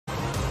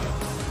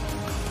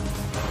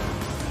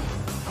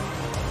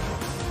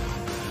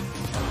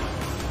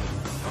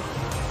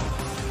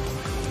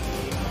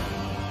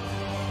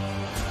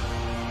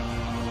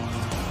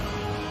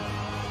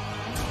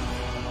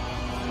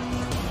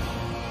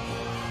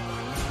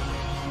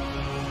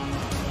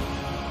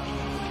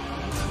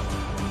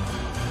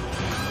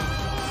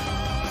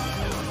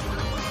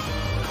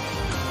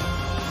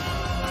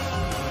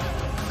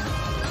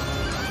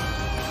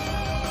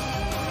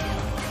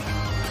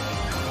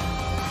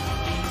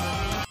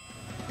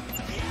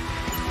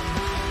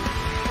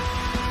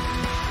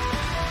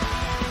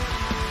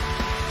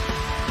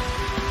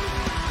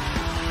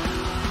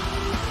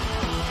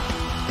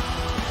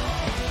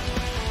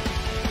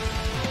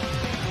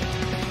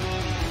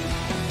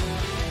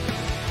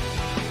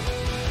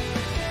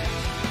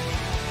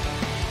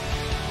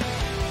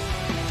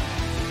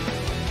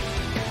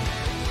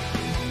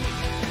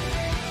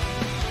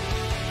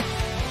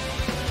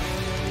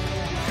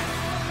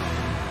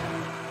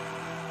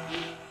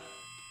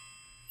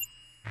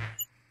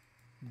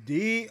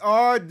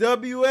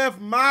DRWF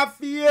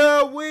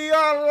Mafia, we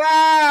are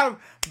live,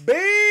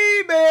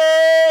 baby!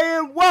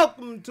 And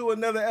welcome to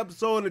another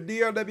episode of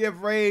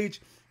DRWF Rage.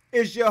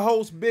 It's your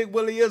host, Big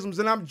Willie Isms,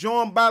 and I'm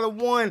joined by the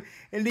one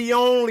and the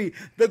only,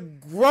 the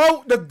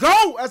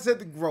GOAT. I said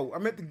the GOAT. I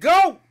meant the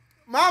GOAT.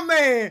 My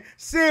man,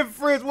 Sid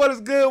Fritz. What is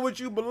good with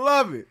you,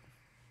 beloved?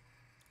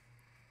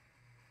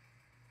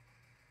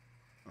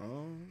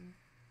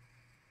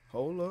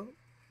 Hold up.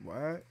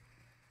 Why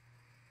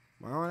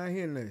aren't I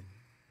hearing that?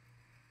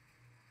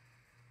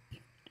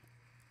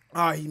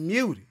 Oh, he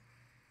muted.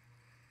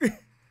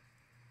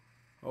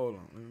 Hold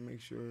on, let me make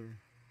sure.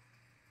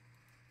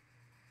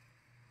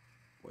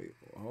 Wait,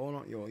 hold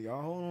on,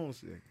 y'all hold on a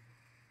second.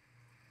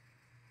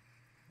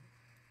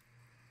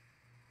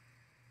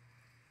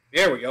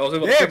 There we go. I was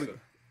able to fix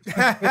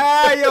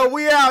it. Yo,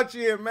 we out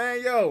here,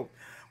 man. Yo,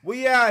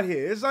 we out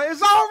here. It's all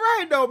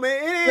right though,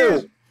 man. It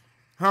is.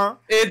 Huh?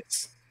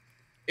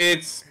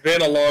 It's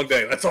been a long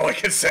day. That's all I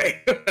can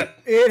say.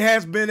 It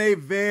has been a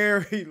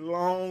very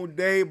long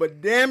day,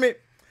 but damn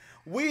it,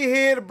 we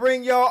here to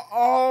bring y'all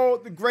all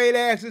the great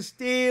action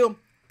still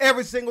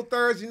every single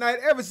Thursday night,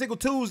 every single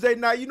Tuesday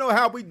night. You know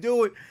how we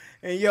do it.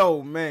 And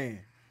yo, man,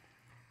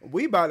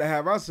 we about to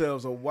have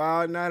ourselves a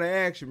wild night of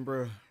action,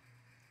 bro.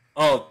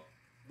 Oh,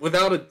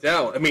 without a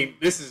doubt. I mean,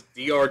 this is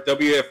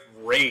DRWF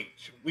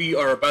Rage. We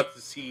are about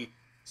to see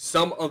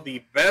some of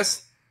the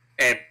best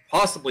and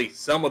possibly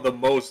some of the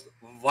most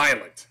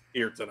violent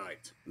here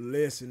tonight.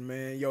 Listen,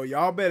 man,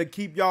 y'all better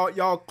keep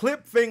y'all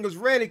clip fingers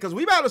ready, because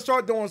we about to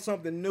start doing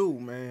something new,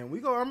 man.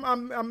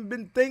 I'm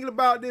been thinking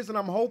about this, and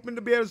I'm hoping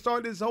to be able to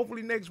start this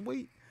hopefully next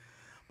week.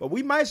 But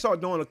we might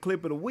start doing a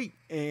clip of the week,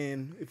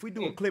 and if we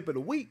do a clip of the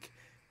week,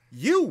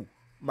 you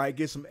might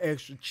get some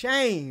extra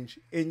change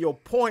in your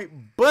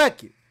point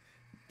bucket.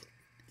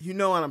 You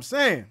know what I'm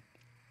saying?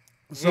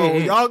 So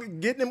y'all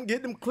get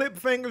them clip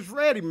fingers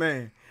ready,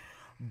 man.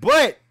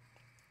 But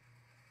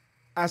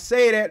I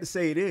say that to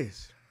say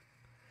this.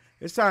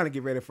 It's time to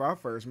get ready for our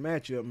first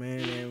matchup, man.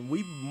 And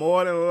we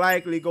more than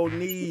likely gonna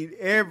need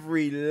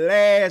every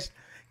last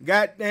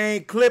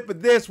goddamn clip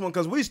of this one,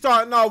 because we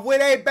starting off with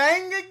a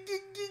banger.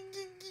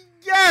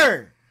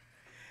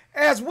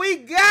 As we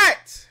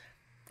got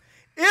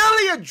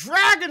Ilya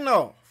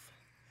Dragunov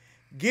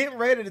getting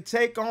ready to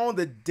take on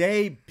the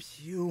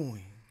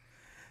debuting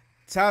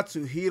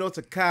Tatsuhito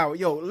Takaiwa.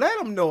 Yo, let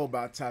them know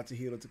about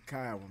Tatsuhito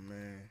Takaiwa,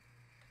 man.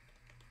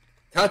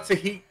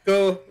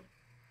 Tatsuhito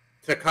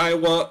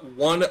Takaiwa,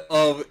 one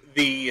of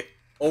the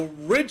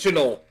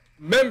original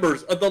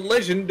members of the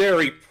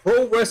legendary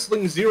Pro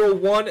Wrestling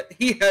 01.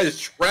 He has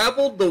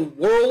traveled the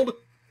world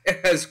and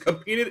has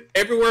competed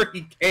everywhere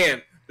he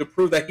can to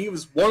prove that he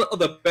was one of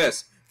the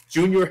best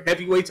junior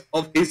heavyweights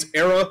of his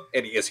era,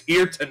 and he is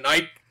here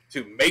tonight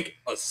to make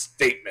a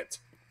statement.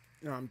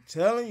 I'm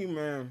telling you,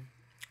 man,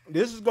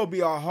 this is going to be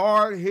a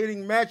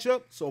hard-hitting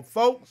matchup. So,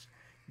 folks,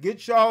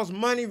 get y'all's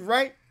money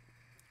right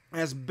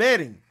as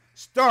betting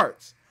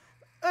starts.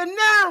 And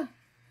now,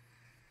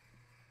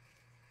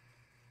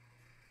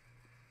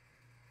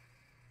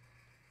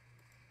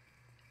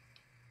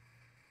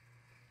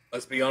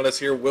 let's be honest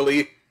here,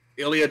 Willie.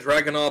 Ilya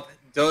Dragunov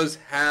does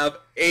have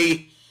a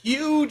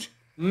huge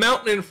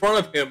mountain in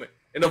front of him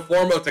in the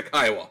form of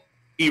Takaiwa.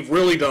 He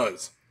really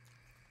does.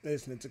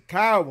 Listen,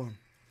 Takaiwa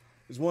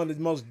is one of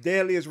the most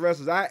deadliest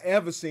wrestlers I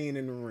ever seen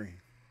in the ring.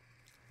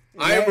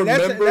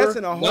 That's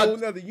in a whole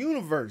nother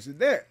universe, is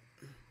that?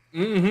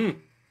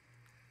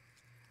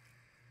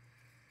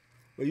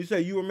 Well, you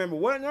say you remember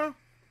what now?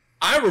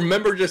 I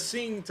remember just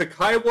seeing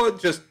Takaiwa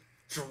just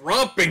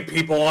dropping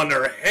people on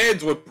their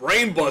heads with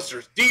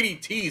brainbusters,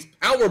 DDTs,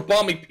 power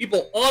bombing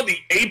people on the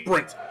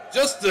aprons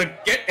just to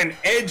get an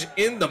edge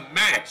in the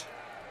match.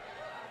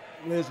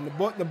 Listen,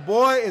 the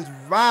boy is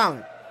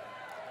violent.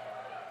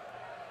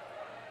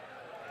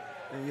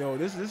 And yo,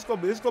 this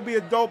gonna be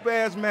a dope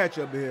ass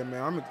matchup here,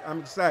 man. I'm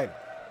excited.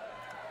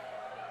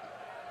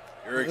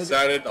 You're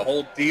excited. The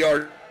whole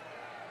DR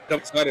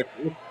excited.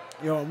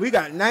 Yo, we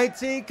got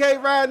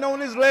 19K riding on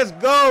this. Let's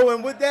go.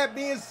 And with that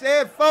being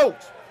said,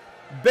 folks,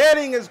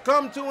 betting has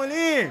come to an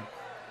end.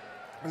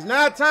 It's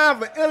now time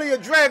for Ilya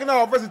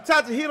Dragunov versus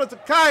Tatsuhito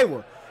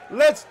Takaiwa.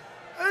 Let's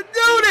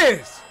do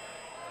this.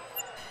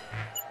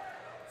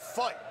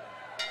 Fight.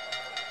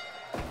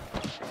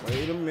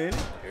 Wait a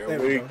minute. Here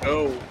we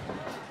go.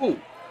 Ooh.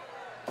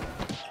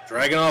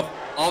 Dragunov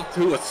off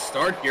to a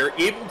start here,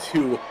 able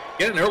to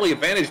get an early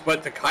advantage,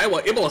 but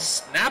Takaiwa able to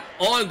snap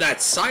on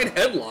that side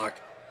headlock.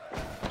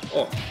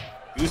 Oh,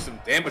 do some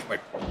damage by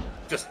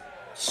just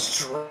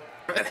straight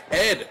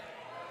ahead.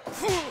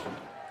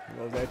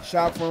 Well, that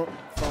chop from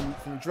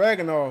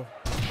Dragunov.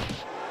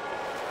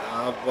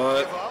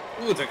 But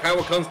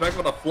Takaiwa comes back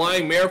with a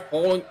flying mare,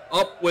 following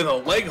up with a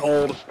leg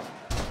hold.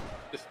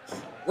 Just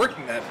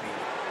working that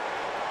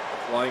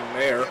beat. Flying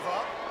mare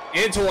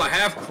into a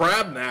half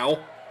crab now.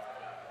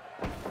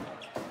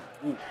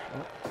 Ooh.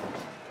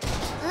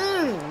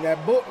 That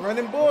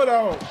running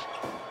bulldog.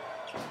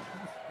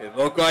 It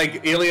looked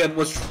like Ilya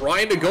was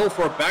trying to go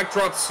for a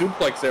backdrop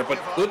suplex there, but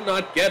could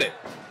not get it.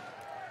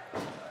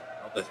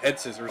 Oh, the head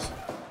scissors.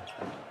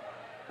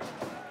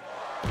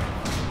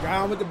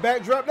 Got him with the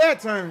backdrop that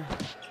time.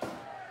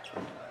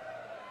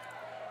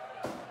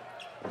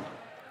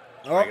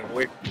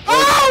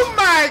 Oh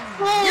my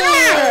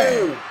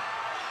God!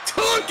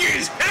 Took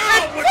his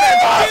head out with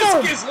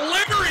that discus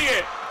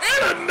lariat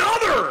and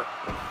another.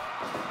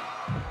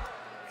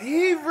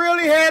 He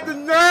really had the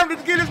nerve to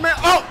get his man.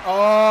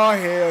 Oh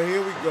hell!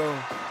 Here we go.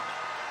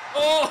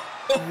 Oh,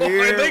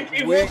 I think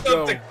he woke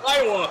up to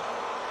Kaiwa.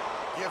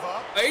 Give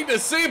up. I hate to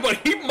say it, but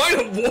he might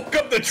have woke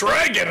up the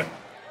dragon.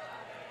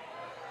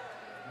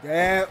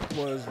 That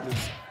was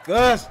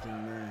disgusting,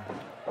 man.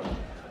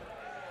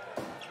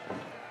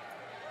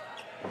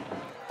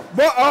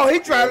 But he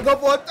tried to go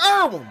for a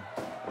third one.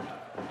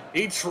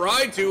 He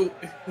tried to.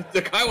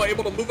 Kaiwa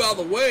able to move out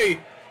of the way.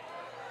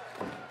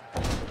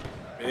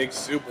 Big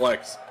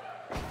suplex.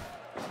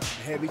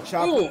 Heavy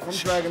chopper from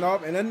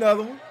Dragunov and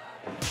another one.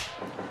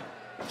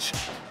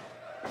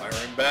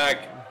 Firing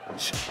back.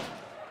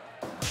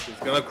 He's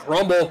gonna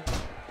crumble.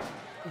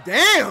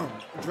 Damn!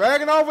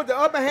 Dragunov with the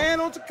upper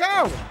hand on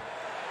Takawa.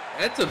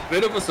 That's a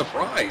bit of a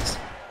surprise.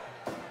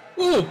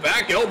 Ooh,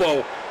 back elbow.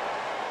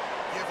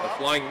 The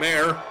flying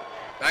mare.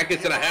 Back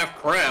into the half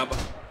crab.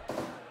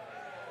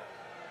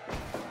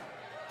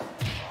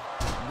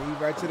 Knee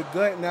right to the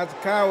gut. Now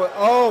Takawa.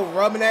 Oh,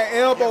 rubbing that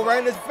elbow right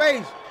in his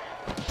face.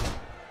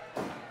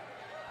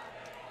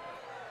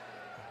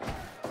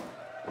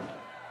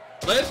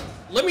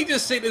 Let me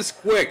just say this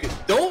quick.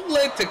 Don't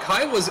let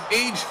Takaiwa's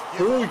age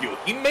fool you.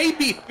 He may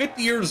be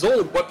 50 years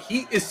old, but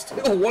he is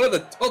still one of the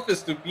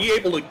toughest to be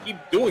able to keep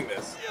doing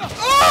this.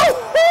 Oh!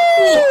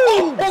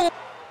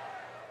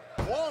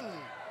 1,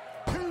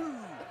 2.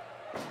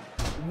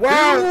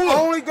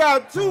 Wow, only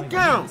got 2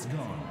 counts.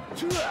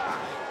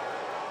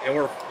 And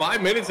we're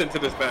 5 minutes into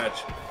this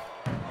match.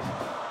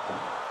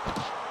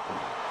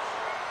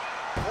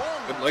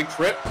 Good leg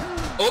trip.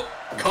 Oh,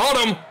 caught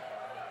him.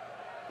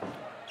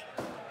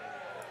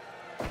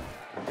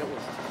 It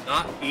was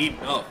not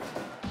enough.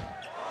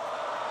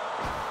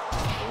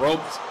 The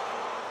ropes.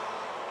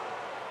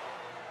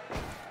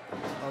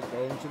 I'll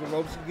throw him to the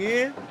ropes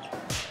again.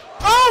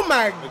 Oh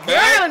my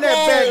God, on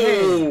that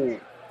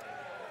backhand.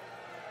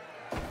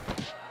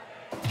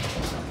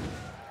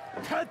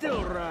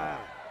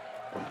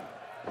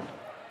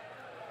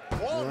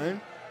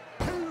 One,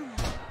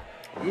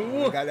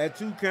 2. Got that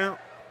 2 count.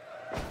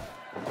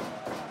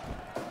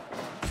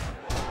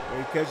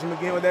 They catch him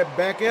again with that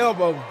back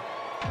elbow.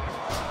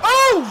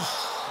 Oh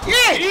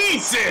shit!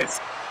 Jesus!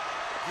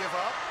 Give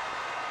up.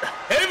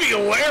 Heavy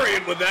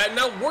lariat with that.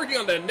 Now working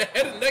on the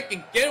head and neck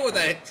again with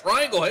that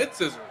triangle head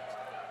scissors.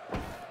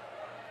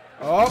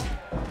 Oh,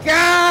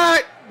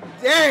 God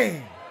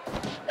dang!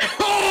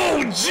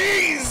 Oh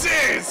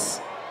Jesus!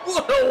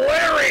 What a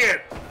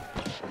lariat!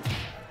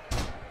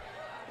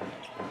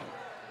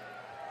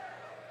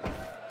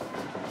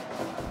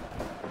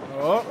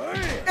 Oh,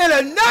 and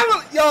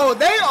another, yo,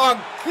 they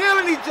are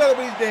killing each other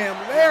with these damn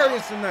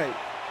lariats tonight.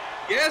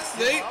 Yes,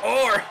 they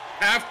are.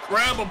 Half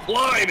crab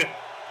applied.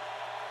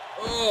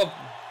 Oh.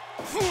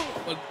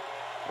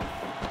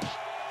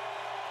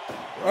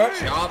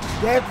 Chop.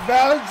 That's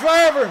Valley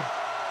Driver.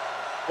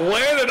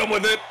 Landed him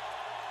with it.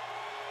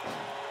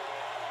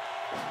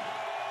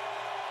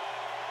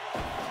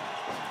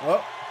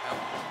 Oh.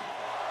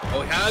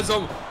 Oh, he has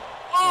him.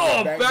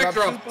 Oh,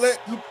 backdrop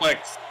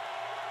suplex.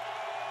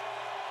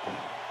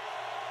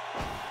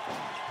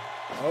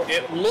 Oh.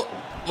 It look.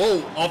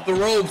 Oh, off the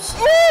ropes.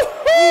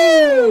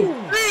 Ooh!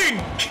 Big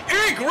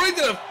kick right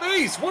to the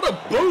face. What a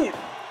boot.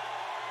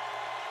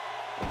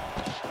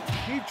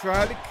 He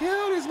tried to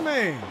kill this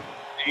man.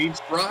 He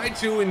tried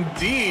to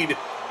indeed.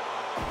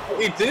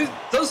 It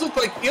does look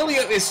like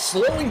Ilya is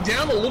slowing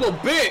down a little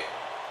bit.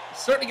 He's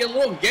starting to get a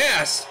little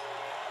gassed.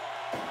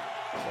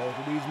 Both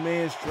of these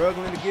men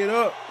struggling to get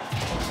up.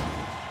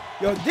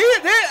 Yo,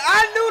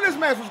 I knew this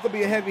match was going to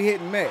be a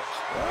heavy-hitting match.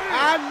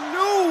 I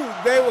knew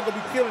they were going to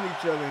be killing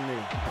each other in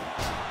there.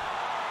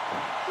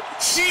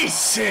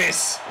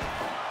 Jesus!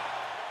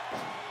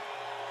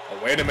 Oh,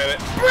 wait a minute.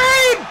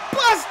 Brain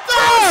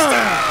Buster!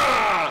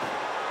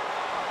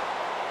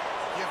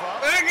 Give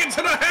up. Back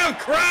into the half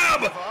crab!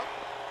 Give up.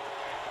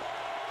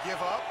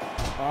 Give up.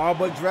 Oh,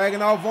 but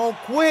Dragunov won't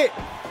quit.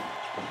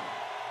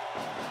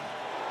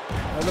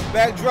 On the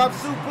backdrop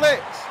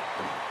suplex.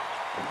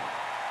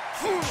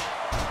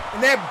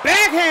 And that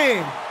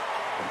backhand.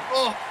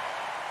 Oh.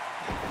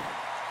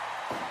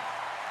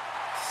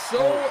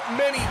 So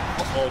many.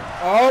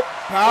 Oh,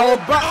 power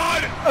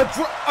God!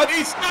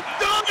 He's not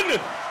done!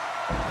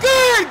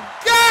 Good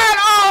God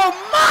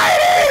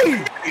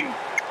Almighty!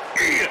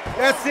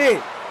 That's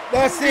it.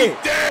 That's it.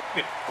 Dead.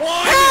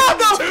 How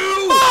the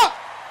 2. fuck?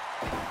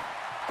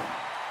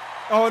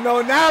 Oh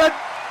no, not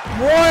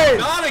 1.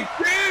 Not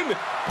again.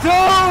 2.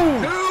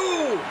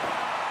 2.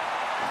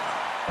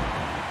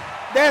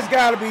 That's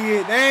gotta be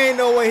it. There ain't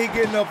no way he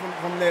getting up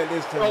from that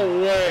this time. No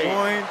way.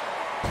 1,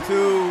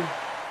 2.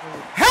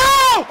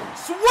 Hell!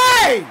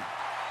 Sway!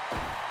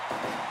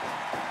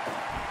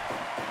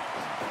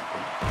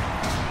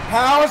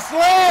 Power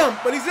slam,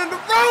 but he's in the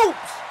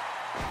ropes.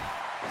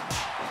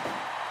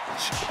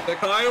 The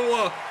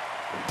Kiowa.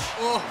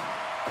 Oh.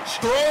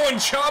 Throwing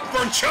chop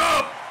for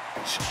chop.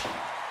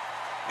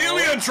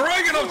 Ilya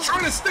Dragunov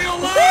trying to stay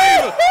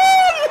alive.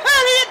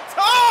 Let it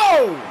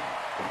go.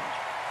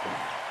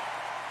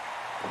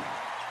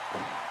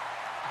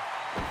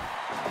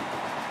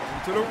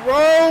 To the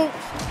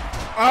ropes.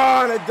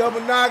 Oh, the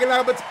double knocking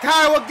out, but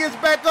Kaiwa gets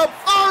back up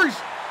first.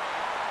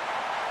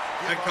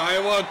 And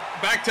Kaiwa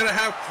back to the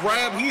half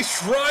grab. He's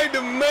trying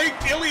to make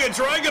Ilya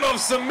Dragunov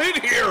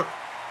submit here.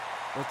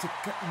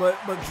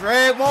 But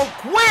Drag won't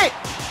quit.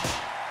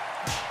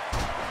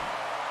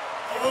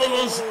 Oh,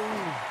 those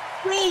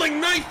rolling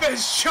knife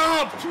edge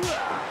chop.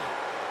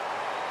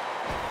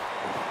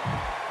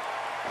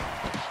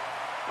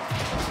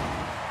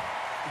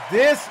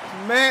 This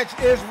match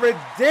is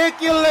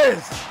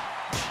ridiculous.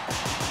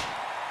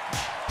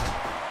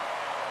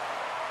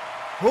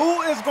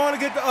 Who is going to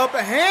get the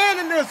upper hand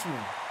in this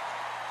one?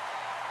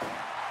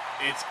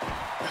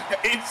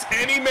 It's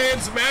any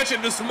man's match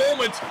at this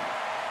moment.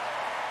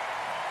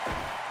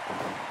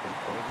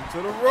 Over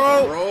to the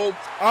rope.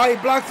 Oh, he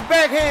blocks the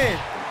backhand.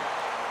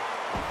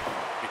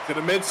 Get to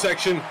the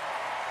midsection.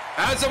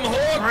 Has him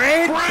hooked.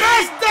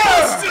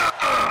 Brainbuster!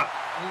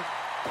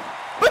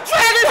 But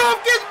Dragunov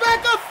gets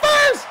back up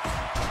first.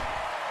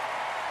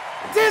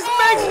 This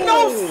makes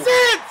no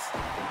sense.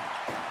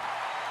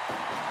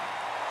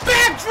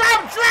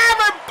 Backdrop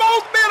driver,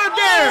 both men are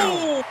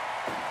down.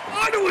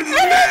 Onto his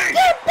neck!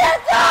 Get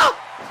back up!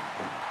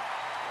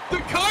 The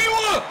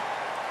Kaiwa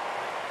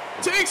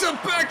takes a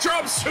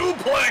backdrop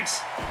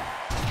suplex.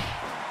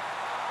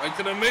 Right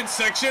to the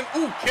midsection.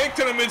 Ooh, kick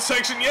to the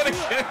midsection yet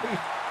again.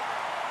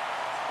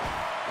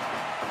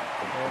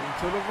 Heading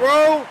to the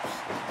ropes.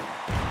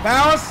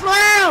 Power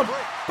slam!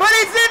 But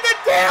he's in the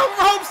damn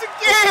ropes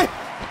again!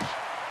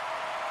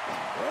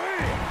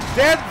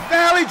 Death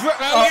Valley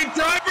Driver!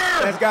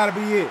 That's gotta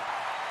be it.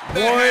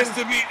 That has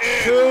to be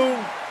it. 2.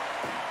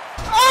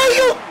 Are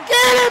you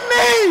kidding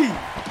me?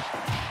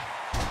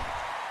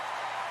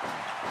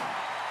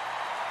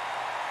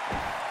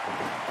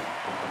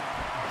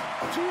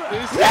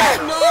 This is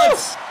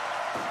nuts!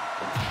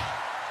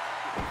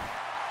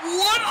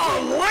 What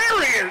a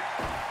lariat!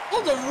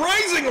 What a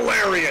rising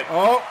lariat!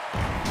 Oh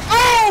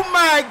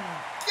my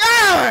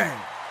God!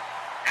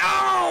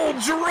 Ow,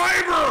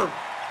 Driver!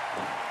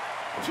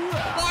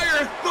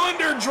 Fire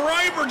Thunder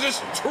Driver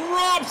just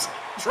drops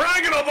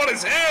Dragunov on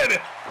his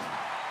head.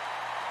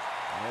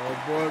 Oh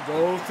boy,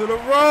 goes to the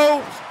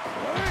ropes.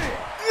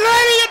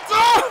 Letting it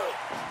go!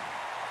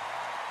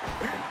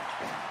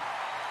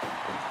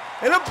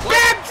 And a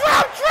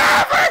backdrop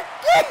driver!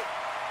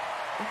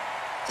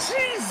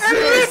 Jesus! And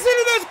listen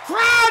to this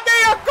crowd,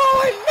 they are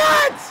going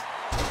nuts!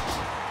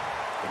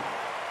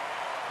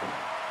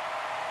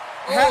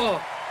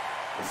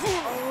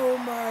 Oh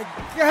my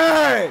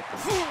God!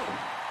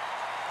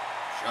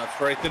 Shots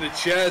right to the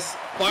chest.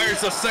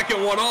 Fires the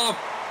second one off.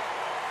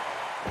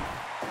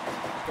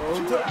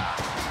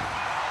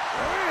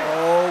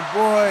 Oh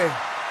boy.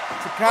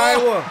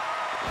 Takaiwa.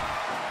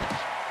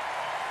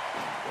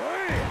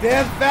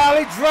 Death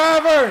Valley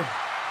Driver.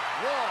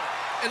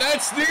 And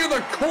that's near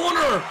the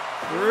corner.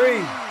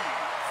 3,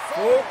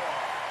 4,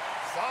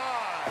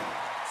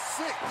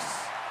 5,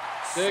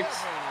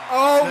 6.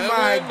 Oh 7.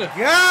 my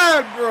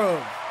God,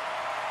 bro.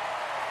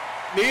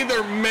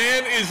 Neither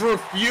man is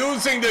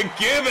refusing to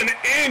give an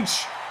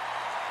inch.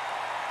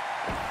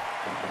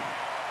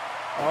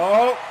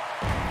 Oh.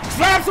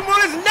 Slaps him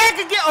on his neck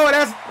again. Oh,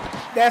 that's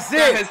it.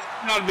 That has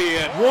got to be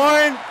it.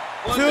 1,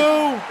 2.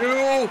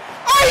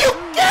 Are you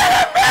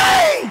kidding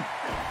me?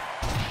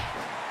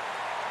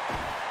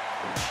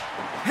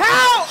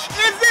 How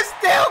is this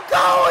still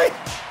going?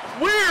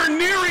 We're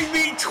nearing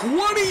the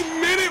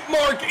 20-minute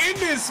mark in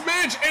this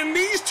match, and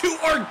these two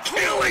are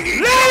killing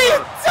each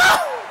other.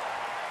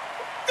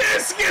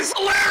 This is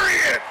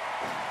lariat.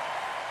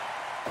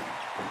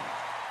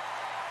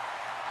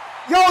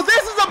 Yo,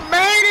 this is a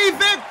main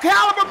event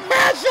caliber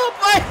matchup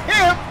right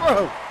here,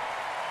 bro.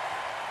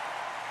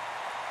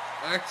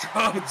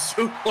 Backdrop and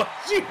suplex.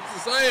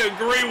 Jesus, I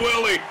agree,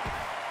 Willie.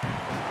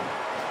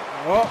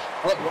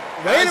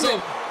 Wait a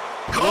minute.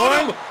 Caught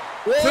him.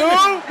 1,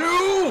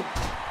 2.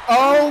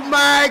 Oh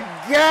my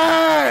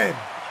God.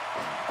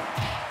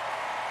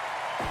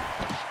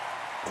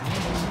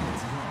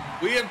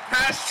 We have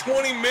passed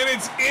 20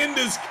 minutes in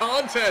this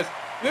contest.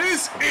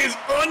 This is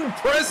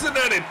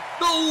unprecedented.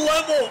 The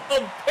level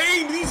of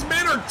pain these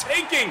men are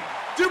taking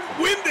to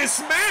win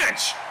this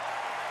match.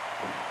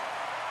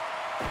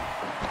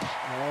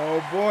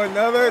 Oh boy,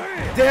 another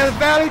Death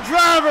Valley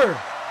Driver.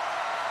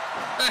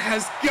 That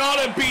has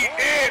got to be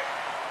it.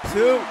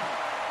 2.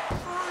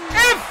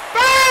 And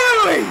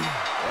finally,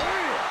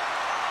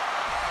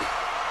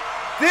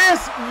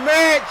 this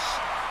match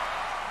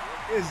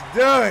is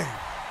done.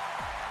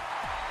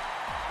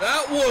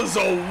 That was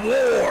a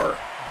war.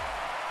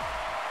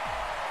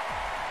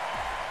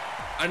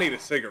 I need a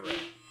cigarette.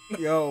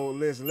 Yo,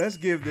 listen, let's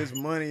give this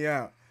money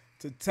out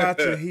to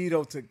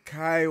Tatsuhito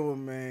Takaiwa,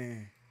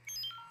 man.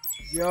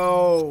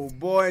 Yo,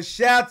 boy,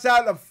 shouts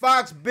out to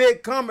Fox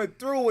Big coming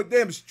through with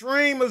them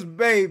streamers,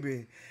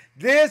 baby.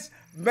 This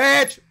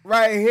match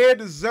right here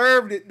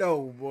deserved it,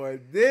 though, boy.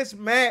 This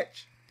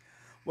match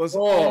was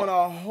on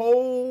a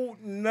whole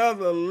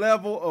nother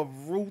level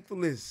of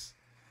ruthless.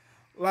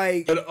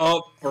 Like, Good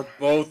up for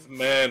both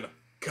men.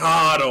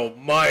 God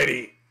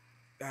almighty.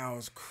 that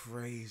was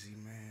crazy,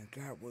 man.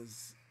 That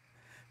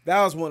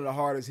was one of the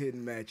hardest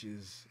hitting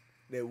matches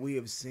that we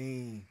have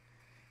seen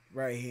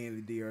right here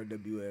in the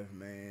DRWF,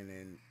 man.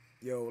 And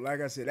yo,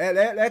 like I said,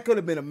 that could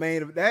have been a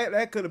main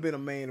that could have been a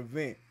main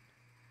event.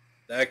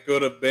 That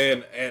could have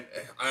been, and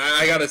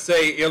I gotta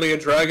say, Ilya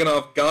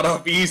Dragunov got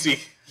off easy.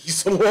 He's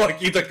so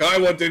lucky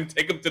Takaiwa didn't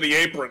take him to the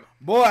apron.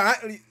 Boy,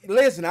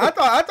 listen, I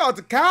thought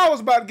Takaiwa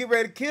was about to get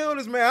ready to kill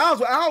this man.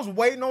 I was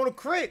waiting on a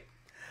crit.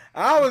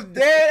 I was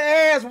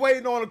dead ass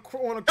waiting on a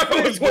crit.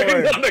 I was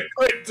waiting on the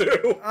crit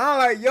too. I'm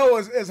like, yo,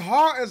 as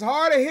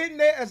hard at hitting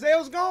that as they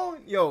was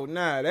going, yo,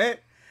 nah,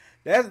 that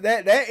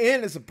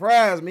end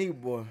surprised me,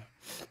 boy.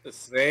 The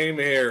same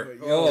here.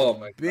 Yo, oh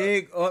my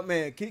big God. Up,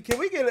 man. Can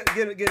we get an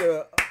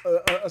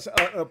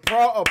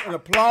applause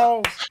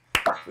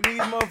for these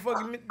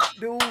motherfucking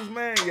dudes,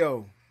 man?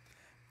 Yo,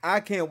 I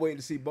can't wait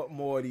to see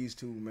more of these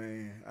two,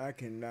 man. I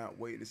cannot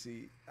wait to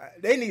see.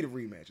 They need a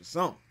rematch or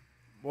something,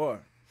 boy.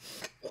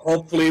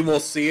 Hopefully we'll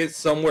see it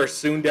somewhere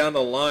soon down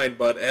the line,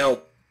 but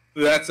hell,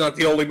 that's not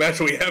the only match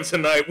we have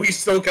tonight. We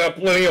still got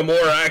plenty of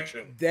more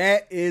action.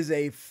 That is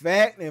a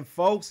fact, and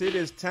folks, it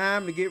is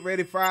time to get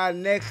ready for our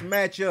next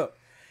matchup.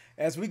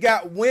 As we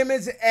got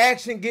women's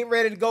action getting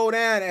ready to go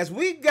down, as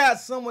we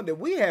got someone that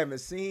we haven't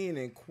seen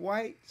in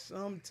quite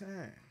some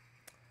time.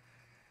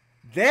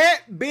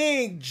 That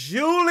being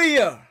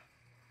Julia.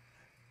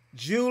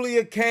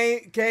 Julia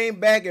came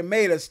back and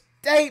made a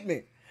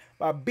statement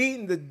by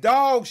beating the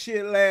dog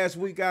shit last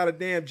week out of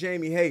damn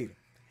Jamie Hayter.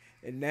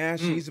 And now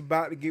she's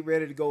about to get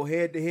ready to go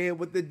head-to-head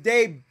with the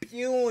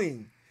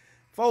debuting.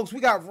 Folks, we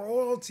got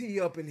royalty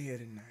up in here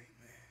tonight,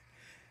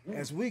 man.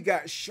 As we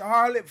got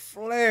Charlotte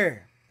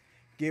Flair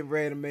getting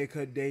ready to make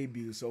her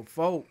debut. So,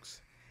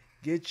 folks,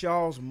 get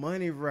y'all's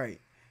money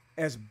right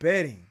as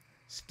betting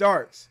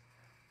starts.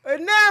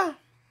 And now,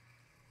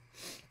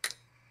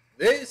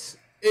 this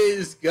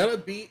is going to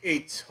be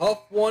a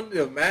tough one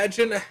to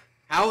imagine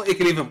how it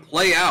can even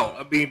play out.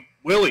 I mean,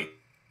 Willie,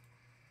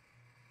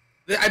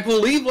 I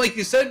believe, like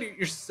you said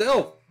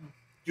yourself,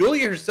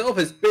 Julia herself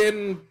has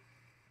been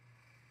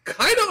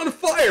kind of on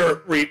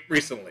fire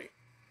recently.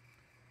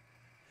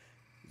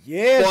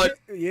 Yeah,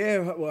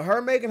 well,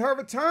 her making her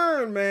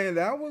return, man,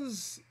 that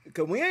was,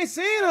 because we ain't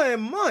seen her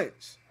in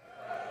months.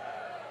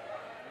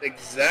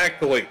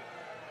 Exactly.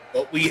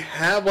 But we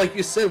have, like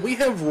you said, we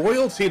have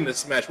royalty in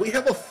this match. We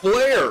have a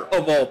Flair,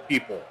 of all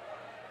people.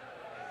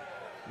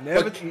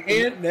 Never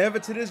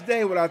to this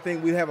day would I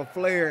think we'd have a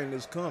Flair in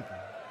this company.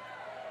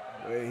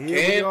 But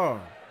here we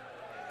are.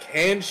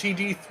 Can she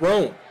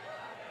dethrone?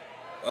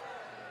 Well,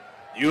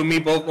 you and me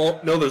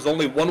both know there's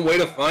only one way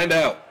to find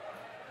out.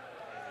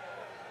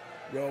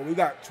 Yo, we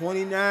got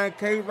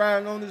 29K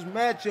riding on this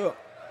matchup.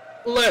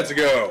 Let's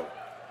go.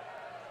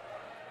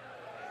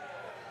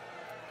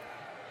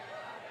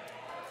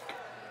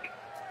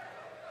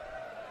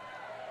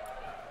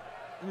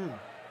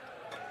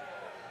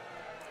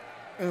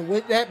 And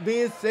with that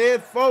being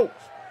said,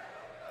 folks,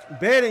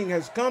 betting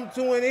has come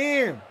to an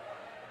end.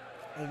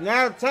 It's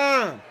now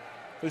time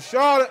for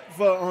Charlotte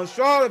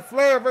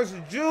Flair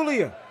versus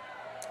Julia.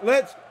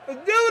 Let's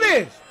do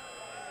this.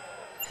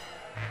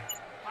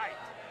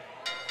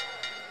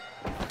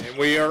 And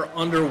we are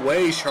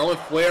underway. Charlotte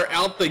Flair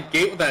out the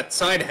gate with that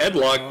side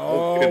headlock.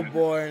 Oh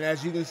boy, and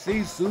as you can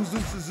see,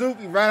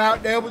 Suzuki right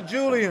out there with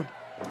Julia.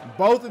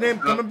 Both of them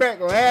coming back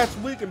last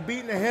week and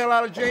beating the hell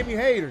out of Jamie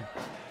Hayter.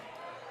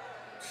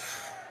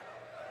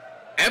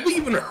 Have we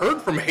even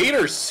heard from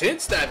Hayter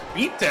since that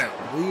beatdown?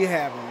 We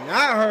have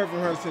not heard from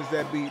her since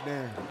that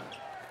beatdown.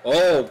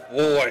 Oh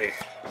boy.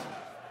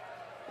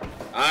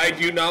 I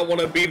do not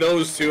want to be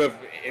those two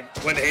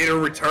when Hayter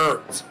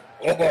returns.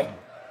 Oh.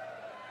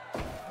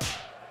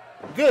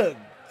 Good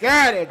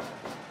God.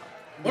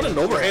 What an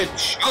overhead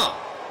chop.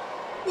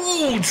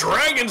 Ooh,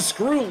 dragon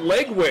screw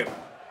leg whip.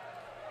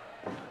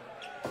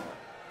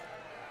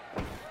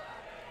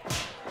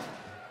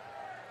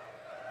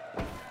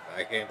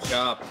 Backhand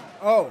chop.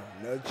 Oh,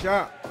 another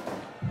chop.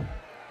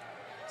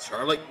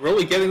 Charlotte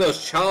really getting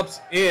those chops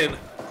in.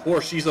 Of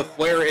course, she's a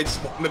Flair. It's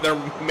one of their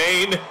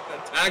main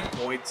attack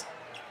points.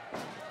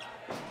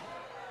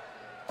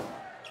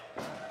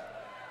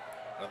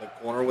 Another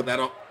corner with that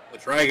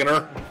with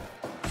Dragoner.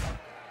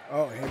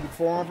 Oh, heavy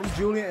forearm from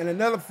Julia and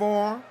another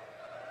forearm.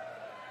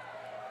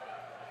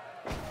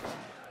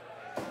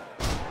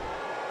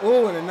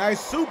 Oh, and a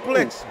nice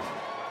suplex.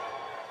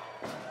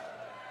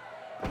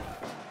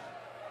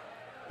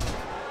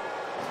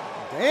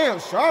 Damn,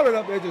 Charlotte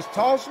up there just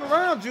tossing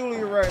around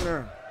Julia right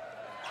now.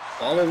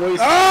 Always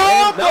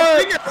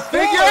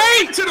Figure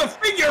eight to the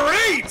figure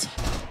eight.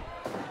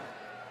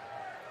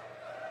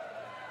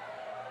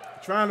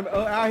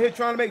 Out here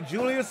trying to make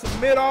Julia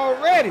submit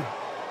already.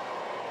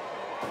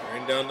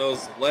 Bring down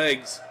those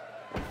legs.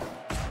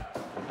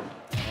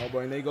 Oh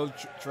boy, and they go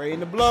trading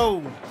the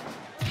blows.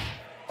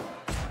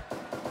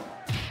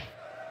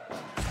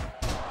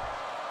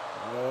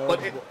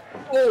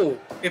 But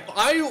if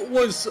I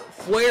was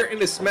Flair in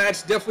this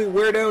match, definitely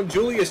wear down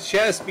Julia's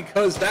chest,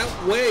 because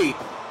that way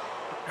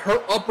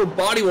her upper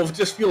body will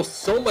just feel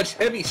so much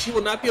heavy. She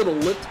will not be able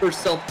to lift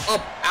herself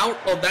up out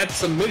of that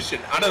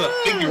submission, out of the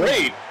figure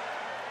eight.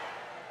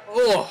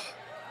 Oh.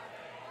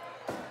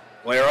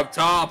 Flair up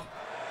top.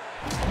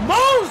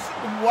 Moves!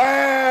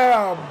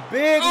 Wow!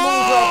 Big moves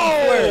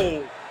off the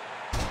Flair.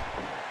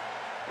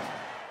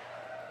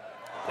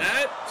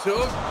 That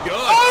took guts.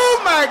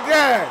 Oh my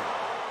God!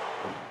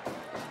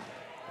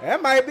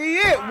 That might be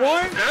it.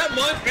 One. That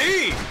might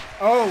be.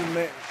 Oh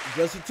man,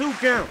 just a 2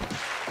 count.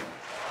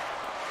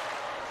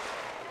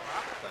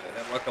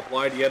 Headlock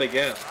applied yet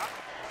again.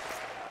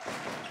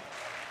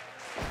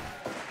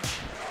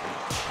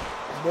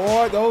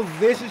 Boy, those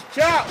vicious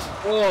chops.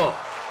 Oh,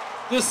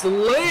 just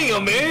laying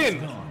them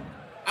in.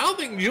 I don't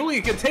think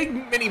Julia can take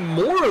many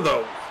more of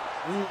those.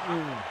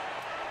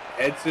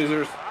 Head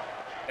scissors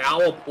now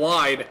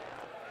applied.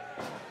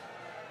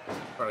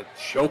 Trying to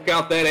choke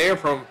out that air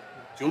from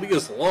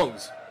Julia's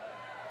lungs.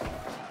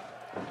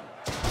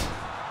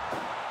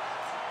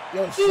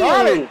 Yo,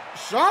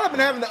 Charlotte been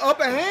having the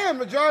upper hand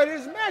majority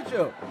of this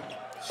matchup.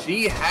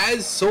 She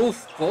has so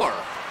far.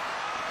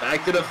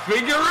 Back to the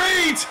figure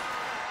eight.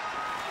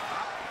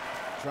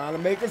 Trying to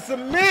make her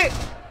submit.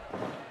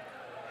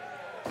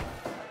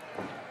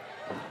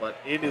 But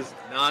it is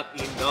not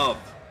enough.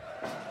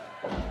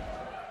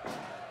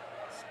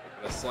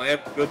 A slam,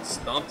 good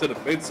stomp to the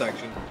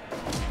midsection.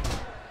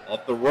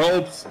 Off the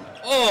ropes.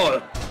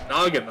 Oh,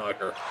 noggin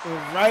knocker.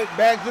 And right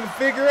back to the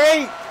figure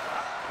eight.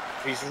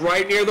 He's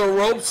right near the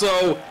rope,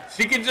 so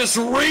she can just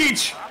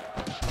reach.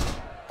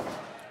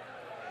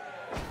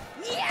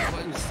 Yeah.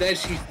 But instead,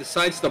 she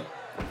decides to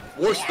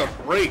force the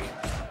break.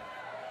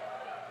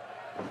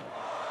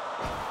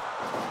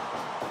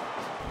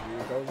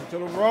 Here goes into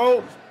the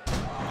ropes.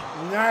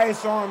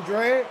 Nice arm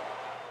drag.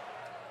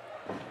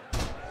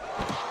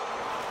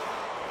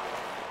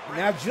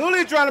 Now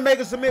Julia trying to make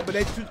her submit, but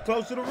they're too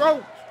close to the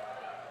ropes.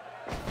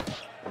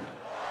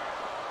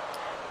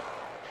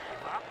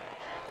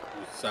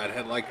 Side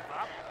head like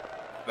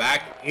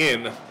back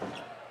in.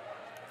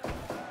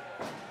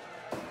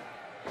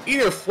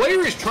 Either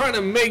Flair is trying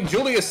to make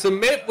Julia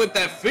submit with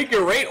that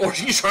figure eight, or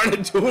she's trying to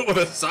do it with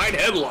a side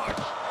headlock.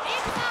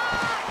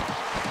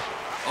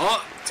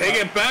 Oh, take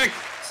it back.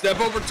 Step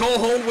over toe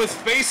hold with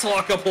face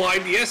lock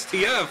applied, the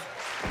STF.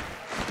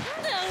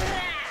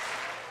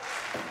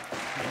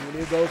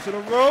 Julia goes to the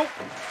rope.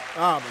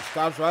 Ah, but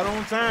stops right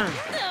on time.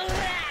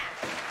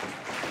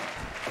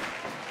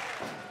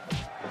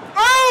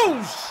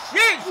 Oh,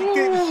 shit! She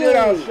kicked the shit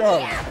out of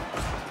Charlotte.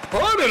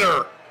 Punted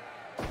her.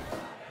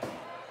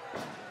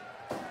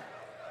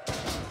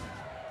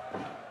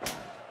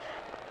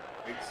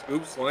 Big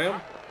scoop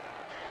slam.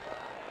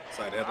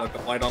 Side headlock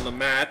applied on the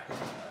mat.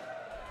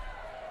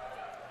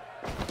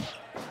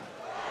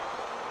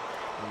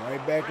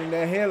 Right back in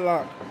that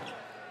headlock.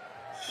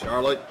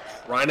 Charlotte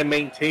trying to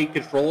maintain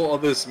control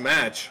of this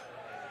match.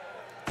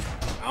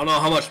 I don't know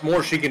how much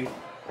more she can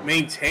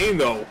maintain,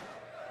 though.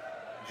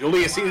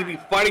 Julia seems to be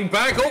fighting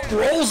back. Oh,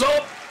 rolls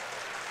up.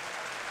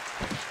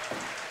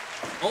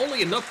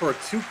 Only enough for a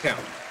 2 count.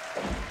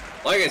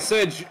 Like I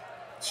said,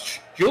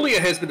 Julia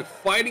has been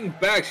fighting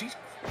back. She's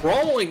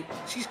crawling.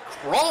 She's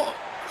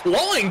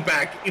clawing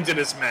back into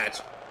this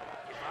match.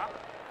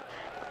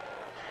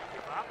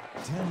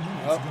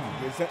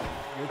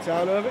 Gets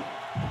out of it.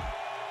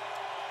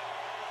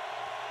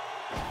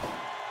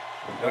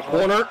 The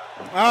corner.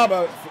 Ah,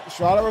 but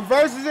Charlotte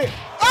reverses it.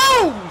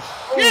 Oh,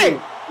 shit!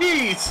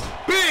 Jeez,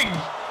 big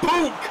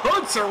boot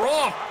cuts her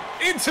off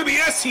into the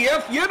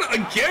STF yet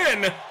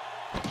again.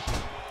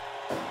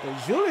 And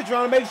Julia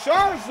trying to make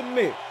Charlotte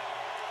submit.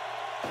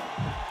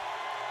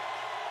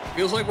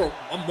 Feels like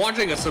I'm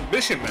watching a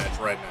submission match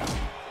right now.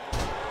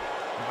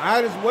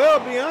 Might as well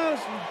be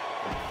honest.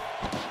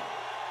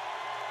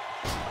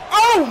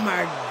 Oh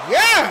my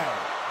God!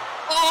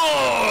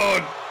 Oh,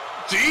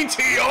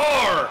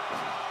 GTR!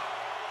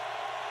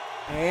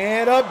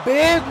 And a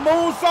big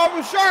moonsault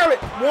from Charlotte.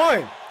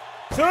 1,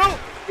 2.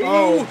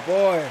 Oh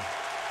boy.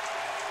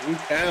 2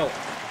 count.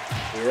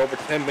 We're over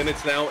 10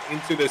 minutes now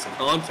into this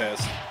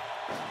contest.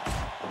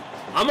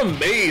 I'm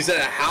amazed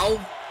at how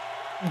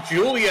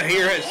Julia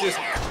here has just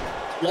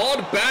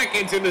clawed back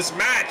into this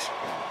match.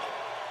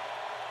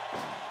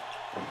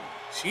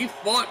 She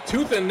fought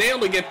tooth and nail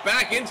to get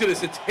back into this,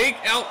 to take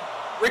out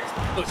Ric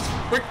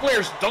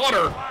Flair's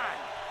daughter.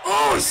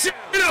 Oh, shit,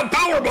 a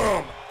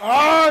powerbomb.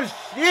 Oh,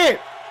 shit.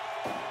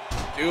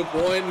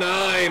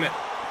 2.9.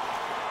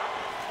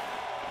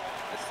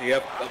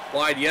 STF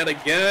applied yet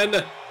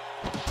again.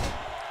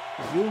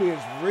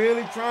 Julia's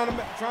really trying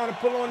to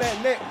pull on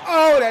that neck.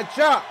 Oh, that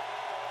chop.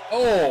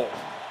 Oh.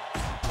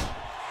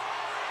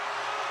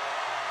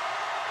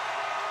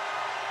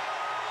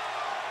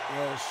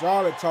 Yeah,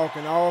 Charlotte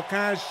talking all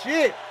kinds of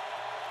shit.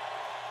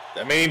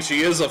 That means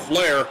she is a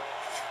Flair.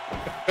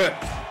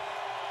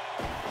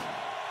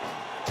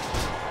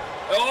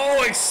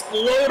 Oh,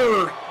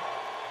 exploder.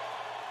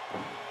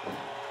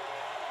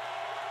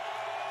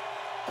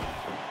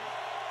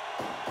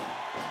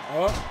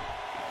 Oh.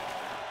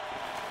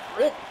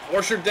 Oh,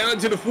 force her down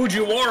to the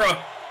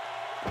Fujiwara.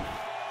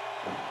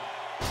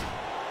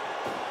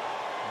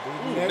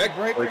 Neck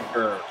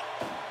breaker.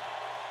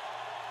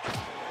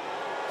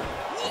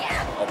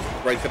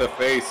 Oh, right to the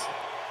face.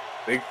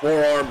 Big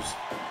forearms.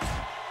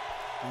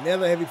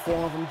 Another heavy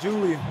forearm from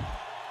Julia.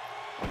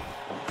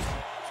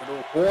 To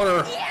the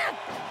corner.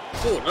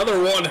 Oh, another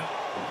one.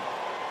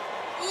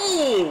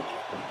 Ooh.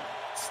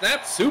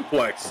 Snap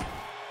suplex.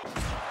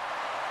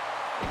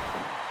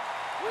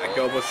 Back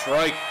elbow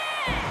strike.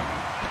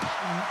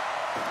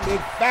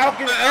 Big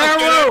Falcon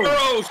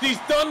arrow. She's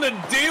done the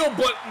deal,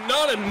 but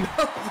not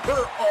enough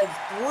for a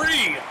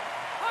 3.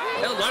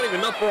 Hell, not even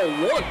enough for a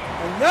 1.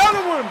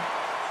 Another one.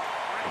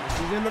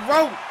 She's in the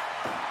rope.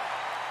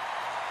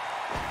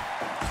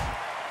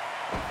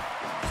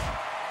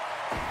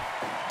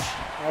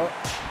 Oh,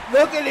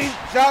 look at these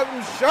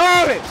shouting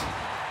Charlotte.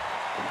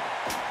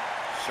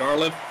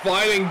 Charlotte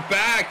fighting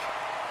back.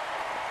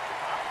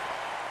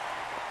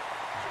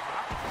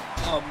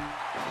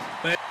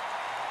 Man.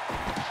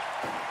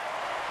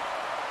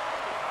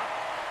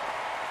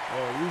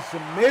 Oh, these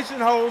submission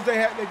holds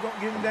they're gonna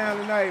get them down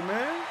tonight,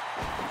 man.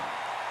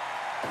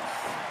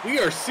 We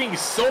are seeing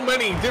so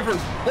many different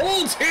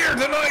holds here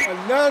tonight.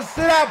 Another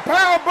sit-out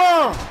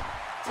powerbomb.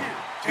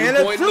 And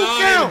a 2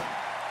 count.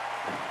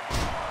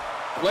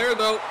 Flair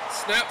though,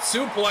 snap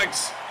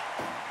suplex.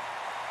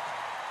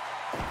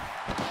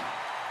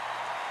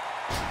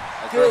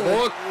 That's her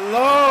hook.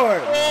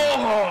 Lord.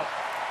 Oh.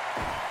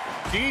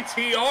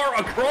 DTR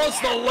across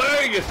the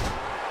leg.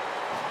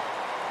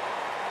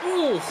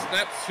 Ooh,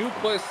 snap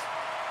suplex.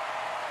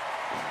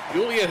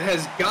 Julia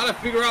has got to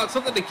figure out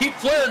something to keep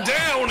Flair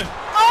down.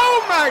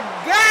 Oh my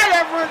God,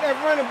 that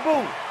running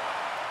boot.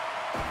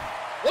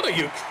 What a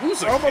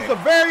Yakuza Almost kick. a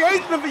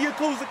variation of a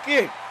Yakuza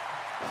kick.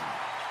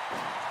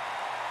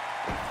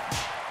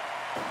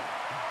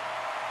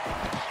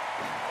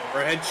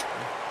 Overhead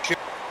chip.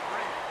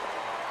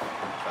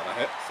 Got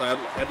a side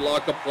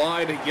headlock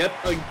applied yet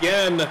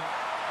again.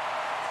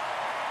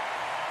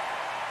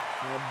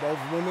 Yeah, both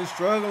women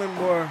struggling,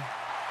 boy.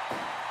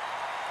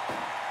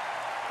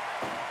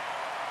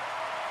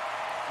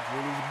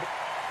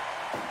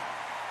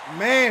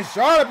 Man,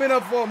 Charlotte been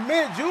up for a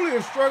minute.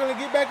 Julia's struggling to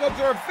get back up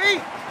to her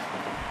feet.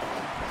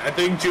 I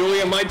think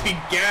Julia might be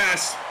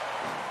gassed.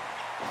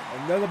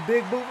 Another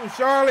big boot from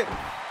Charlotte.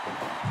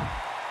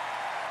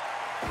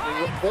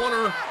 In the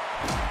corner.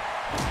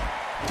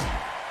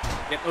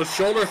 Get those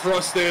shoulder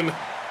thrust in.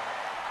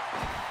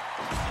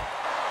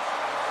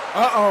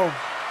 Uh-oh.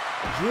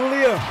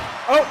 Julia.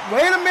 Oh,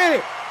 wait a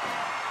minute.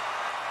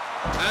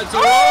 That's a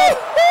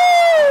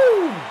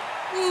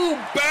Ooh,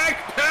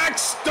 backpack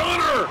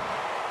stunner.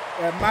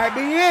 That might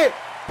be it.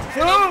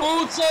 And a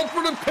moonsault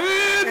for the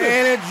pin.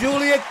 And then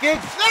Julia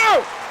kicks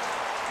out.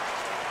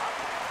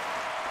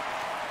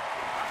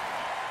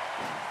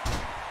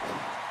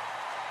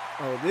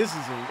 Oh, this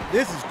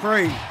is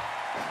crazy.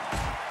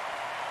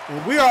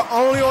 And we are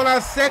only on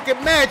our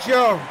second match,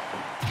 y'all.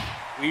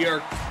 We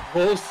are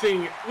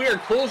closing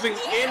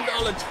in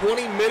on the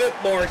 20-minute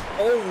mark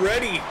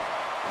already.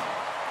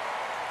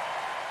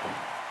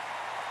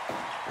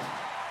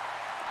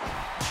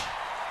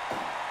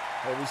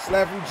 Heavy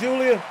slap from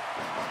Julia.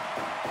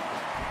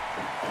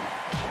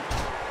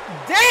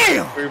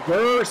 Damn!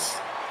 Reverse.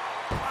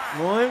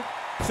 1,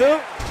 2.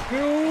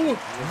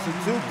 It's a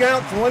 2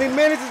 count. 20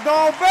 minutes is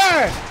gone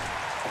by.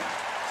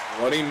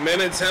 20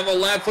 minutes have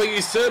elapsed, like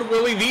you said,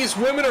 Willie. These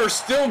women are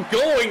still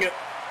going.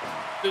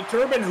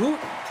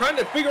 Trying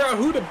to figure out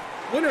who the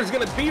winner is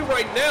going to be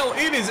right now.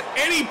 It is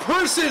any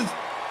person's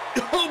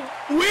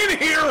win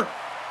here.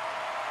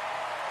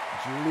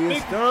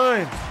 Julia's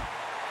done.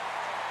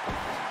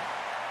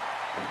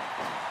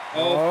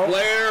 Oh,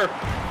 Flair.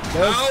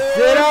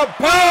 Sit up,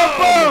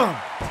 powerbomb.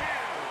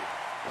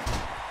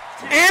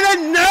 And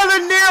another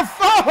near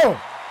fall.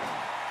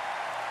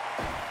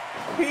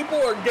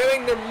 People are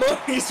getting their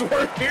money's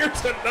worth here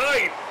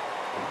tonight.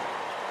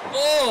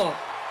 Oh.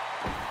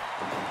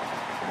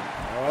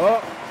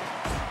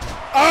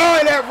 Oh,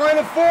 and that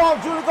running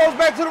forearm. Julia goes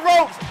back to the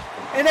ropes.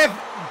 And that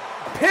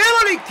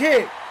penalty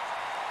kick.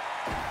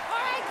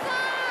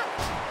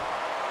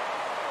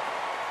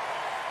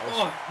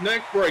 Oh,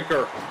 neck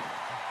breaker.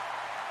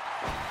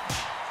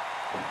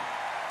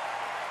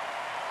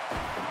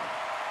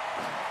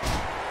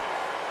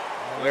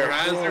 Flair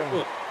has their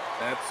foot.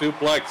 That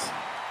suplex.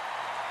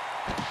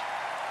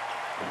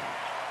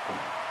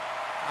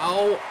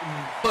 How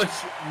much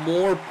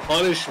more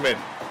punishment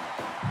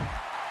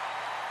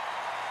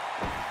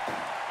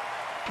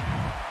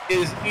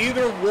is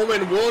either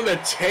woman willing to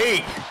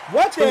take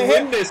What to the win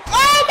heck? this?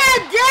 Oh my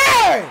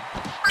God!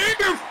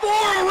 Figure 4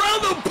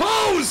 around the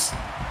post.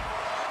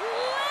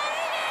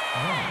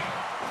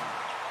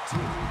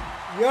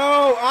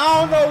 Yo, I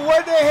don't know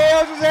what the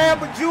hell just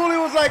happened, but Julie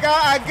was like,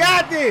 I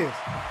got this.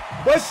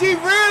 But she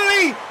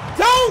really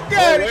don't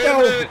got it,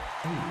 though.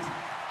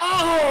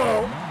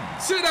 Oh,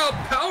 sit out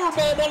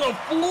powerbomb on the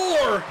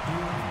floor.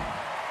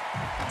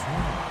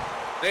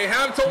 They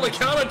have till the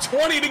count of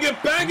 20 to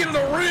get back into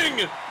the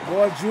ring.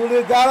 Boy,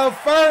 Julia got up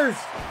first.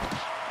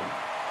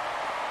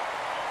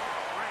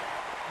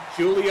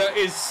 Julia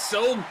is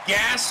so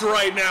gassed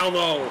right now,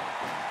 though.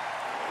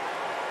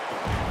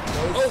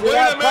 Oh, wait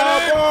a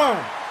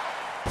minute!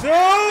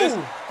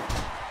 Dude!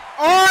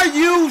 Are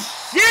you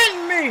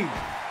shitting me?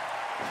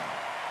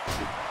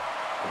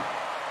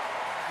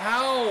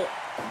 How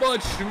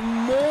much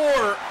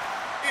more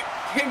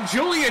can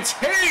Julia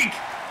take?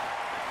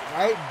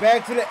 Right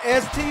back to the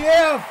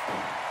STF.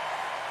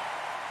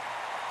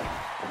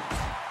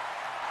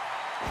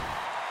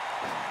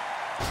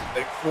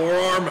 Big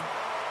forearm.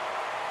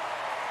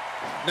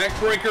 Neck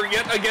breaker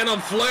yet again on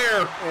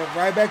Flair. And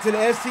right back to the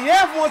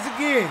STF once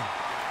again.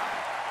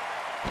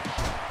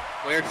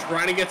 Flair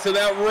trying to get to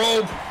that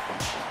rope.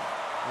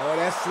 Oh,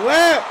 that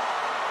slap.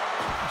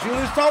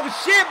 Julia's talking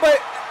shit,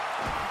 but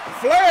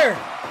Flair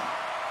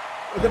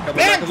with the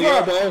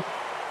backdrop.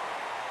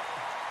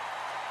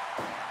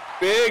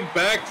 Big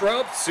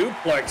backdrop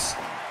suplex.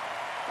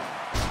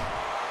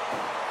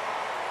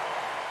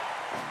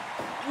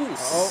 Ooh.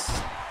 Oh.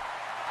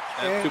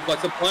 And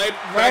suplex applied.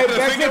 Right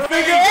back to the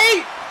figure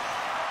eight.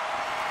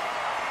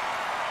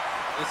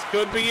 This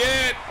could be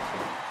it.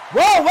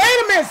 Whoa, wait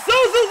a minute.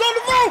 Suzu's on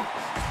the rope.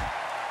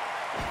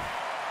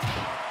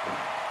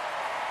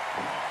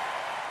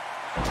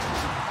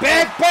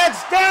 Backpack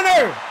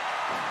stunner.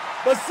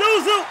 But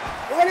Suzu,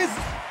 what is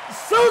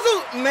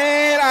Suzu?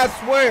 Man, I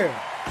swear.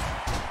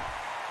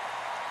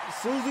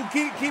 Suzu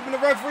keeping the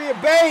referee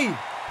at bay.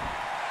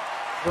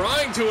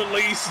 Trying to at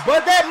least.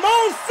 But that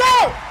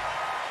moonsault.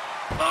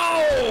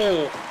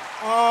 Oh.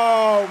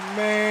 Oh,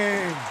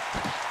 man.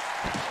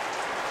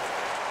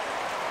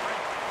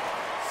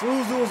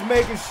 Suzu was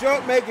making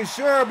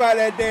sure about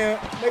that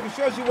making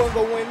sure she wasn't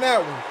gonna win that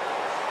one.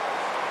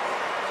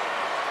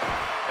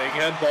 Big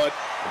headbutt.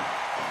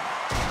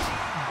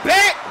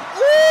 Back.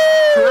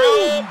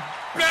 Woo!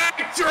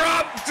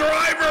 Backdrop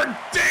driver,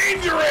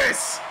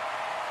 dangerous.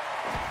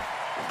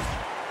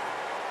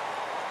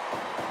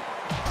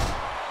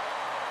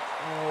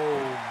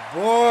 Oh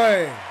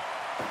boy.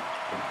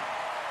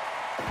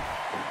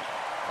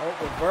 Oh,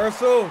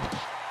 reversal.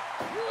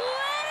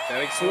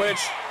 Static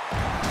switch.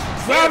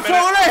 Drops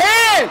on her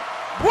head.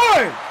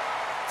 1,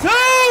 2.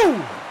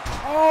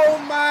 Oh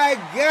my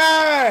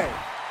God.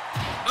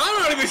 I'm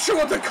not even sure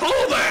what to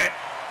call that.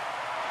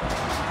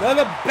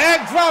 Another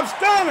backdrop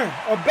stunner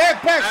or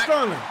backpack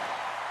stunner.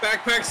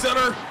 Backpack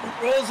stunner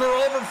rolls her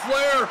over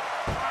Flair.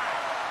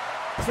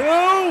 2.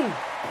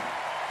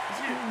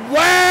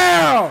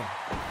 Wow.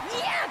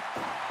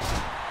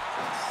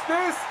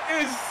 This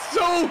is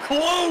so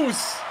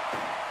close.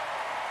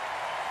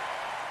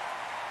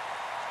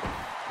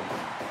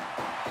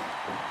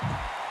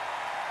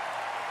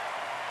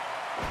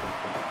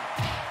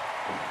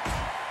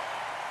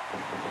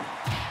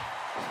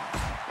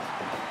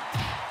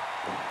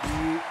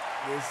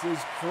 This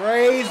is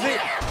crazy.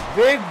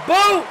 Big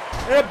boot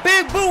and a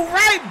big boot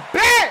right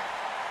back.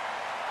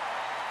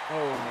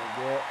 Oh my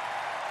God.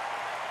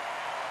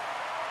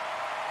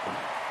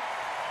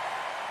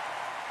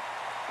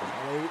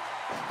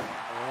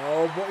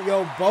 Oh boy,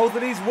 yo, both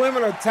of these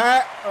women are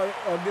tired,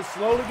 are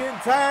slowly getting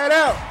tired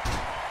out.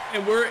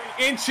 And we're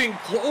inching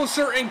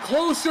closer and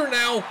closer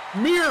now,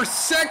 mere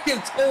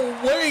seconds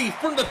away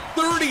from the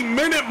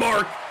 30-minute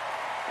mark.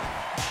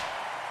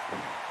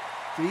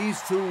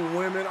 These two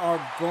women are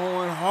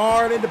going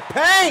hard in the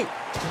paint.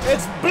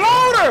 It's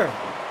bloater.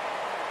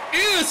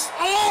 Yes.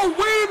 Oh,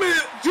 wait a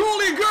minute.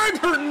 Julia grabbed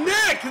her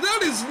neck.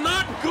 That is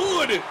not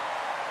good.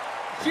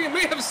 She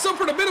may have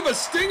suffered a bit of a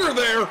stinger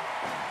there.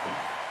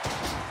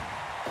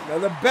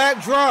 Another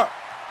backdrop.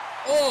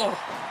 Oh.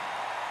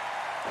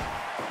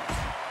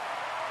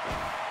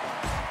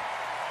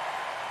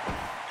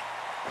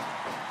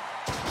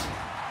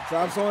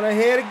 Drops on her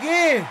head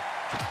again.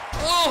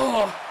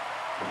 Oh.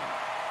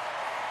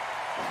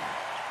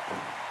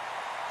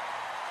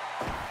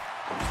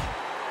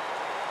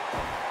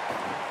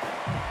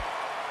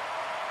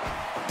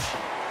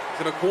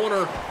 To the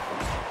corner.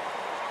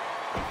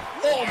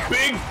 Oh,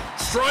 big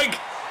strike.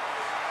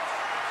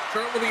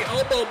 Turn with the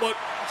elbow, but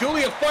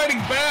Julia fighting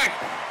back.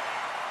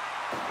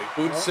 Big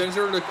boot sends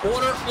her in the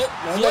corner. Oh,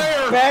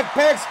 Flair.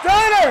 Backpack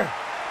stunner.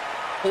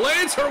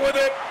 Plants her with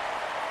it.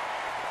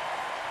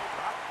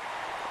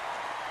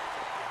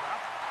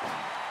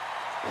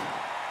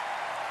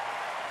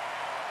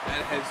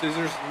 That head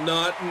scissors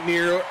not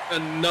near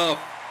enough.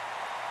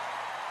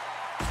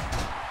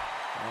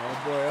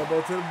 Oh boy,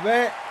 elbow to the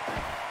back.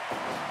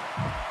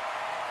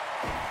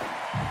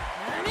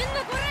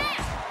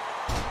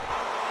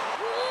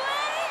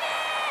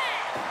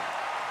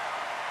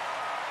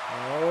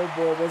 Oh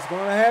boy, what's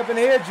going to happen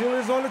here?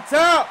 Julia's on the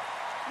top.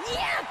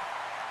 Yeah.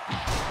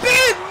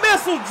 Big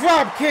missile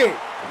drop kick.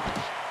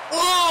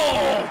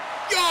 Oh,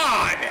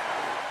 God.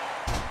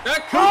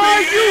 That could Are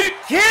be you it.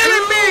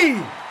 kidding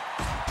me?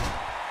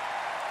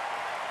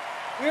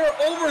 We are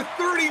over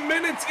 30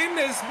 minutes in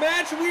this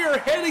match. We are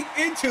heading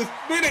into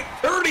minute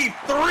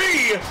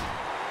 33.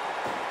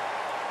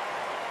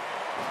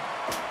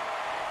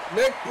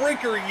 Neck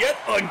breaker yet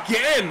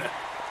again.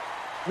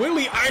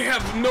 Willie, I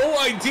have no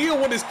idea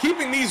what is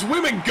keeping these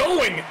women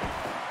going.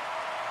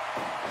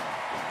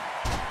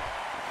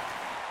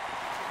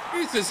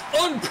 This is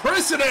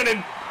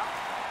unprecedented.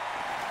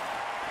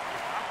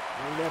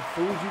 And that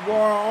Fujiwara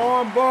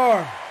arm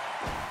bar.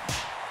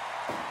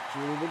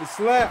 Julie with the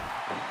slap.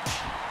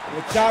 And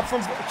a chop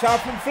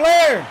from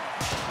Flair.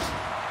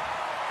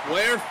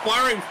 Flair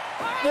firing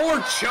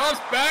 4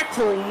 chops back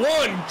for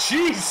 1.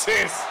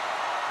 Jesus.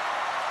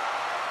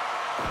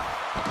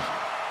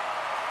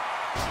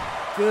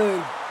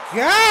 Good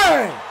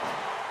God.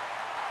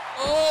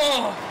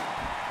 Oh.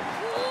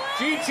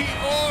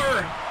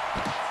 GTR.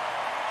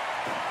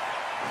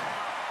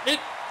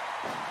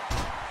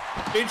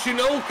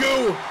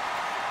 Michinoku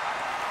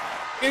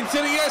into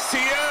the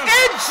STF.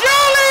 And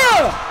Julia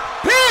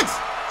picks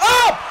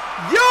up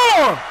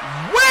your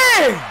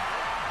win.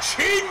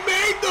 She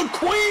made the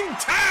queen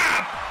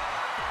tap.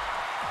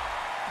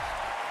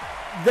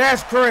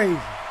 That's crazy.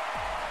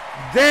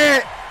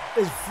 That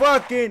is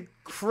fucking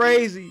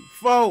crazy,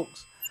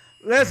 folks.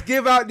 Let's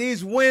give out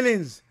these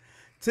winnings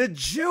to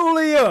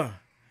Julia,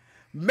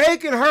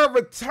 making her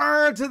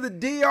return to the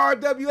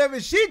DRWF,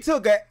 and she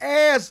took an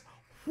ass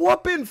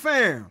whooping,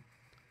 fam.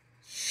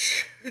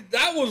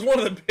 That was one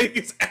of the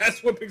biggest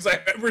ass whippings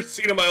I've ever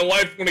seen in my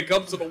life when it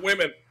comes to the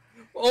women.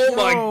 Oh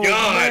my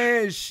God.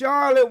 Man,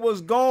 Charlotte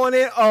was going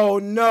in. Oh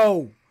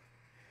no.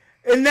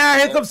 And now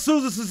here comes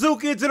Susan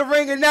Suzuki into the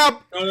ring, and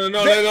now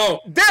no.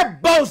 They're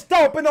both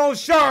stomping on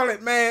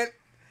Charlotte, man.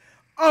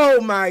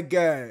 Oh my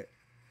God.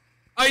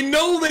 I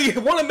know they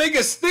want to make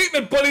a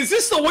statement, but is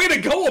this the way to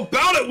go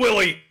about it,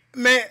 Willie?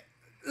 Man,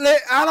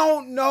 I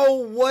don't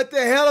know what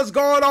the hell is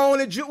going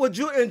on in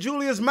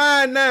Julia's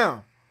mind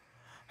now.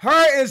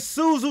 Her and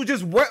Suzu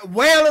just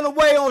wailing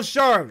away on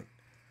Charlotte.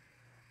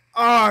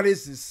 Oh,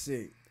 this is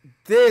sick.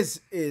 This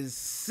is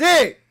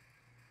sick.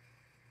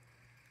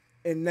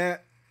 And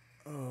that,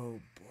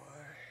 oh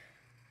boy,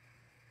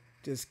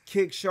 just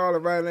kick Charlotte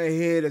right in the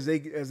head as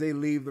they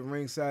leave the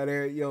ringside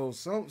area. Yo,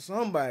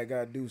 somebody got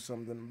to do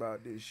something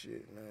about this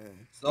shit,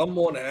 man.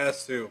 Someone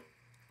has to.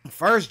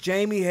 First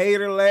Jamie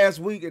Hayter last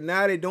week, and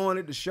now they're doing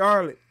it to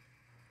Charlotte.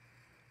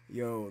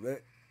 Yo,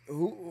 that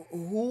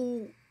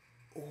who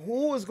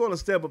is going to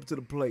step up to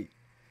the plate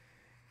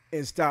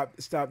and stop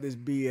this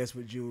BS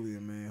with Julia,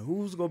 man?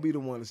 Who's going to be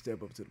the one to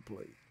step up to the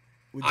plate?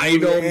 With I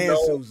don't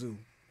know. Suzu?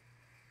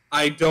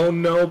 I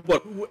don't know,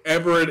 but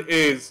whoever it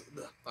is,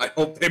 I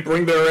hope they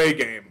bring their A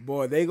game.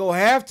 Boy, they going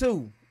to have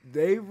to.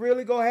 They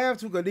really going to have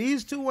to, because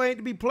these two ain't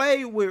to be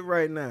played with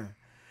right now.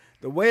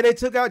 The way they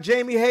took out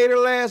Jamie Hayter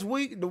last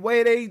week, the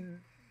way they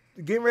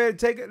getting ready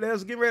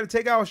to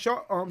take out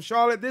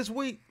Charlotte this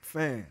week,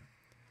 fam.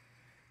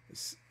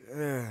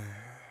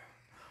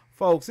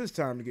 Folks, it's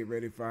time to get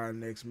ready for our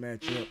next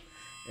matchup.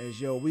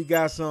 As we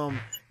got some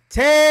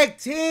tag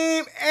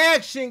team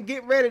action.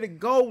 Get ready to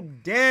go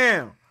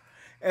down.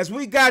 As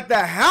we got the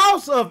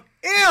House of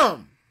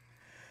M,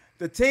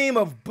 the team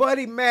of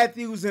Buddy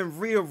Matthews and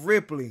Rhea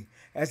Ripley,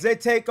 as they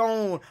take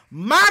on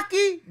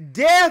Maki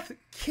Death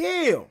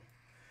Kill.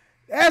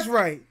 That's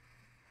right.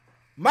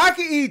 Maki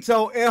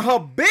Ito and her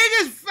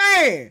biggest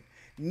fan,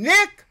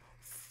 Nick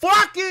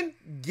fucking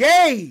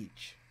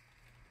Gage.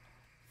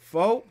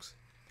 Folks,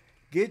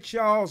 get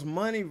y'all's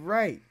money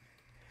right,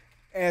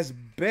 as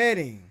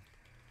betting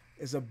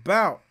is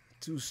about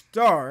to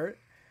start.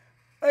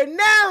 And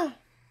now,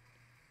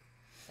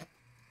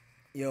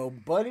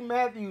 Buddy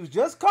Matthews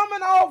just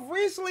coming off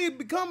recently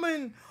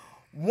becoming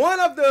one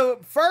of the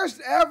first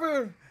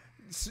ever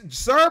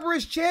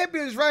Cerberus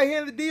champions right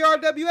here in the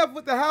DRWF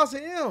with the House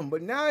of M.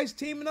 But now he's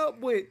teaming up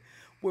with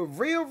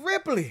Rhea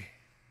Ripley.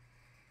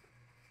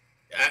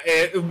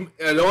 And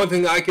the only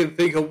thing I can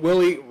think of,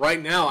 Willie,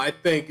 right now, I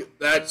think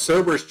that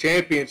Cerberus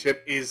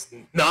championship is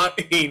not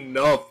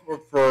enough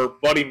for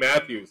Buddy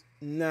Matthews.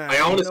 Nah,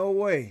 no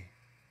way.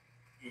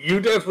 You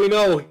definitely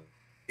know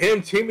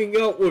him teaming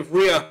up with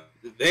Rhea.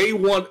 They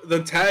want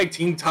the tag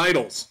team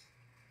titles.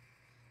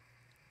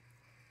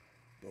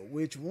 But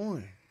which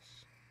ones?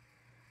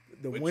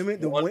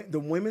 The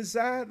women's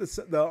side,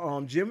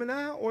 the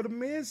Gemini, or the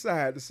men's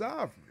side, the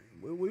Sovereign?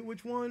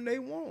 Which one they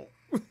want?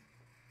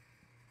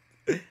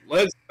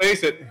 Let's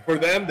face it, for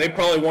them, they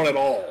probably want it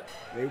all.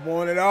 They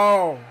want it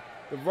all.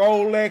 The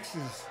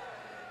Rolexes,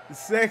 the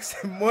sex,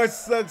 and much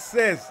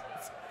success.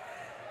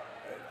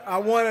 I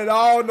want it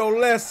all, no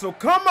less. So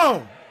come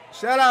on.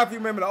 Shout out if you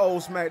remember the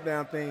old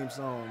SmackDown theme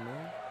song,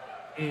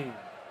 man.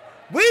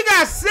 We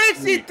got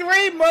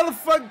 63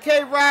 motherfucking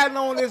K riding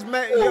on this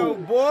match, yo,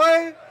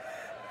 boy.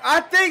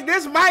 I think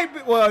this might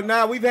be, well,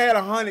 now we've had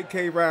 100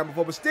 K riding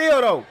before, but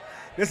still, though,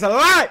 there's a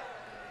lot.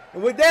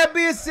 And with that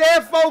being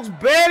said, folks,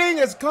 betting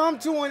has come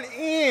to an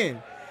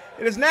end.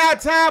 It is now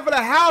time for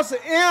the House of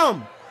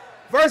M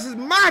versus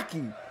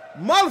Maki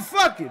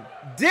motherfucking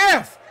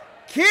Death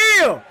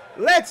Kill.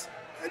 Let's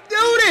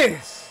do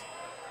this.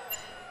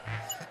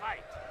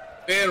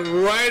 And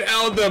right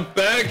out the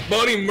back,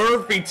 Buddy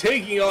Murphy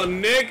taking on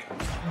Nick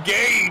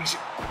Gage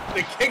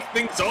to kick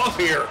things off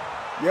here.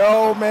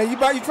 Yo, man, you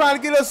trying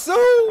to get us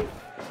sued?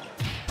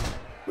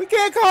 We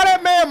can't call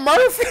that man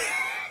Murphy.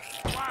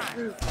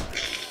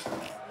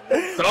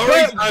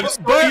 Sorry, I'm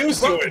so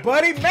used to it.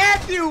 Buddy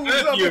Matthews.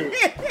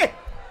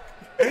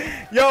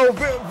 Yo,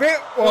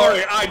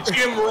 Sorry, I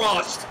Jim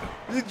Ross.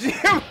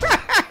 Jim.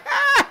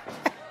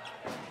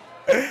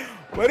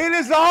 But it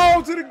is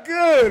all to the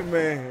good,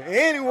 man.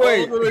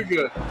 Anyway. All to the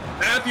good.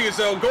 Matthews,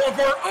 though, going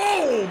for,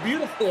 oh,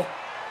 beautiful.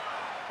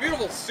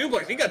 Beautiful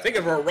suplex. He got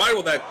taken for a ride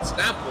with that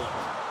snap one.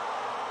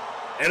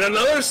 And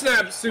another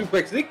snap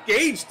suplex. Nick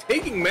Gage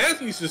taking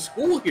Matthews to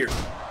school here.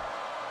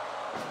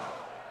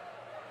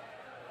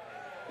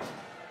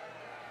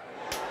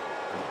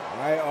 All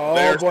right, oh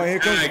There's boy, here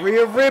comes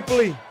Rhea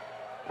Ripley.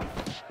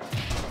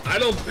 I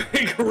don't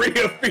think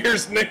Rhea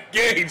fears Nick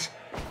Gage.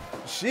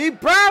 She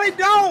probably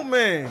don't,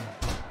 man.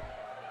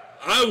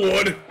 I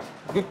would.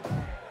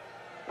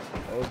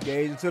 Oh,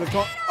 Gage into the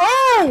corner.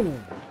 Oh!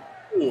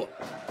 Ooh.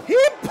 He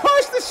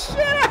punched the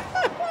shit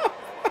out.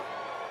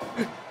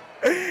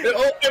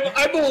 And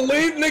I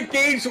believe Nick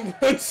Gage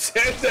once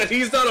said that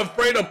he's not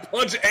afraid to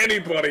punch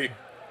anybody,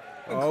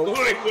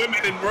 including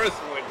women in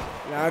wrestling.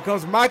 Now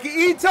comes Maki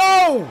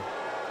Ito.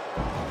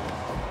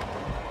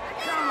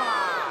 Come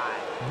on.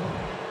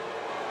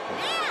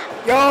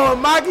 Yo,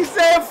 Maki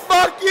said,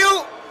 fuck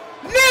you.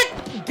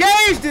 Nick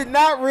Gage did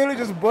not really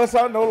just bust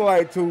out no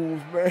light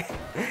tools, man.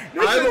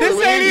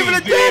 This ain't even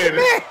a death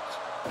match.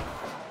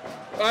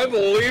 I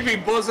believe he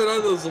busted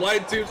out those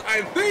light tubes.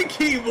 I think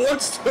he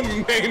wants to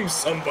maim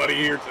somebody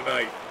here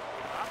tonight.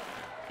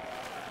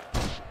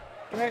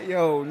 Man,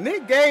 yo,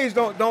 Nick Gage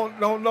don't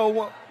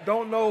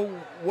know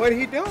what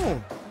he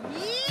doing.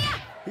 Yeah.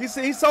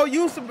 He's so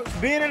used to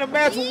being in a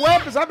match with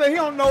weapons. I bet he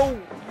don't know.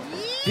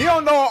 He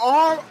don't know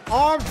an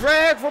arm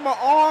drag from an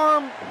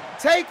arm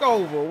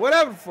takeover,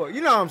 whatever the fuck.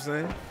 You know what I'm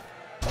saying?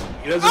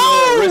 He doesn't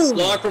know a wrist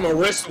lock from a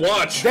wrist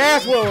watch.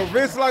 That's what a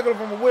wrist lock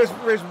from a wrist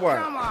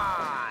watch. Come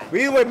on. But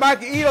either way,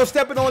 Maki Ito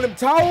stepping on them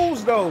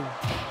toes though.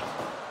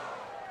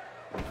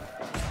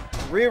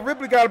 Rhea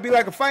Ripley got to be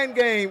like a fighting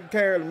game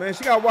character, man.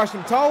 She got to watch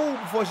them toes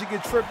before she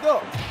gets tripped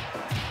up.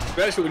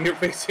 Especially when you're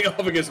facing off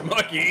against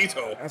Maki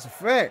Ito. That's a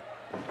fact.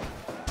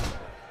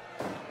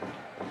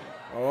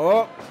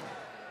 Oh.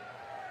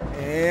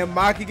 And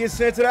Maki gets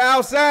sent to the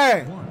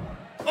outside.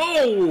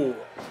 Oh!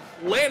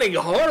 Landing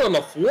hard on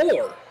the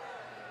floor.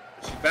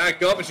 She's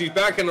back up and she's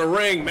back in the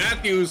ring.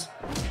 Matthews,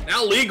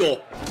 now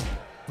legal.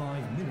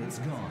 5 minutes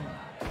gone.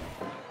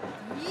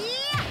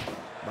 Yeah.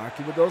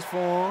 Maki with those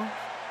forearms.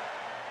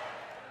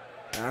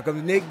 Now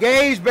comes Nick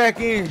Gage back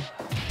in.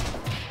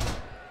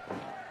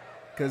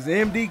 Because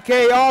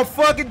MDK all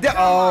fucking down.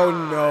 Oh,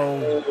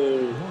 no.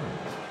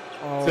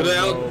 Oh, To the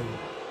out. no.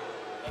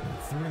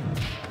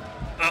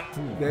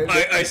 3,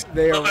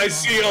 I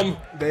see him.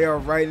 They are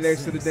right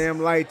next to the damn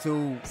light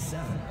tube.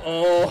 7,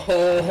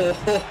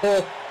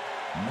 Oh,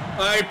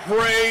 I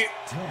pray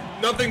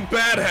 10, nothing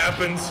bad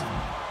happens.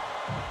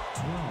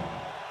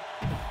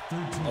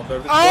 12,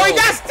 13. Oh, he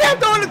got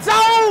stepped on the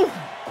toe.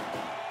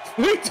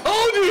 We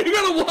told you, you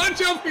gotta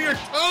watch out for your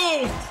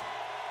toes.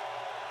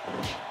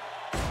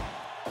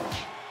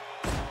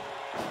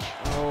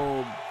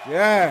 Oh,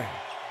 yeah.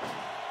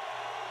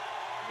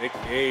 Nick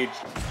Gage.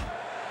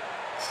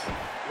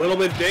 Little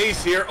bit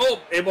dazed here. Oh,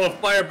 able to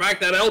fire back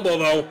that elbow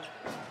though.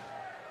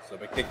 So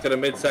a kick to the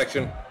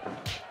midsection.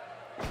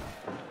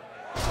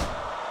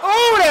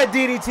 Oh, that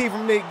DDT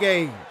from Nick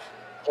Gage.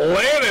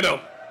 Landed him.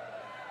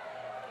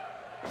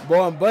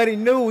 Boy, and Buddy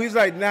knew. He's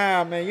like,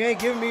 nah, man, you ain't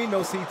giving me no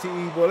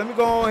CTE, boy. Let me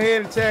go on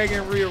ahead and tag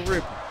in Rhea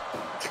Ripley.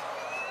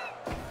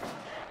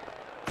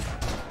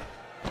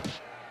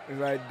 He's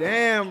like,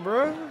 damn,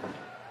 bro.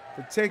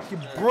 Protect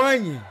your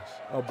bunions.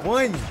 A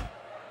bunion.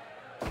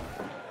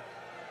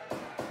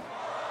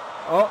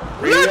 Oh,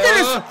 Rhea. look at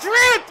his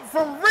strength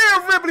from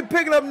Rhea Ripley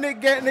picking up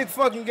Nick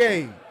fucking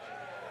Gage.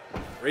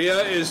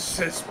 Rhea is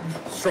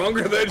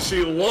stronger than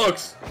she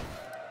looks.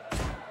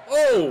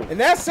 Oh, And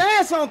that's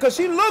saying something because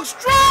she looks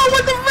strong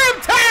with the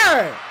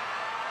riptide.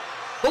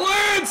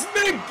 plants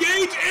Nick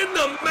Gage in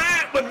the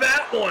mat with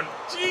that one.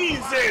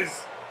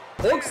 Jesus.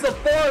 Hooks the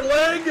far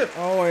leg.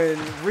 Oh,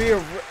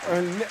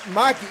 and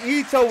Maki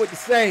Ito with the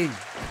save.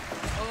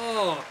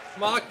 Oh,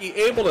 Maki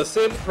able to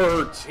save for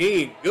her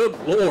team. Good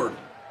Lord.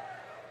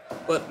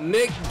 But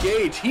Nick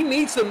Gage, he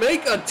needs to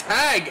make a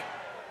tag.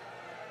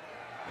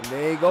 And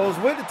there he goes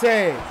with the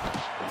tag.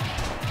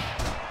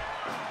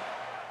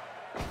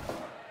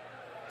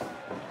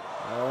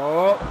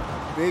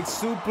 Oh, big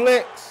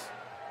suplex.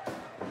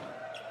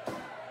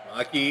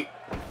 Maki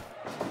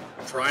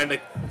trying to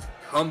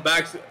come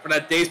back for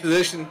that dazed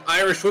position.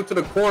 Irish whip to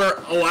the corner.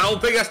 Oh, I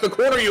don't think that's the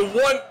corner you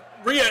want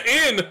Rhea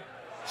in.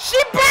 She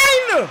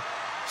banged her.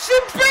 She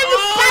banged the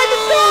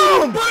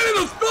thumb. Right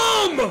in the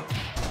thumb.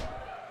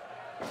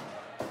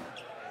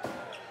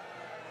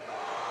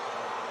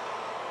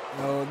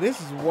 Oh, this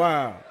is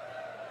wild.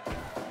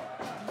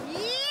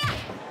 Yeah.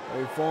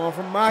 They falling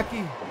from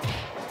Maki.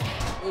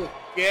 Who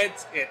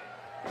gets it?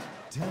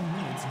 10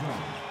 minutes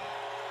gone.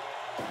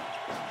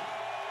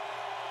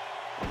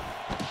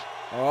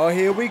 Oh,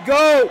 here we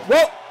go.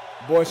 Whoa.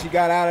 Boy, she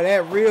got out of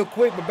that real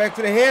quick, but back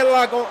to the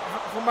headlock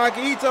for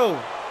Maki Ito.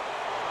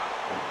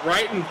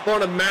 Right in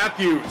front of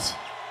Matthews.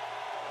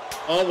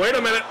 Oh, wait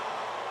a minute.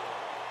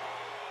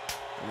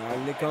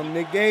 Now here come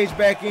Nick Gage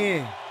back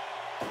in.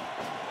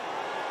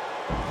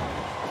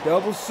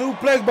 Double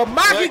suplex, but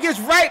Maki gets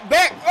right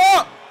back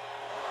up.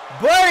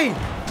 Buddy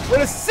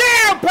with a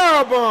Sam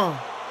powerbomb.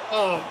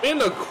 Oh, in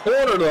the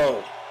corner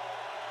though.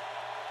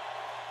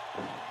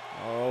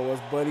 Oh,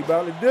 what's Buddy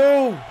about to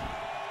do?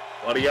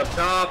 Buddy up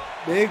top.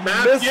 Big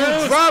Matthews.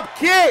 missile drop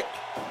kick.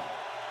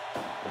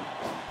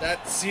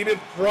 That seated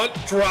front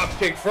drop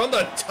kick from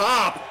the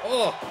top.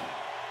 Oh.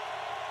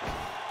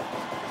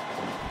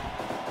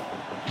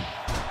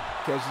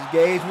 Catches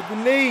Gage with the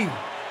knee.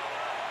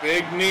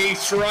 Big knee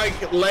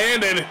strike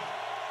landed.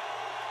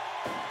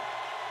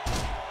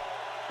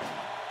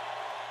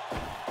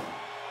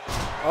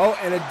 Oh,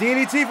 and a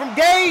DDT from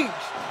Gage.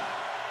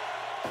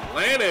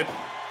 Landed.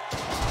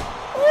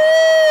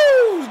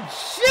 Ooh,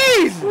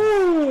 jeez.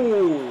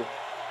 Ooh.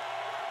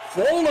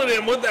 Folded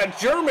him with that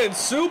German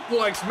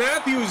suplex.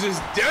 Matthews is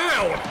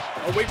down.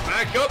 Oh, wait,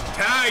 back up.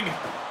 Tag.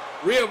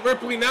 Rhea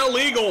Ripley now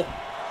legal.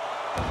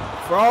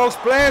 Frog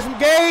splash from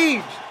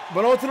Gage,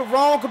 but onto the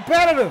wrong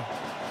competitor.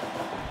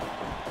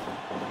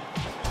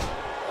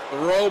 The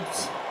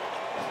ropes.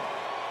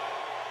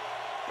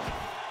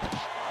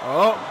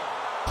 Oh.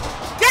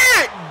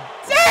 God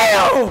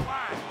damn!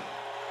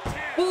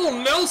 Full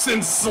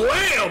Nelson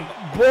slam.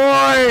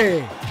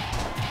 Boy.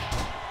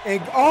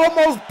 And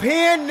almost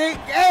pinned Nick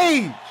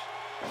Gage.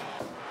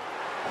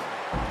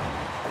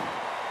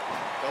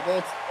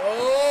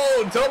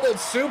 Double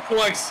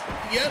suplex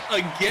yet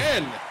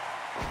again.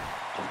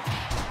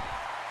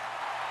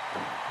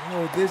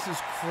 Oh, this is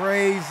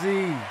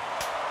crazy.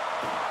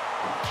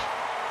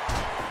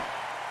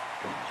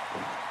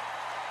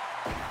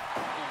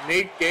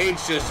 Nick Gage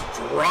just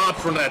dropped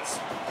from that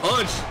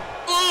punch.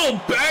 Oh,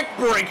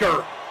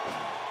 backbreaker.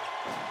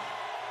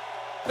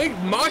 I think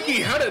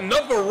Maki had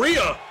enough of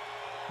Rhea.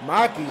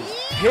 Maki's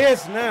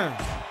pissed now.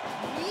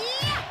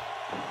 Yeah.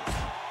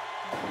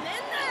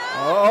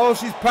 Oh,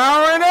 she's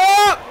powering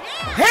up.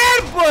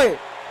 Headbutt.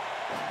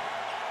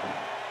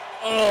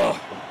 Oh.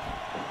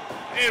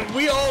 And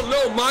we all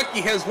know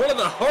Maki has one of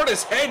the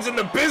hardest heads in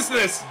the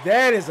business.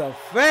 That is a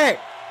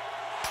fact.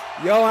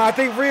 Yo, I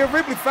think Rhea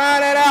Ripley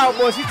found that out,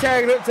 boy. She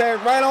tagged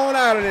right on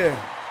out of there.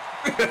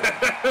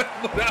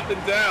 Without a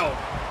doubt.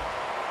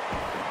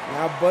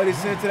 Now Buddy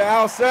sent to the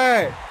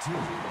outside.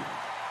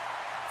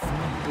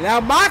 Now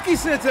Maki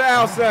sent to the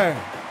outside.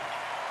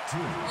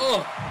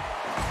 Oh.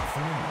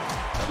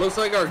 Looks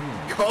like our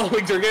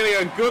colleagues are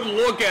getting a good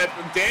look at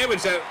the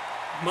damage that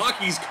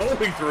Maki's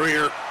going through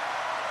here.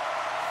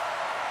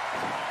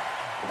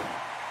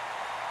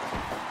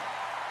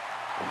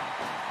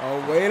 Oh,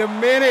 wait a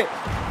minute.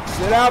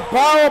 Sit out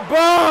power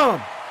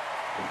bomb.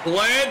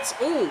 Lance,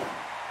 ooh.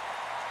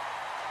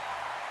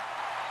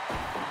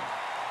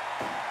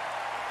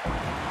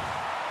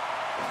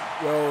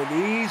 Yo,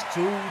 these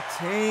two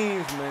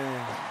teams,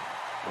 man.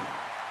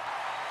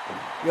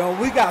 Yo,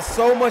 we got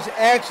so much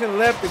action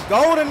left to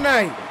go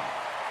tonight.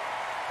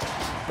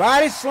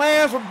 Body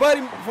slams from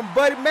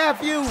Buddy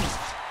Matthews.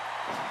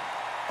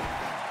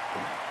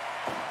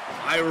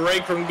 High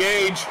rake from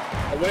Gage.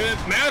 Away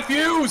with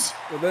Matthews.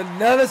 With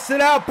another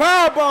sit-out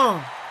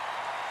powerbomb.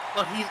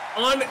 But he's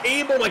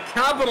unable to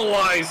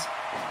capitalize.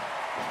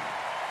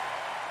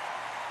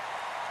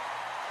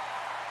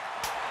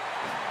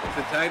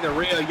 To tag the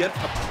Rhea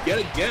yet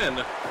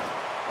again.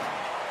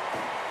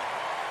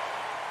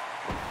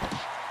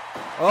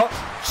 Oh,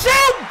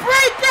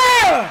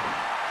 Showbreaker!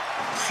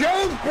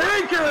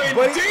 Showbreaker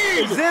But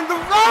indeed! he's in the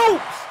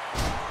ropes.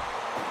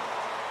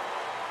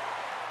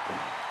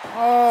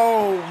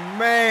 Oh,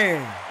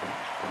 man.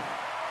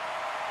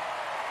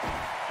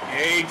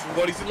 Gage,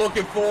 what is he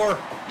looking for?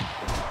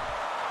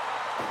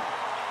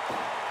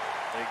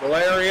 Legal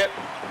lariat.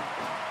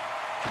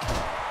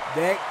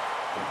 That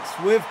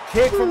swift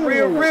kick from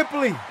Rhea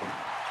Ripley.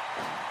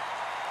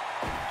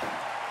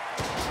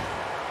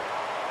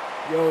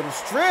 Yo, the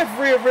strength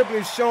Rhea Ripley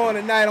is showing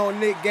tonight on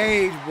Nick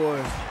Gage, boy.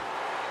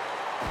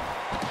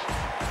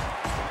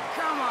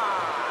 Come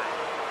on.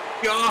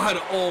 God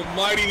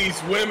almighty,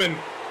 these women.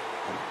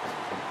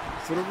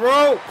 To the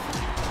rope.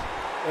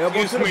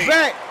 Elbow Excuse to the me.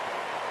 back.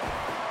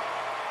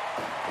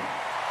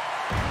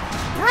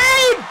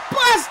 Brain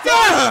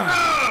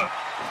buster!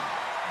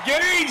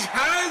 Gage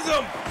has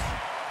him.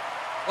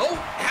 Oh,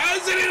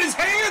 has it in his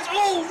hands.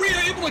 Oh,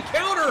 Rhea able to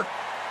counter.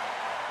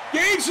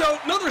 Gage,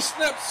 another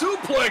snap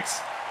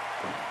suplex.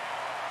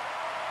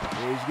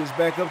 Gage gets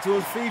back up to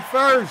his feet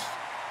first.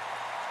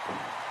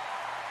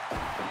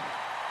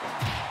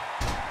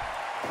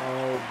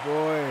 Oh,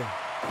 boy.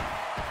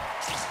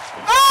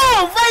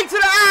 Oh, right to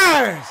the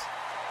eyes.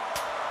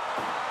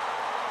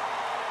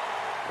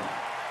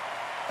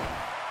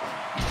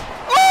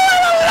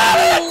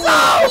 Oh,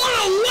 what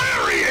a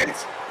lariat!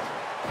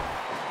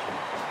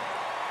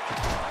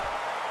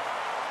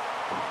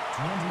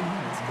 20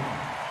 minutes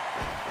gone.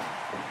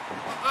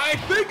 I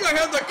think I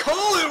have to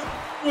call it,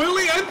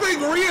 Willie. I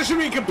think Rhea should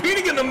be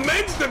competing in the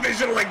men's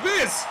division like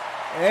this.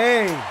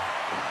 Hey,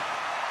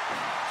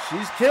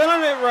 she's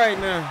killing it right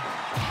now.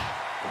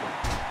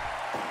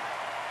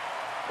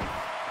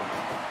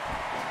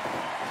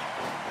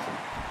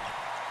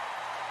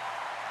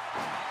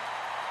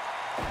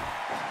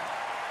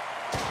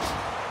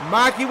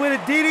 Maki with a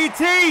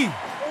DDT.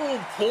 Oh,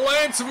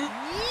 Plants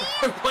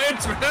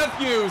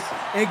Matthews.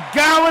 And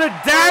got with a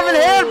diving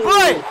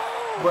headbutt.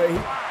 But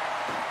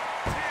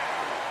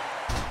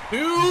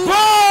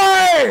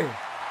boy!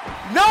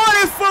 Knowing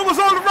his foot was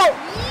on the rope.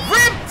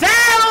 Ripped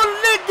down on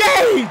Nick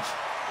Gage.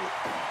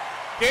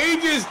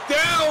 Gage is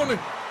down.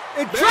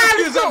 And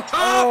trying to go. Up top.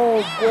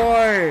 Oh,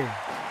 boy.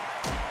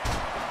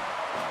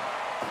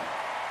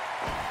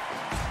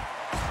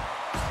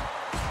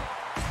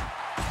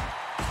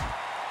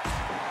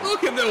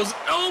 Look at those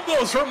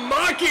elbows from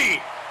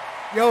Maki.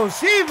 Yo,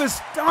 she was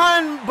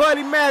stunned,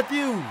 Buddy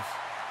Matthews.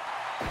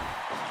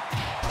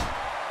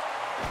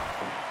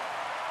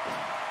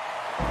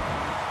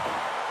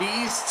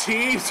 These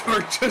teams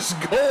are just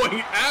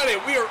going at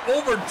it. We are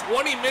over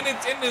 20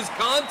 minutes in this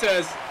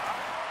contest.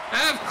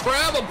 Half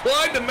crab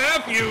applied to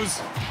Matthews.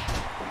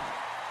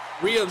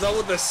 Rhea though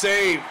with the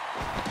save.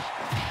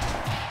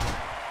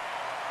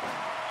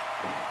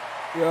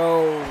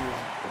 Yo.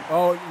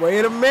 Oh,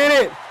 wait a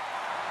minute.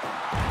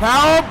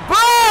 Power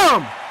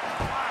bomb.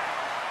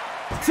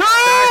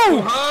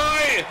 Two.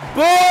 High.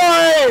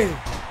 Boy.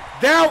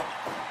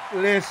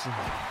 Listen.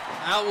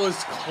 That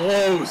was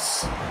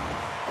close.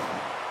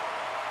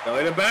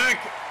 Belly to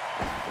back.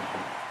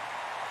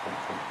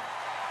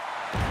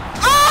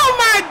 Oh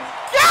my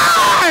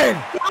God!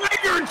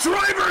 Tiger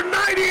Driver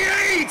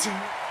 98!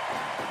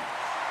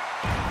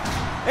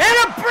 And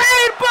a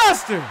brain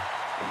buster!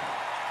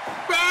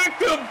 Back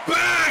to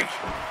back!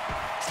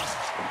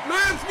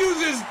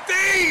 Matthews is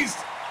dazed!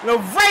 No,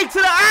 right to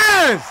the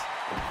eyes!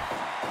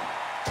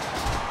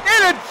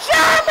 And a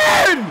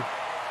German!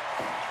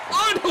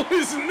 Onto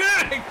his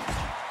neck!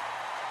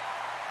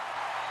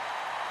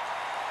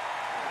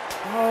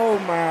 Oh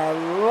my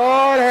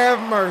Lord, have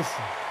mercy.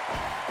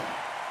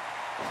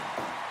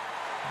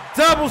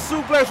 Double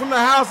suplex from the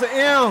House of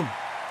M.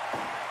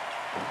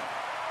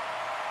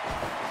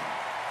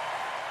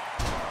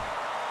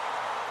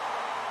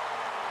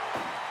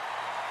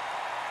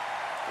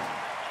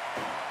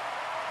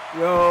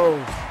 Yo,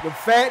 the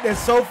fact that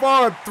so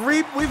far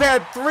we've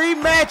had 3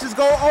 matches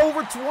go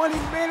over 20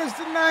 minutes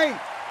tonight.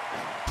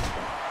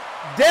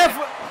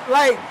 Definitely,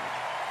 like,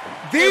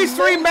 these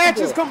 3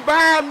 matches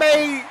combined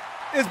made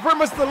is pretty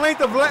much the length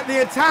of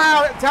the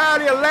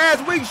entirety of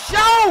last week's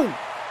show.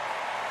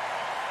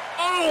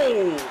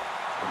 Oh!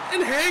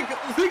 And Hank,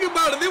 think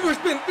about it.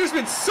 There's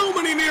been so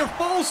many near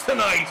falls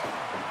tonight.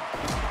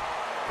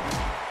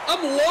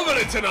 I'm loving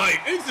it tonight.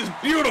 This is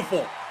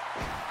beautiful.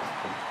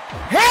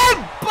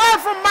 Headbutt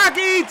from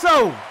Maki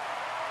Ito.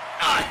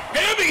 A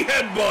heavy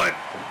headbutt.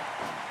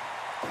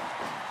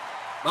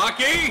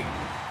 Maki,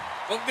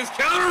 focus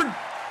countered.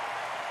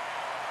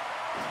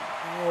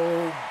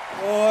 Oh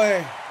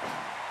boy.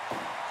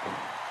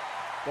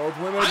 Both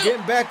women are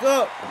getting back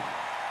up.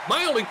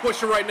 My only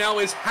question right now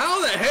is how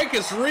the heck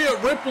is Rhea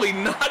Ripley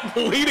not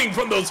bleeding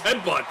from those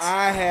headbutts?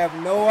 I have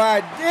no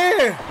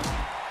idea.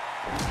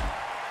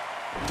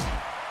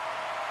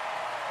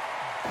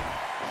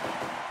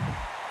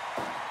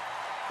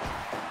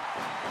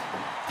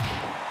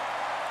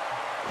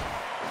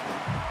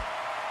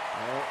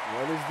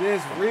 What is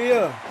this?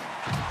 Rhea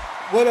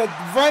with a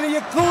running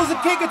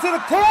Yakuza kick into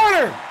the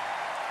corner.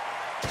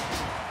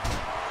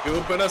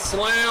 Scoop and a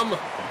slam.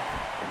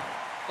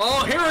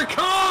 Oh, here it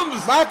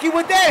comes! Maki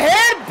with that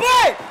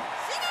headbutt!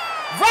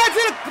 Right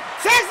to the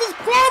Texas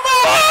Clover!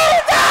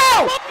 Hold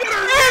down!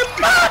 And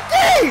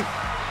Maki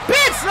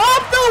picks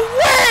up the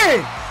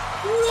win!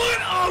 What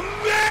a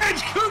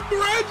match!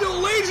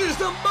 Congratulations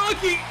to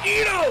Maki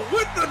Ito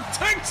with the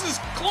Texas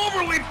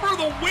Cloverleaf for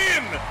the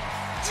win!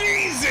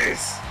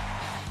 Jesus!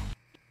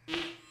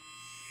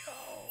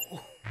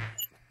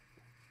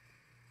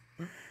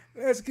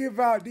 Let's give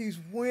out these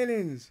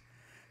winnings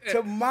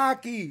to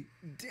Maki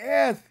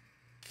Death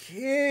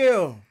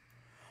Kill.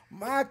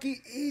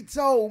 Maki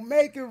Ito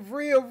making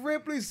Rhea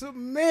Ripley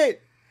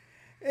submit.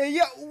 And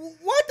yo,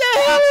 what the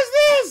hell is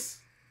this?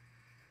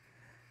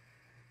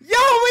 Yo,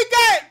 we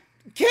got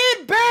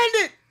Kid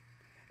Bandit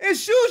and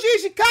Shuji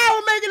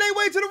Ishikawa making their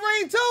way to the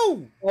ring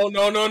too. Oh,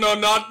 no,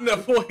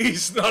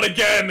 please, not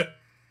again.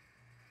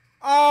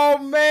 Oh,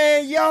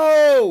 man,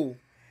 yo.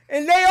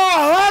 And they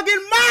are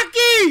hugging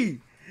Maki.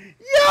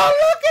 Yo,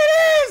 look at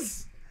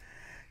this.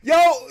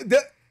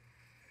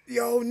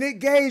 Yo, Nick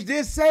Gage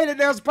did say that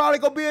there's probably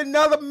going to be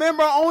another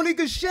member of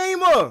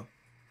Onigashima.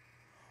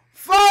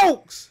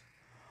 Folks,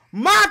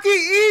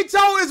 Maki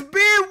Ito is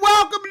being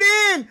welcomed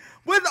in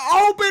with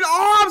open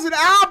arms, and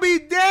I'll be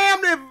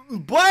damned if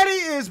Buddy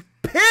is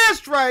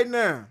pissed right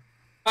now.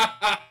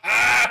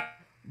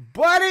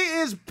 Buddy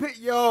is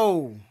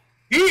yo.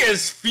 He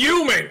is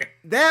fuming.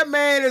 That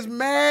man is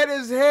mad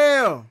as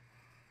hell.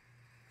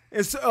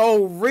 And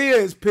so, Rhea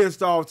is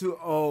pissed off too.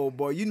 Oh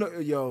boy, you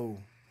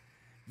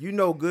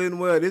know good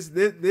and well this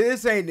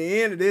ain't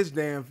the end of this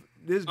damn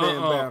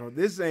battle.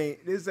 This ain't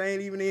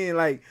even the end.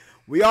 Like,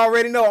 we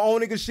already know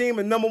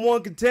Onigashima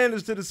 #1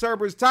 contenders to the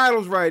Cerberus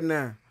titles right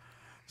now.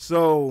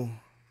 So,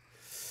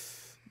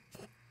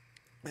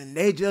 and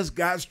they just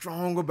got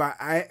stronger by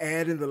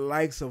adding the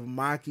likes of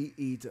Maki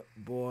Ito.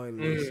 Boy,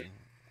 listen.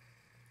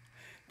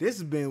 This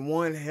has been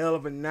one hell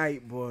of a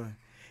night, boy.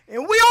 And we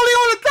only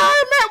on the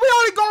third match. We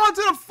only going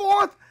to the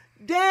fourth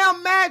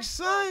damn match,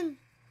 son.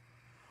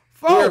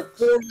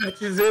 Folks. We're 4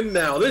 matches in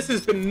now. This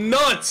has been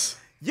nuts.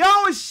 Yo,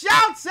 and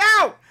shouts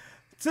out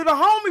to the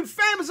homie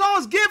Famous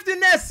Owens gift in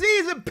that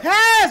season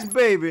pass,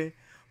 baby.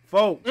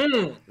 Folks,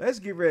 let's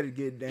get ready to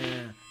get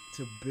down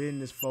to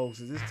business, folks.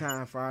 It's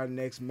time for our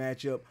next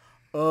matchup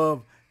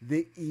of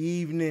the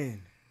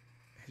evening.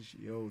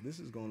 Yo, this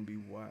is going to be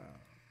wild.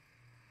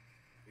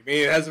 You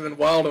mean it hasn't been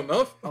wild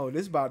enough? Oh,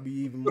 this about to be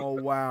even more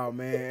wild,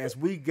 man. As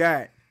we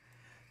got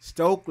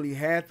Stokely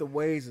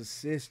Hathaway's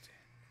assistant,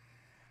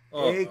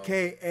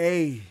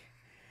 a.k.a.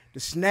 the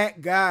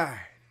snack guy,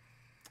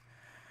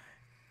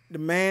 the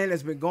man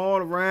that's been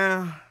going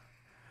around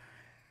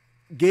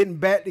getting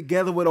back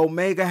together with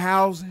Omega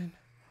Housing.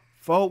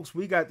 Folks,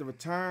 we got the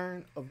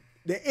return of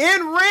the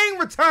in-ring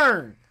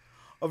return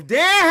of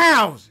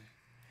Danhausen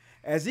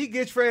as he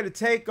gets ready to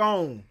take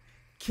on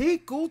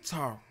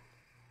Kikutaro.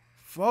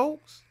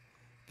 Folks,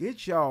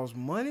 get y'all's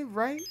money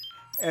right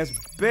as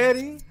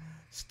betting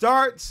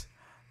starts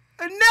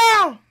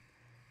now.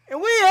 And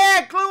we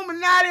had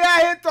Cluminati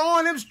out here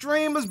throwing them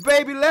streamers,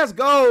 baby. Let's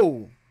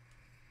go.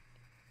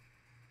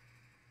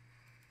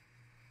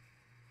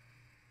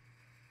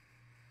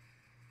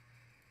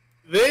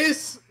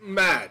 This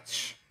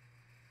match,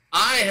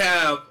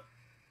 I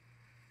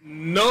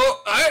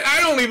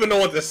don't even know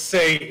what to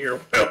say here,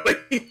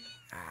 really.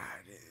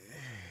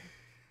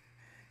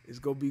 It's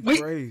going to be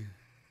crazy.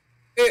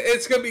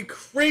 It's going to be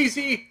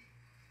crazy.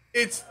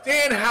 It's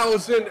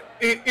Danhausen.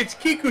 It's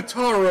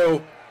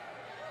Kikutaro.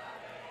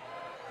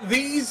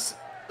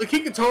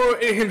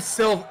 Kikutaro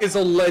himself is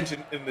a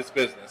legend in this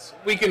business.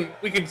 We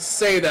can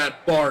say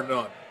that bar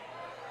none.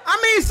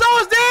 I mean, so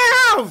is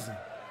Danhausen.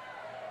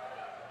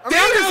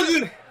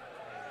 Danhausen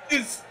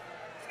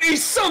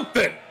he's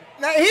something.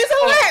 Now he's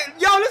a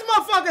legend. Yo, this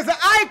motherfucker's an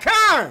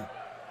icon.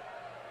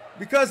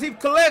 Because he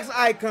collects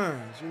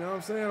icons, you know what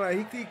I'm saying?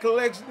 Like he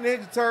collects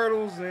Ninja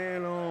Turtles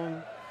and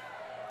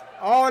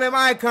all them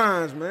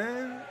icons,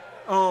 man.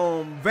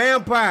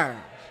 Vampires.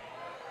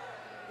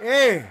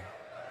 Yeah.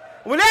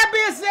 With that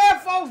being said,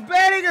 folks,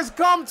 betting has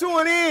come to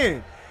an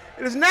end.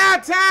 It is now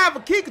time for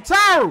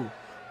Kikutaro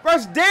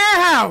versus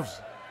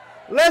Danhausen.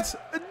 Let's do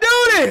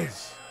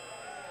this.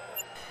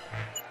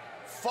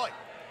 Fight.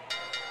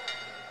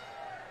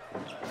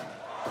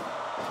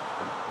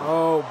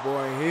 Oh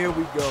boy, here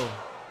we go.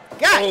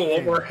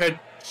 Overhead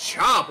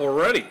chop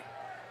already.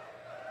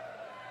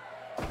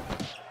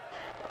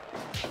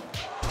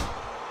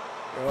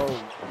 Yo.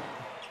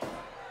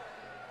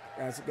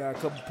 Got a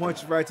couple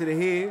punches right to the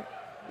head.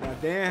 Now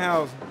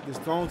Danhausen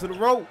just thrown to the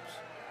ropes.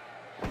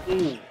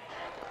 Ooh.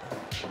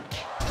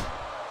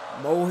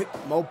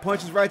 More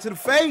punches right to the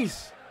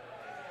face.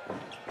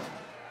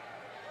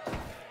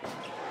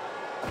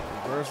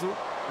 Reversal.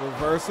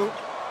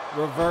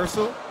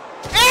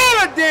 And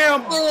a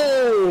damn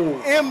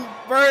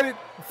inverted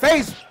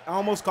face. I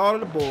almost called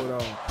it a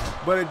bulldog.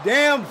 But a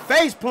damn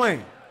face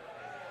plant.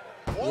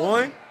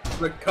 One.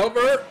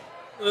 Recover.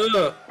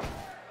 Ugh.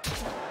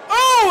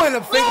 Oh, and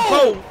a finger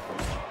poke.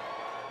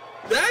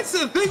 That's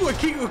the thing with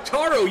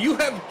Kikutaro. You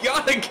have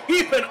got to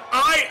keep an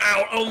eye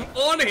out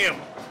on him.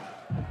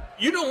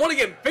 You don't want to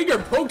get finger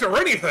poked or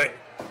anything.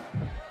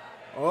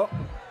 Oh.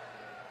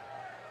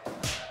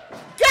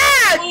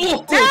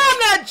 God damn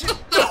that!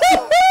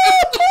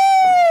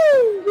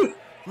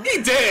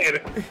 He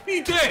did.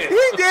 He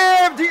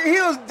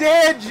was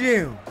dead,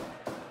 Jim.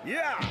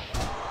 Yeah.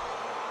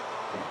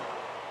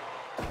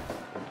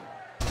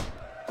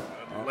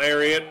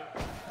 Lariat.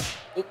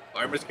 Oh,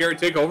 Iron Miscarry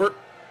take over.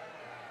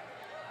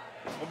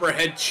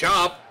 Overhead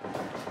chop.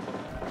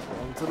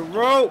 Onto the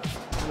rope.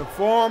 And the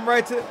forearm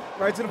right to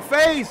the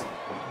face.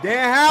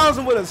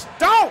 Danhausen with a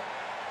stomp.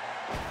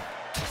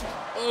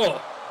 Oh.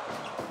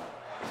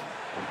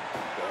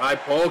 High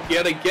poke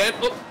yet again.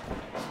 Oh.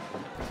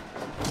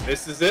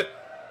 This is it.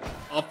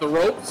 Off the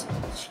ropes.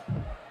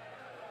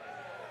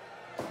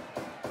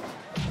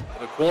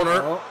 The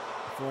corner.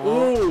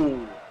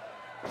 Ooh.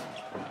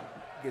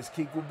 Gets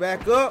Kiku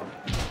back up.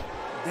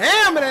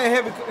 Damn,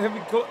 that heavy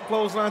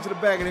clothesline to the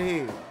back of the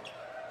head.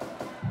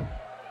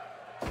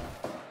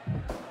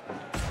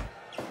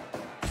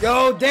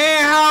 Yo,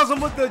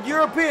 Danhausen with the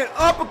European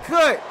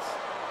uppercuts.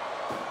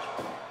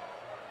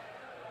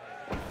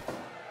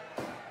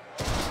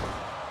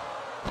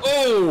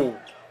 Oh.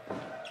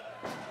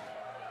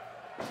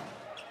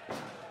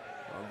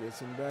 I'll get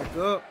him back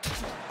up.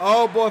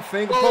 Oh boy,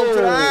 finger poke to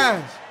the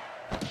eyes.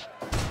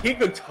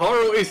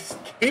 Kikutaro is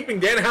keeping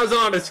Danhausen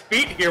on his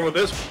feet here with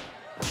this.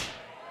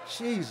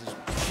 Jesus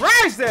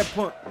Christ, that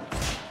punch.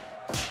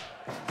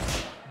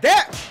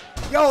 That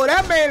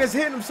man is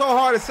hitting him so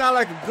hard it sounds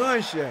like a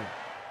gunshot.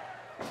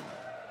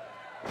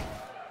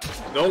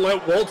 Don't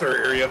let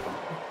Walter hear you.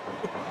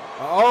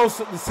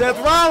 Also, Seth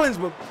Rollins,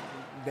 but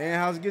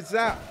Danhausen gets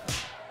out.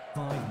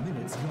 5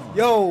 minutes gone.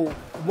 Yo,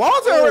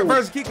 Walter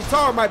versus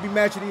Kikutaro might be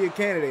match of the year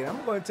candidate.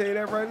 I'm going to tell you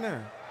that right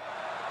now.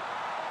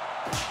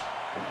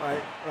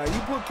 Like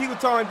you put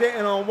Kikutaro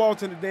and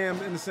Walter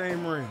in the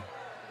same ring.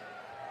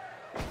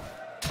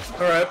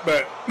 right,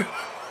 but.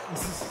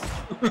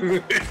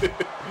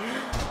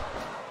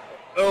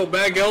 Oh,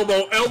 back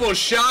elbow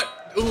shot.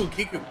 Ooh,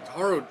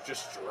 Kikutaro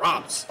just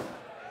drops.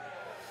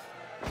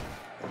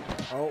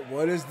 Oh,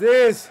 what is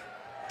this?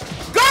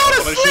 Go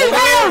to sleep,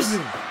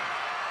 Harrison!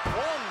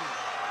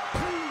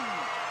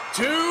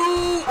 2.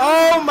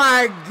 Oh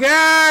my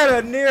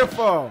God, a near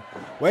fall.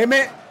 Wait a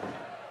minute.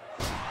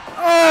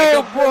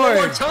 Oh One boy.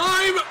 more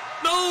time.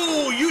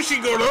 No,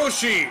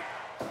 Yushigoroshi.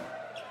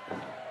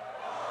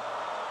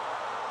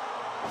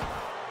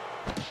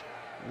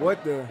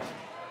 What the?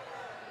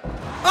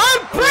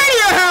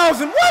 Unprettier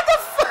housing. What the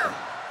fuck?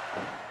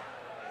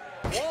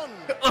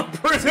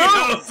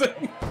 Unprettier.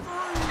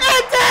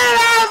 And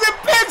Danhausen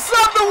picks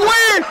up the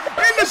win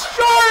in the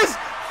shortest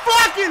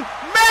fucking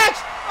match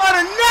of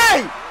the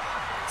night.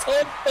 So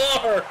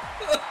far.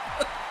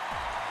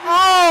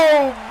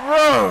 Oh,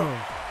 bro.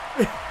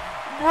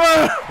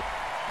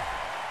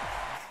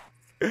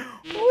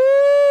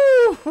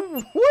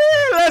 Woo.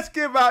 Let's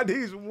give out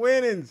these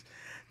winnings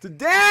to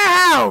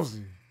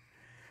Danhausen.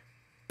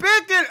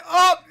 Picking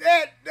up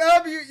that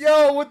W,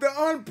 yo, with the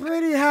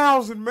unpretty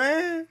housing,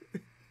 man.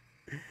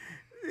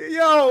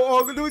 Yo,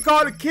 or do we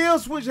call it kill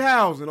switch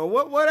housing or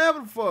whatever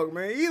the fuck,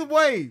 man. Either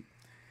way,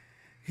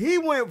 he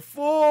went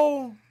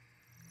full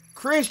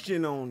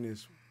Christian on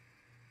this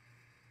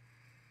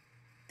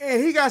one.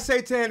 And he got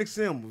satanic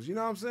symbols, you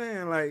know what I'm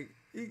saying? Like,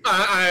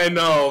 I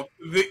know.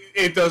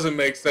 It doesn't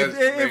make sense.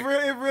 It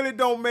really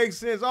don't make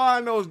sense. All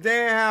I know is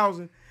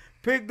Danhausen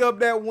picked up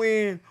that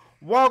win,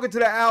 walking to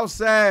the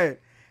outside,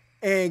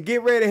 and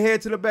get ready to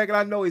head to the back. And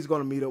I know he's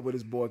going to meet up with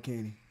his boy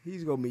Kenny.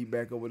 He's going to meet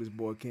back up with his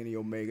boy Kenny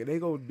Omega. They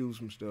going to do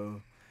some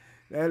stuff.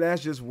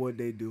 That's just what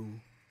they do.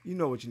 You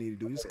know what you need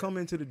to do. Just come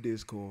into the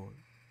Discord,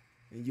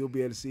 and you'll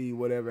be able to see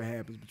whatever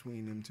happens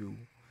between them two.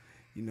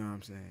 You know what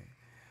I'm saying?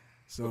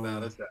 So,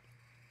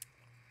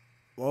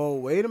 oh,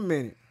 wait a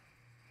minute.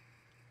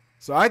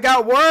 So I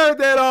got word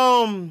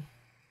that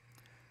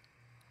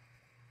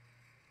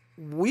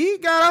we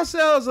got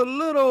ourselves a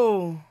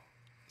little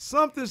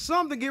something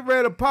get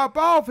ready to pop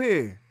off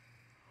here.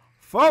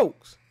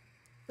 Folks,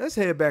 let's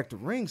head back to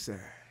ringside.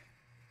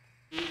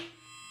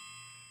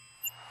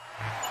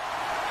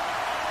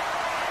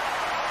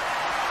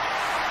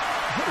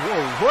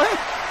 Whoa, what?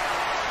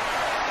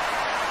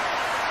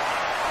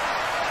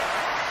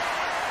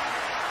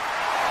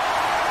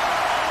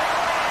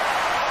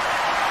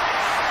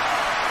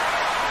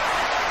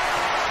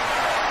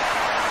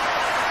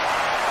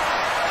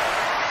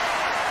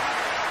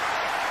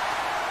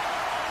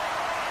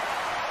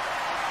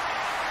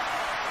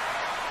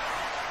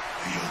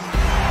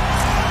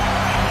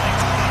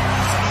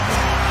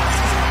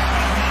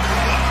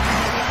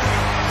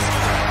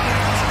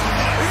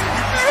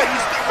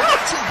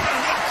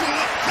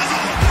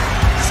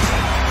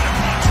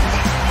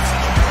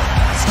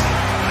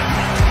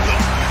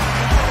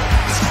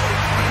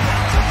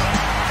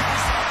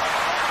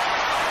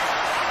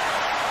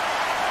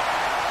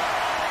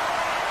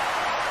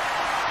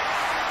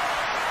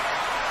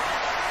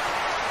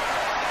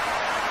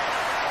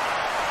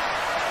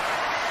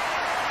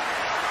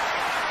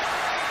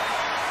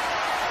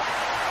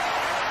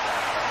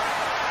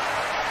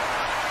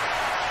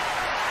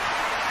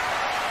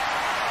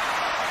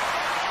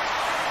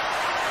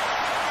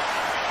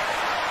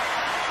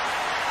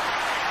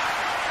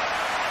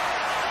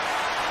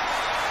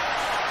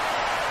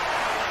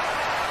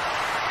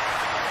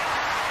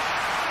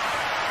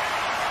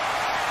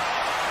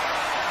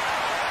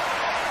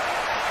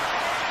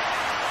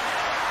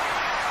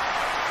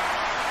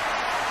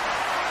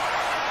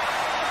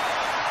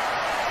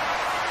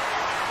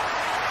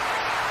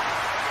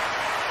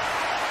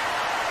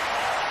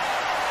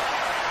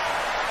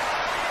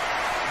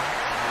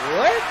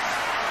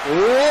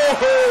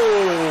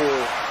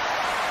 Whoa!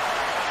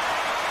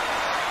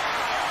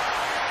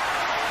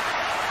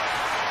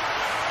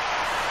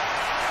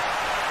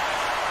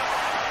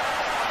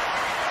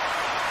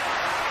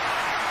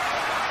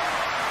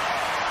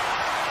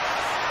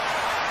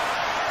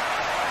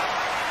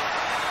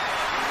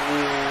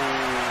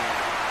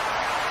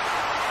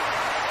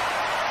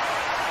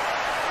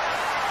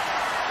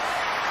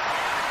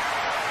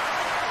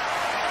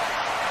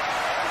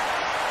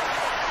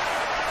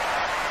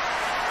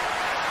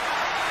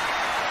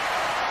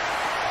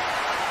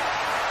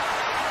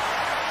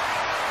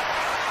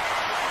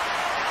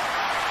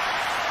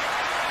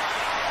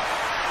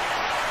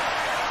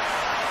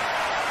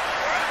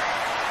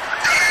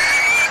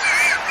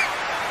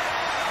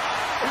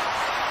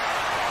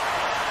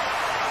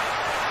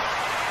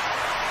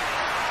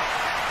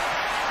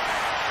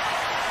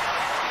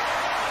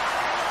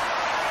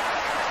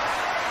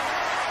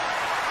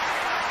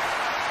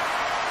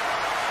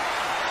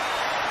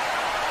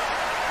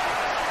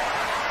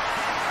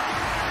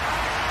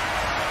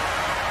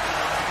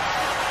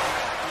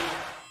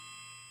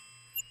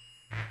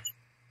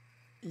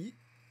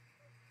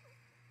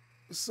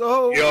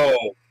 So,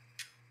 Yo.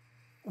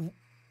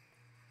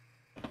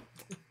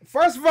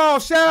 First of all,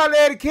 shout out to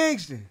Eddie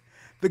Kingston,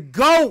 the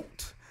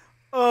GOAT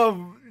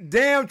of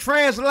damn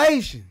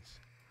translations.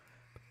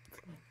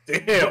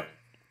 Damn.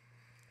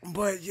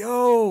 But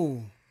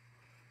yo,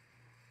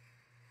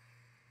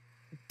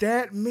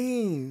 that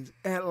means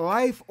at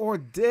life or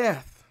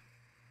death,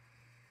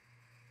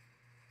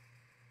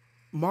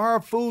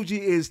 Marufuji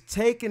is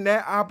taking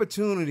that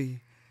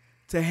opportunity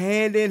to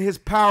hand in his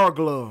power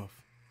glove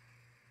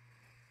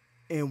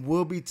and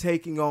will be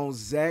taking on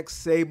Zack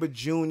Sabre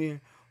Jr.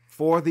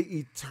 for the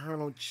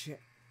Eternal Champ.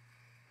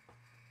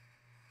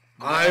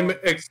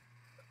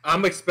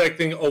 I'm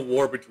expecting a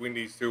war between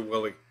these two,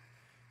 Willie.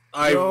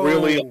 I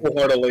really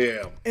wholeheartedly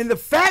am. And the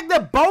fact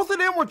that both of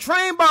them were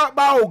trained by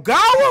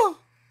Ogawa.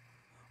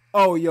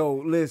 Oh, yo,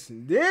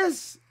 listen,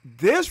 this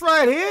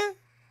right here,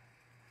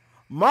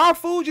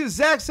 Marufuji and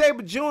Zack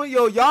Sabre Jr.,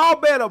 yo, y'all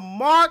better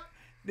mark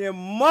their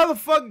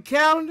motherfucking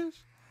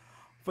calendars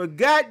for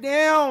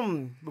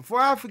goddamn, before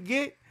I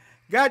forget,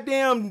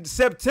 goddamn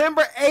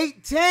September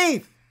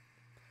 18th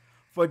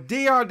for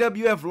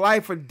DRWF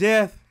Life or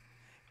Death.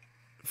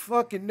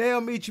 Fucking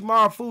Naomichi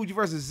Marufuji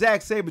versus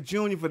Zack Sabre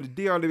Jr. for the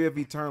DRWF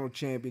Eternal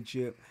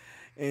Championship.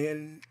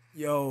 And,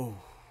 yo,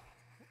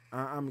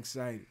 I'm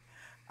excited.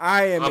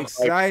 I am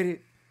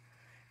excited.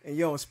 And,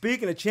 yo,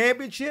 speaking of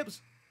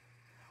championships,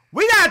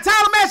 we got a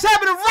title match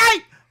happening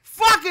right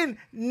fucking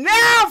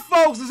now,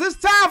 folks. It's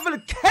time for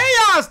the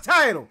Chaos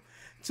title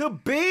to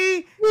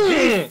be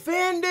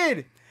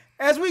defended.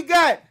 As we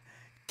got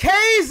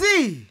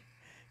KZ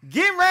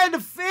getting ready to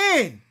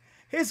defend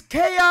his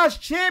Chaos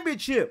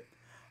Championship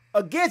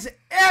against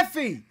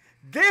Effie.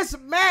 This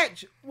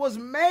match was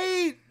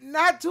made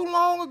not too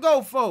long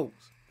ago,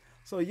 folks.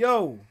 So,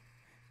 yo,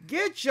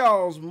 get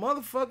y'all's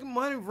motherfucking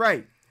money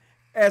right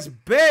as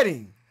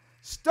betting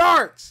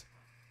starts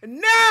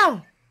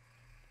now.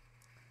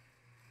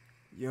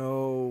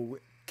 Yo,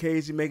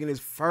 Casey making his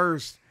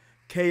first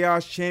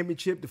Chaos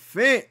Championship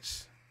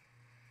defense.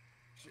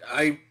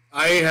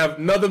 I have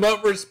nothing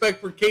but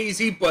respect for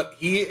KZ, but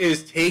he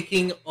is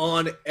taking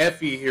on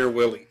Effie here,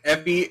 Willie.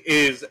 Effie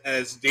is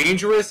as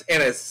dangerous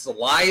and as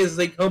sly as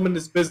they come in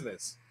this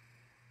business.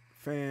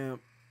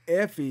 Fam,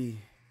 Effie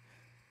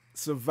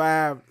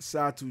survived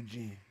Satu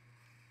Jin.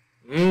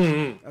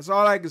 Mm-hmm. That's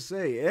all I can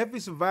say. Effie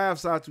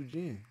survived Satu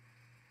Jin.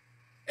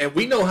 And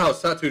we know how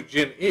Satu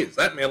Jin is.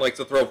 That man likes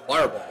to throw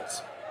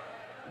fireballs.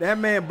 That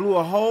man blew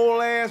a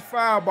whole ass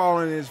fireball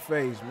in his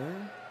face,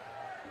 man.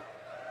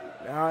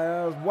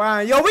 That was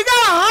wild. Yo, we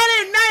got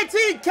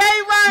 119K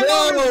right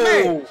on this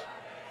match.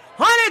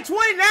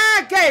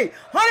 129K,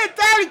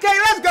 130K.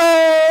 Let's go.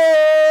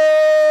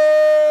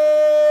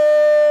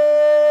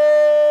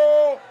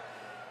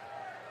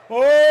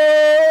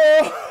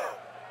 Oh.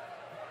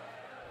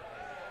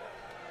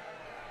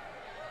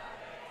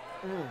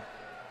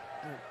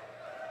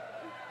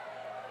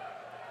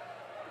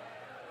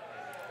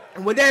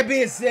 And with that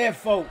being said,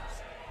 folks,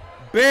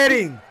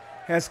 betting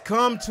has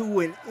come to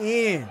an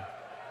end.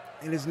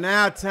 And it's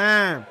now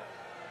time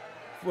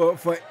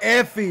for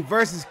Effie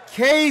versus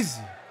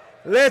Casey.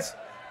 Let's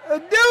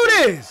do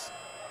this.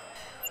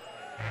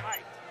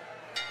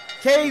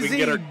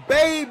 Casey,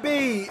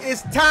 baby,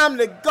 it's time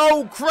to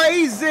go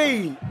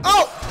crazy.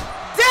 Oh,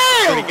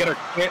 damn! Trying to get her.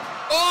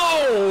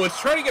 Oh, it's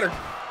trying to get her.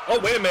 Oh,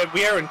 wait a minute.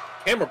 We are in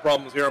camera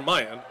problems here on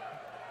my end.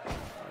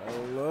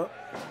 Hold up.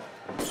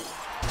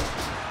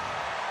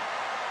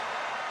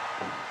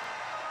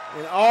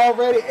 And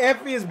already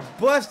Effie is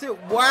busted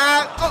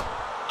wide.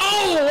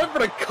 Oh, went for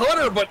the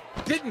cutter, but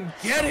didn't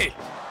get it.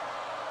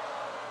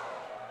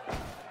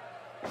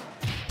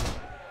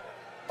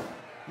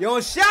 Yo,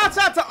 and shouts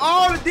out to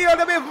all the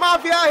DRWF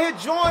Mafia out here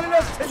joining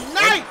us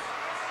tonight.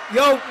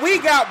 Yo, we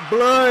got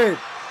blood.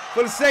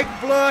 For the sake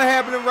of blood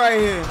happening right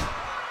here.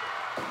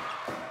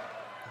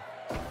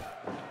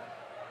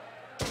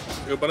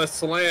 You're gonna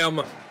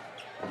slam.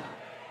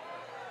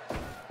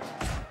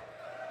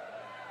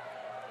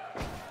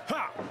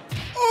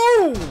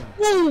 Ooh!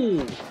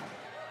 Ooh!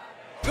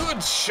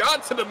 Good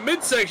shot to the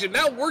midsection.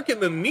 Now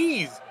working the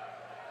knees.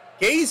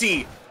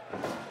 Casey.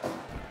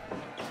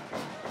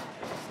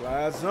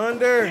 Slides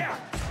under. Yeah.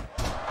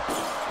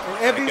 And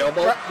Effie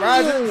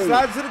rises,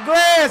 slides to the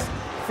glass.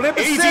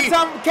 Flipping sits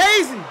on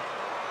Casey.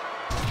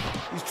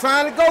 He's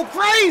trying to go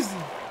crazy.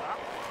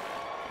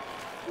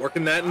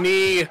 Working that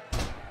knee.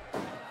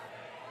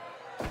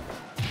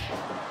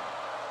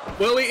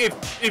 Willie,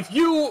 if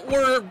you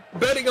were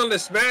betting on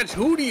this match,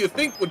 who do you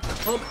think would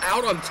come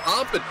out on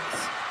top of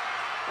this?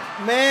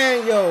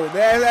 Man, yo,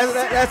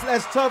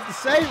 that's tough to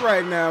say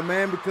right now,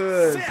 man,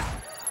 because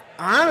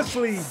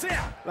honestly,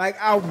 like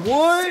I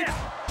would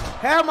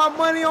have my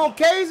money on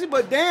Casey,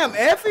 but damn,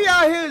 Effie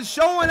out here is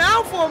showing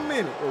out for a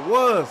minute. It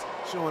was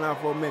showing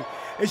out for a minute.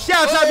 And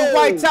shouts out to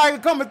White Tiger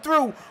coming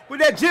through with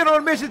that general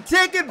admission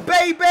ticket,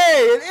 baby.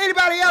 And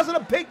anybody else that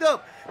have picked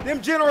up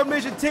them general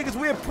admission tickets,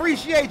 we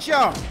appreciate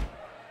y'all.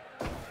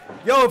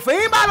 Yo, if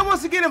anybody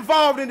wants to get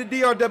involved in the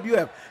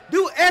DRWF,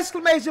 do !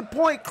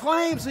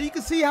 claim so you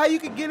can see how you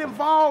can get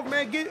involved,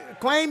 man.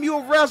 Claim you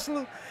a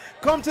wrestler.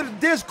 Come to the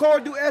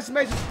Discord, do !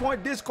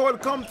 Discord to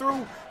come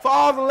through for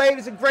all the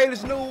latest and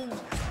greatest news.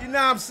 You know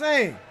what I'm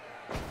saying?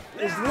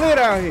 It's lit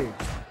out here.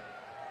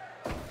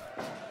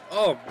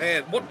 Oh,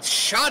 man. What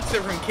shots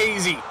are from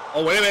Casey?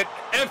 Oh, wait a minute.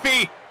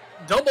 Effie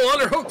double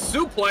underhook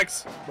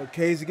suplex. But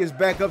Casey gets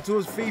back up to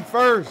his feet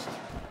first.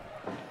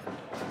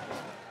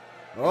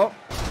 Oh.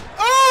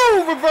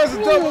 Oh, reverse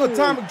a double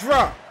atomic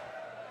drop.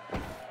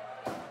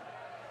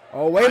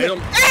 Oh, wait a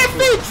minute.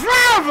 Effie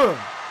driver.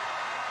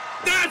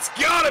 That's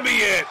gotta be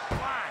it.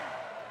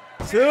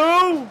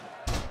 2.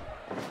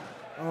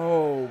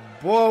 Oh,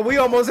 boy, we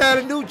almost had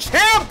a new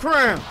champ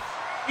crown.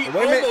 He Wait a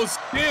minute. almost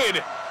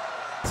did.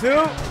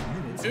 2.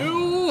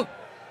 2.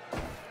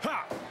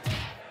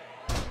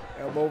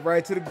 Elbow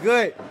right to the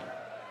gut.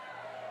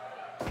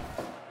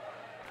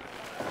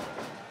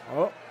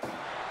 Oh.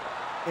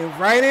 And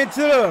right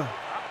into the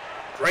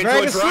Right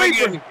Dragon to a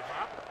dragon. Sleeper.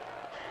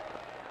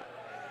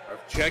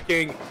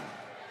 Checking.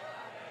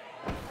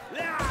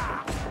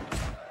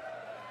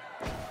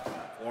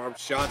 Forearm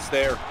shots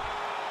there.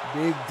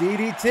 Big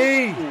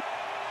DDT.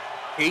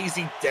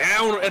 Casey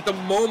down at the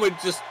moment,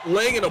 just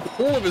laying in a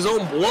pool of his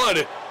own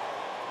blood.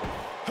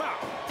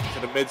 To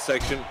the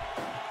midsection.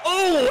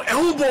 Oh,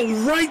 elbow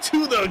right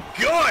to the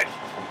gut.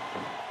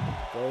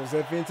 Goes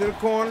up into the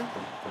corner.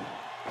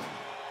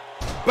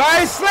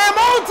 Body slam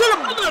onto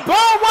the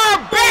barbed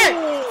wire back.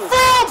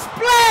 Frog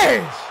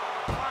splash.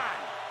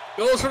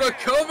 Goes for the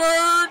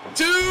cover.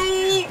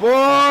 2.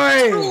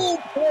 Boy.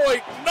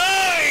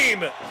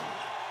 2.9.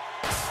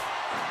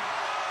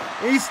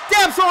 He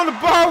steps on the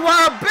barbed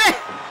wire back.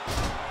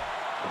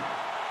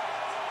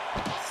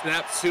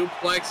 Snap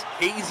suplex.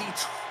 Casey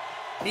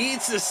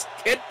needs to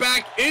get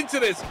back into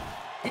this.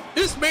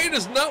 This man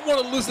does not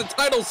want to lose the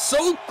title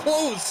so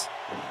close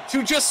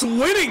to just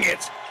winning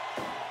it.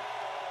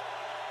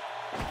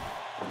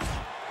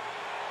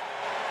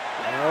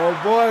 Oh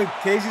boy,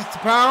 Casey's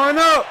powering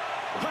up.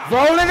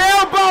 Rolling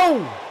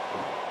elbow.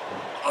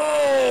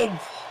 Oh,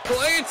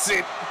 plants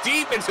it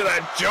deep into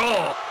that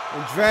jaw.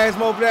 And drags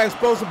him over that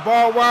explosive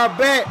barbed wire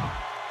back.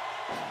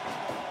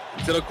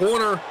 To the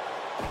corner.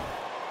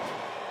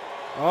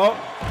 Oh,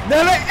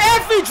 another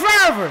Effie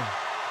driver.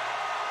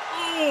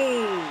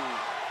 Oh.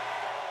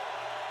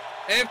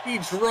 Effie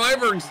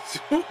driver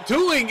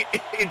doing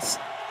its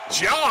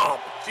job.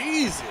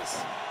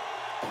 Jesus.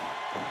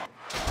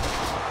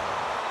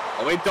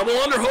 Oh, wait, double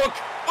underhook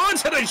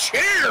onto the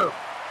chair.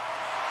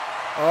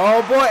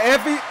 Oh boy,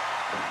 Effie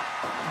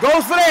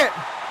goes for that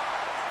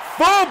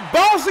full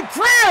Boston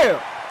crab.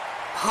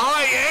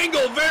 High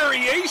angle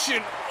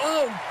variation.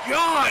 Oh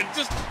God,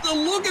 just the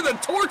look at the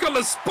torque on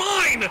the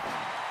spine.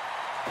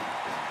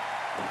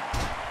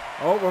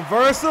 Oh,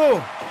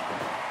 reversal.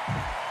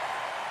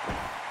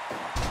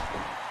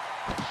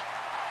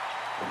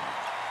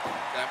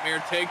 That mirror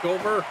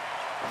takeover.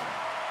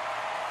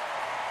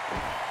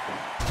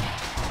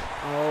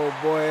 Oh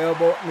boy,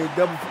 elbow,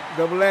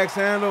 double axe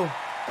handle.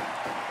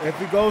 If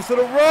he goes to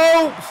the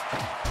ropes,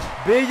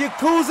 big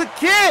Yakuza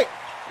kick.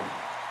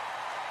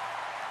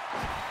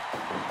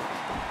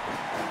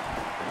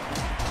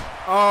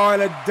 Oh,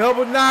 and a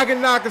double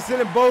noggin knocker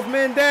sending both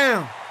men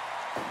down.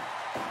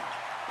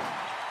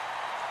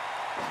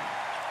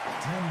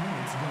 10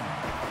 minutes gone.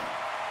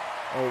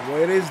 Oh,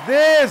 what is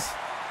this?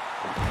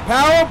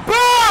 Power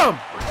bomb!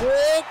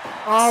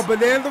 Oh, but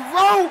then the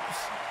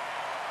ropes.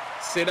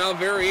 Sit out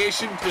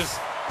variation, just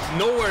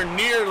nowhere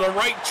near the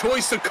right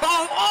choice to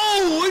call.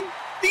 Oh, and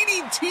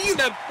DDT,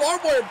 that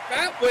barbed wire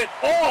bat went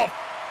off.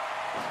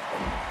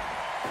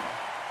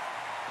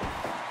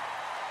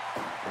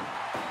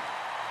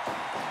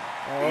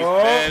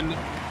 Oh, And and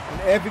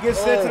Effie gets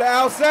sent to the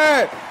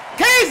outside.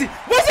 Casey,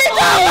 what's he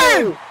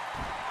doing?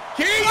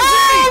 Casey!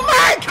 Oh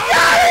my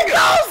God, he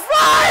goes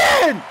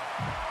flying!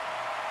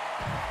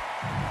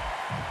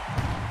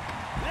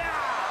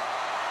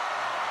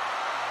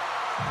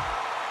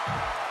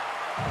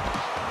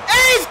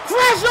 Ace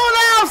crash on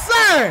the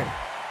outside!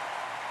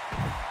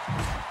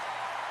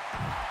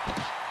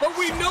 But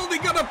we know they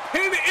got a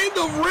pin in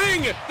the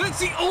ring. That's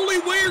the only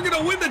way you're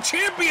gonna win the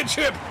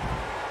championship.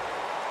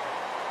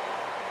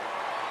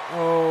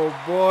 Oh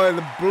boy,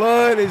 the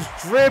blood is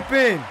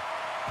dripping.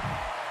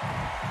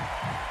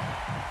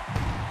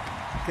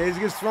 Casey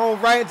gets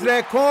thrown right into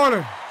that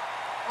corner.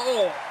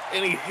 Oh,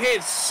 and he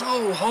hit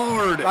so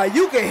hard. Like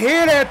you can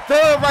hear that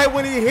thud right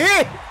when he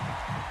hit.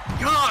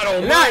 God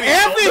almighty. Now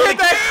Effie hit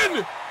that.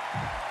 Again.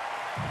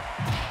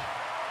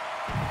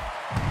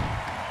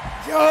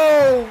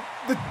 Yo,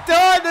 the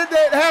thud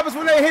that happens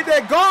when they hit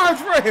that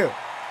guardrail.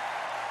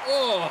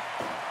 Oh.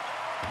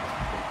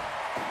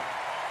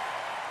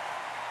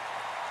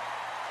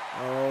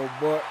 Oh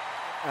boy.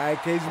 All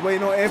right, Casey's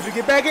waiting on Effie to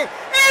get back in. And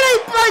he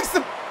breaks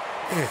the.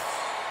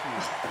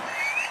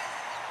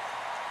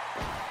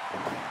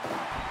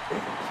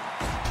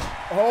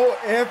 Oh,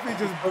 Effie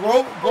just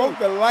broke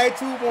the light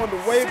tube on the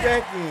way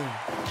back in.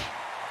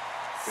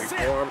 Big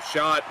forearm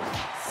shot.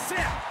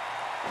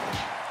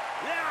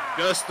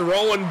 Just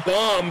throwing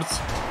bombs.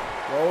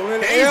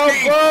 Rolling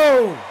Casey.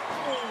 elbow.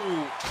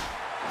 Ooh.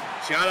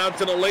 Shout out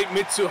to the late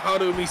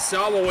Mitsuharu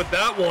Misawa with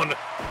that one.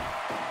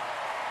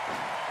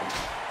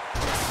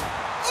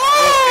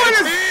 Oh, and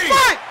Effie. his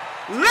foot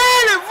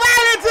landed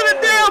right into the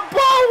damn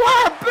ball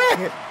wire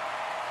bed.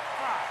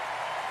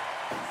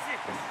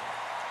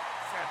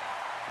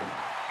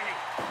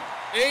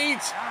 8,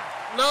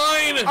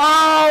 9.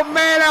 Oh,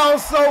 man, that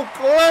was so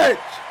clutch.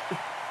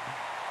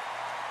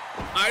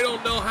 I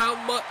don't know how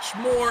much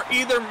more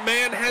either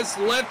man has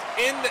left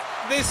in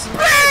this match.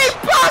 Brain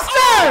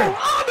buster! Oh,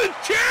 on the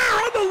chair,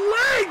 on the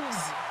legs.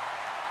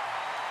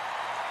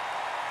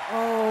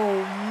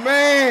 Oh,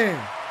 man.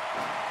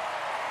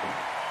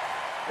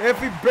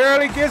 If he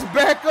barely gets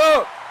back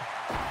up.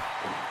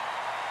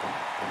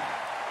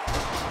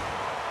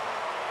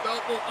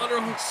 Double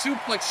underhook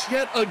suplex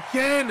yet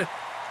again.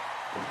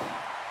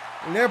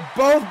 And they're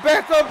both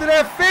back up to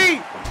their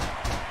feet.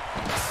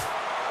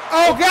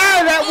 Oh,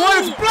 God, that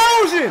one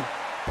explosion.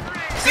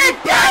 And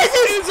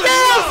Casey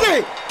steals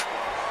it.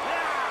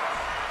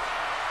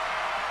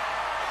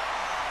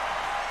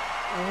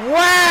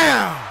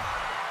 Wow.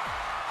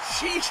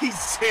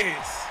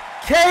 Jesus.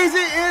 Casey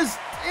is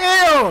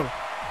still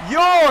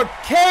your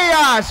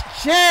Chaos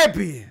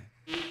Champion.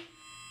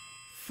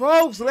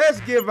 Folks, let's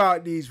give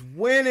out these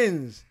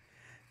winnings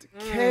to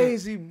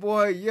Casey,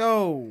 boy.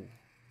 Yo,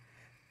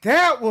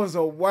 that was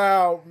a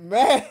wild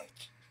match.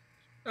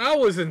 That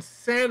was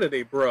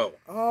insanity, bro.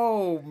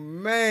 Oh,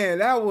 man,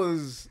 that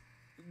was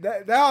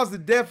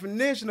the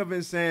definition of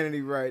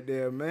insanity right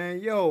there, man.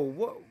 Yo,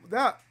 what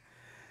that?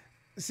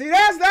 See,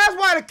 that's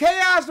why the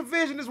Chaos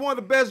division is one of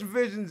the best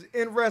divisions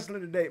in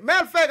wrestling today.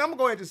 Matter of fact, I'm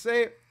going to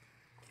say it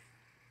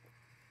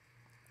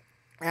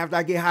after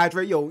I get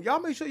hydrated. Yo, y'all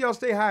make sure y'all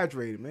stay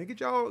hydrated, man. Get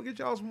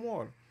y'all some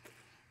water.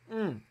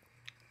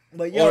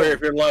 But yo, or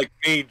if you're like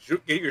me,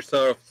 get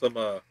yourself some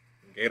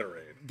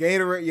Gatorade.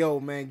 Gatorade, yo,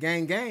 man,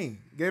 gang,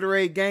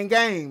 Gatorade,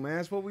 gang, man.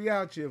 That's what we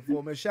out here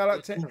for, man. Shout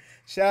out to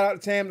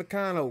Tam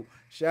Nakano.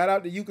 Shout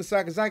out to Yuka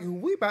Sakazaki, who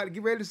we about to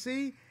get ready to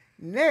see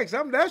next.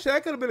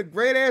 That could have been a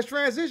great ass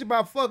transition,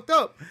 but I fucked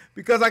up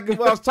because I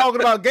was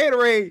talking about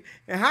Gatorade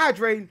and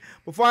hydrating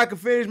before I could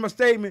finish my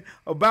statement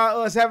about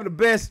us having the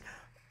best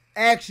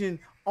action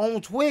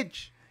on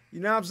Twitch. You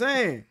know what I'm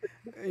saying?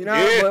 You know,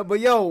 yeah. but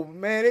yo,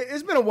 man,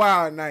 it's been a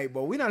wild night,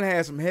 but we done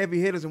had some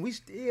heavy hitters, and we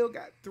still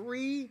got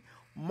 3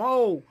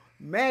 more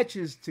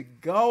matches to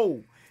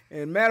go.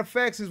 And matter of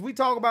fact, since we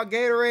talk about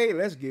Gatorade,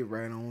 let's get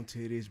right on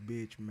to this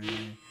bitch,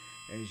 man.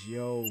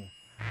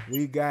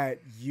 We got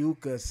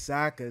Yuka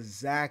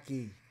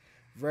Sakazaki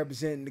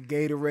representing the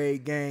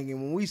Gatorade gang.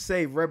 And when we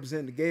say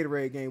representing the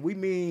Gatorade gang, we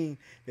mean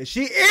that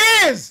she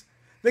is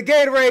the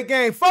Gatorade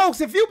gang.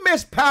 Folks, if you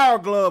missed Power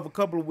Glove a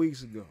couple of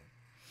weeks ago,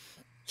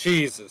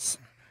 Jesus,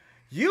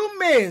 you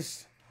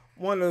missed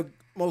one of the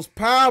most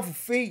powerful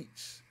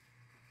feats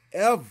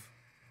ever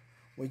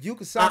when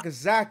Yuka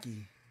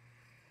Sakazaki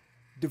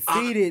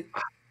defeated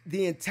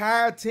the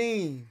entire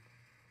team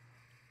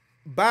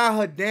by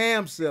her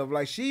damn self.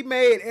 Like, she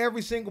made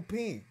every single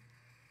pin.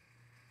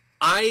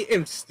 I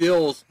am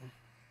still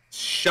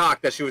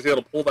shocked that she was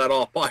able to pull that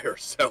off by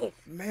herself.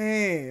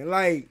 Man,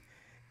 like,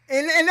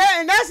 and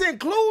that's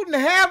including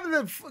having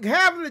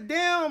the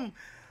damn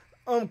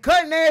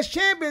cutting ass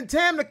champion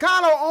Tam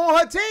Nakano on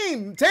her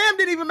team. Tam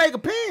didn't even make a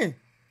pin.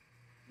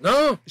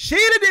 No.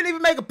 Sheila didn't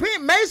even make a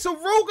pin. Mesa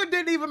Ruka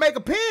didn't even make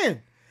a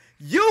pin.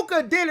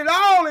 Yuka did it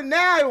all, and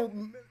now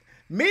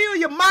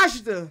Miyu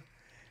Yamashita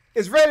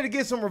is ready to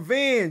get some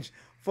revenge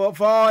for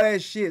all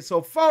that shit.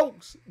 So,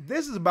 folks,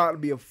 this is about to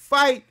be a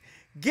fight.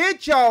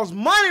 Get y'all's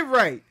money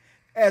right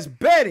as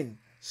betting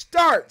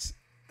starts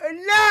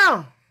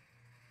now.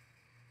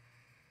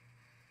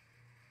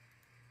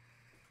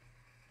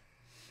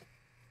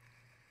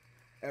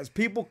 As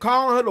people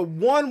calling her the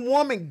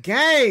one-woman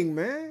gang,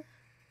 man.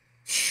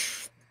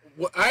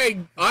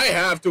 I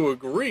have to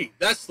agree.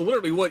 That's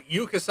literally what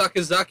Yuka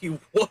Sakazaki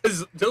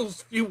was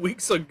those few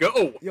weeks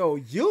ago. Yo,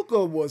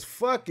 Yuka was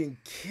fucking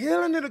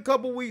killing it a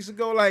couple weeks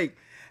ago. Like,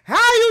 how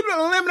you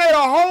eliminate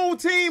a whole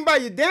team by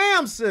your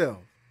damn self?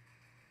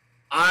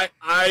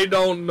 I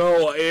don't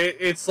know.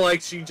 It's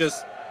like she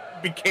just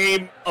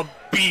became a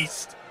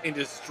beast and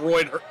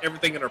destroyed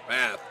everything in her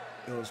path.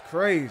 It was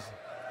crazy.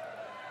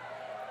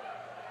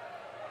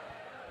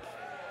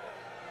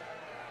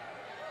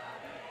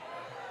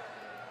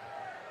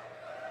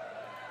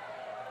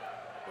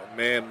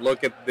 Man,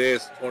 look at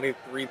this.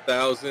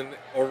 23,000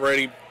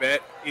 already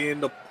bet in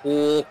the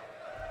pool.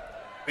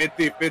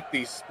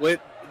 50-50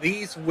 split.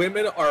 These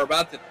women are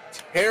about to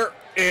tear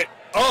it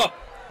up.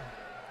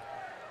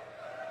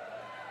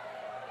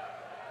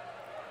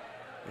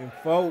 And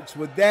folks,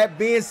 with that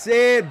being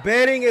said,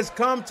 betting has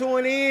come to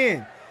an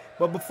end.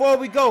 But before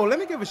we go, let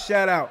me give a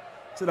shout out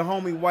to the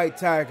homie White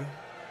Tiger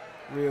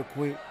real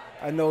quick.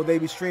 I know they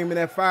be streaming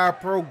that Fire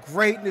Pro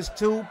greatness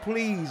too.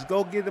 Please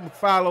go give them a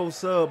follow,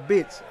 sub,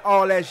 bits,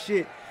 all that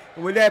shit.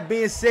 And with that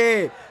being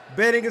said,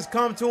 betting has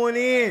come to an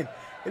end.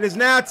 It is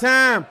now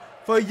time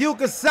for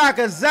Yuka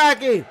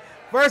Sakazaki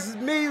versus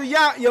Miyu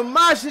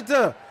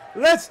Yamashita.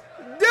 Let's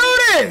do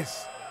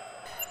this.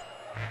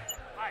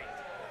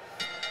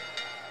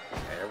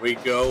 There we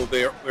go.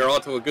 We're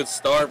off to a good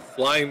start.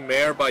 Flying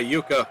mare by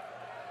Yuka.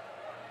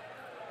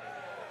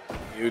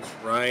 Huge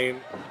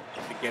trying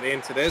to get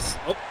into this.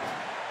 Oh.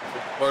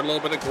 For a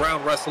little bit of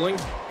ground wrestling.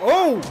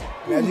 Oh!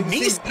 As you can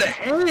Knees see, to the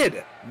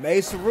head.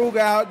 Mesa Ruga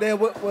out there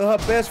with her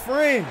best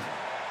friend.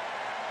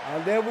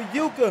 Out there with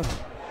Yuka.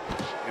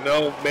 You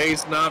know,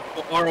 May's not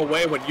far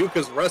away when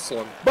Yuka's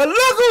wrestling. But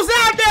look who's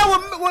out there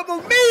with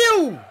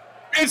Miyu.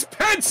 It's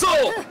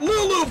Pencil!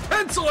 Lulu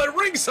Pencil at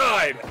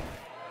ringside!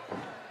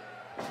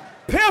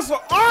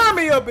 Pencil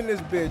Army up in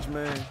this bitch,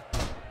 man.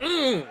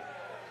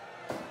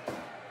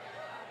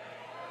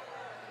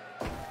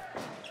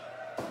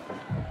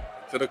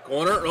 To the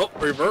corner. Oh,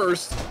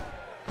 reversed.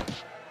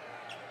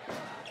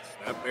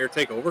 Snapmare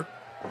takeover.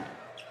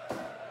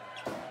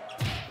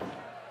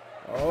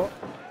 Oh.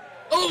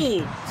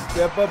 Oh!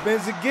 Step up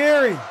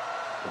Enziguri.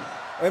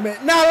 Wait a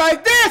minute. Not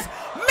like this.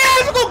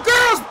 Magical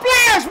Girl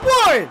Splash.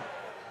 1,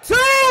 2.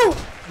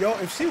 Yo,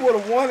 if she would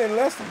have won in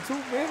less than 2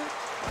 minutes.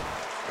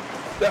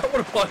 That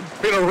would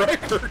have been a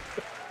record.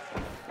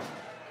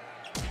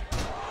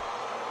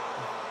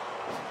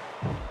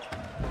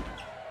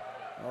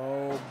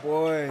 Oh,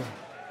 boy.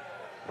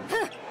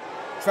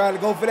 Trying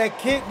to go for that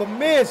kick, but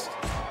missed.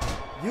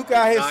 Yuka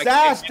out here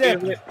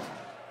sidestepping.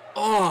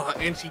 Oh,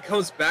 and she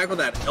comes back with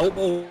that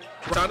elbow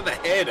right to the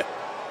head.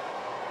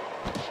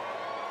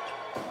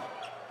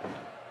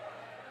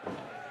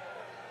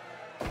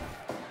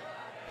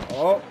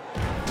 Oh.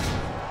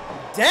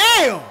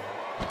 Damn!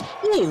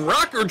 Ooh,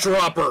 rocker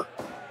dropper.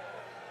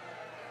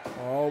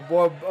 Oh,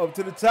 boy, up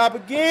to the top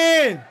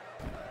again.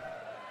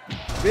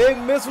 Big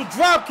missile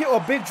drop kick, or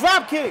big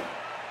drop kick.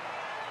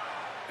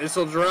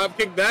 Missile drop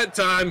kick that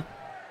time.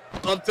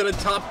 Up to the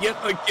top yet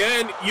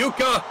again.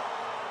 Yuka.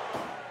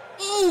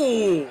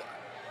 Ooh.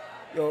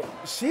 Yo,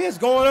 she is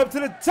going up to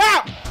the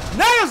top.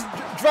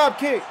 Another drop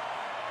kick.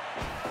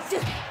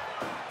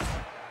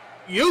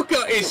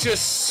 Yuka is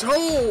just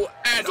so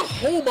at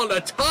home on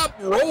the top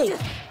rope.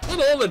 On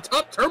the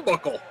top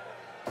turnbuckle.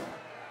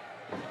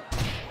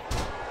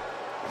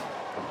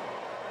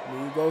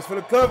 He goes for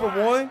the cover.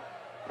 1.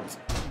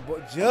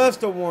 But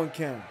just a 1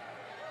 count.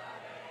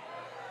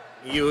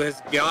 You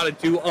has got to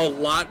do a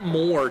lot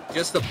more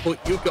just to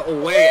put Yuka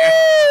away.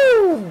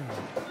 Woo!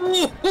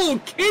 Ooh,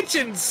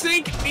 kitchen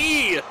sink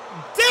knee. Damn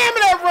it,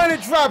 that running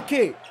drop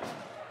kick.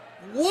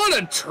 What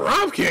a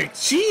drop kick.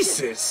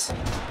 Jesus.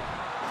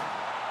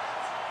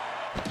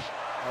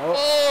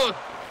 Oh.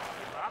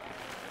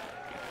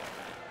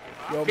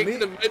 Yo, Kicking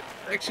the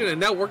midsection and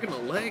now working the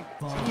leg.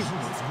 Jesus.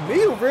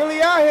 Me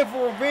really out here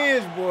for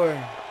revenge,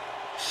 boy.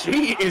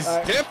 She is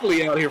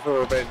definitely out here for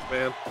revenge,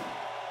 man.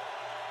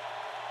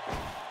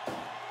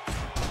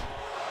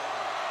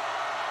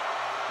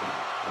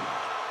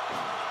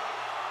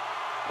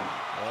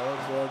 Oh,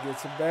 boy,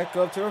 gets her back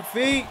up to her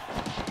feet.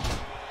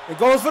 It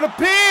goes for the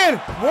pin.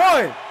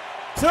 1,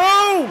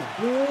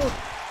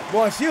 2.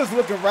 Boy, she was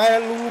looking right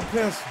at Lulu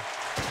Pencil.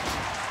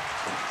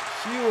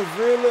 She was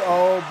really,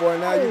 oh boy,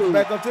 now you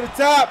back up to the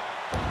top.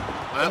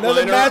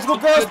 Another magical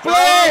girl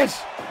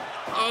splash.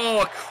 Oh,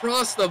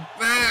 across the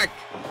back.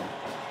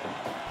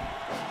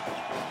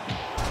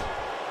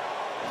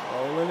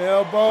 Rolling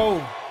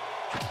elbow.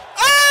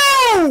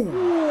 Oh!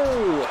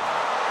 Ooh.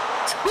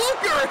 Took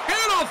her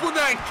head off with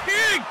that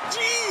kick.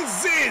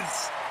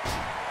 Jesus.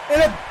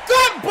 And a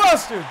gut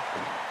buster.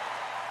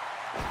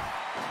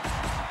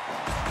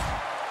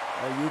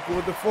 Yuka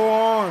with the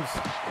forearms.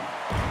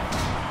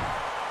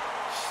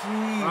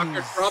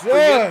 Rocker dropper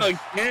yet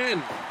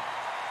again.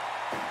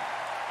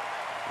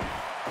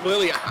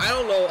 Lily, I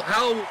don't know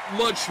how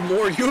much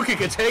more Yuka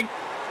can take.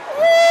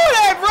 Ooh,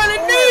 that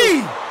running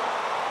knee!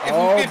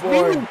 If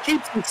Lily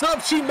keeps this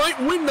up, she might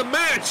win the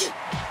match.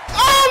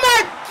 Oh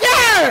my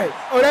God!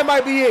 Oh, that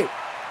might be it.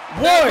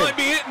 1, That might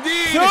be it,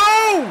 indeed. 2.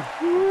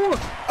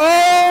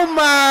 Oh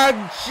my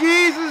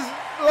Jesus,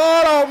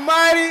 Lord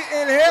Almighty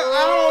in hell!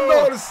 I don't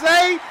know what to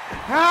say.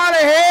 How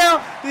the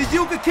hell did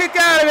Yuka kick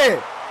out of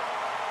it?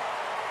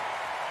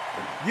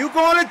 Yuka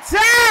on the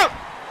top.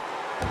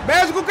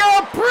 Magical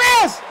girl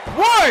press.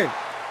 1,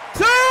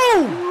 2.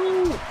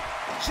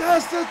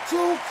 Just a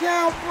 2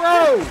 count,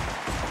 bro.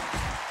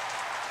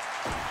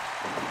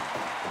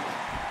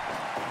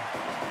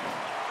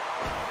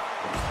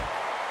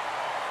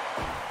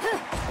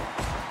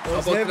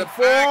 Those heavy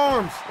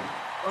forearms.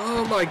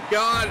 Oh my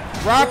God.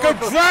 Rocker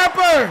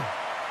dropper.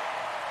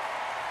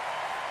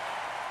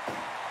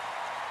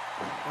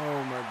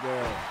 Oh my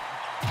God.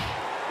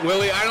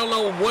 Willie, I don't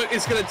know what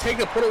it's going to take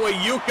to put away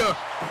Yuka,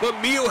 but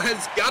Miyu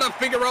has got to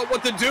figure out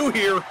what to do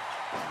here.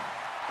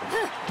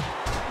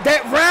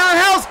 That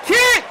roundhouse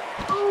kick!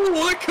 Oh,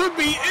 that could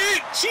be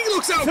it. She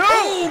looks out 2.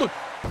 cold.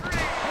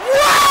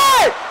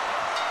 What?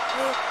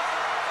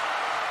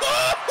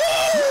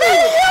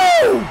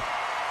 Miyu!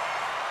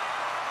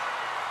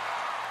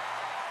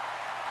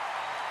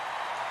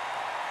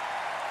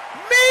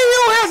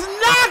 Miyu has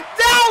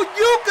knocked out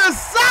Yuka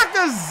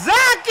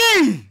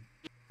Sakazaki!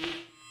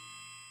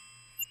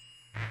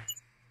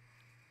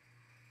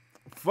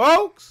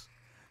 Folks,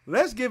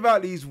 let's give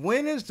out these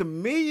winners to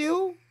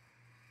Miyu.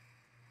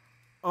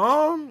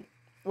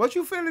 What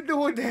you finna do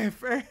with that,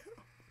 fam?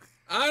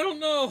 I don't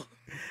know.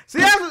 See,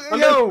 that's, I'm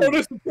yo. so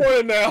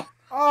disappointed now.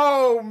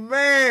 Oh,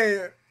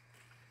 man.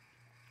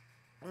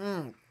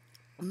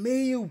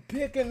 Miyu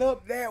picking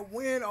up that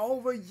win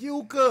over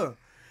Yuka.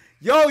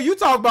 Yo, you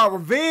talk about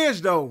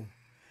revenge, though.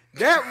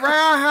 That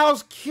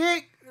roundhouse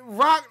kick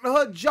rocked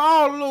her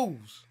jaw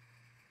loose.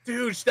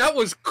 Dude, that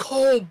was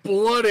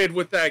cold-blooded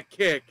with that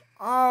kick.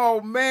 Oh,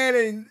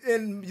 man,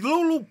 and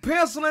Lulu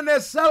penciling there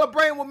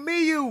celebrating with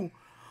Miyu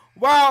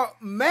while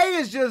May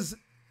is just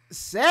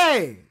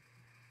sad.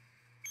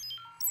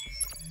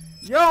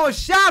 Yo, and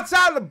shouts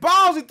out the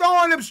balls and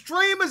throwing them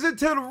streamers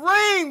into the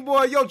ring,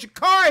 boy. Yo,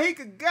 Chikara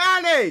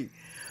Hikagane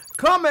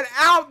coming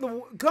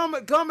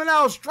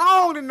out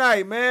strong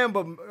tonight, man.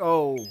 But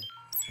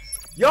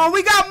yo,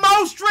 we got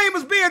more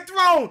streamers being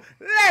thrown.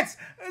 Let's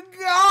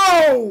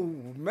go,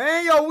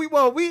 man. Yo, we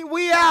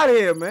out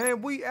here,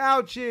 man. We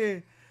out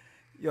here.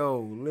 Yo,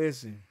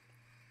 listen,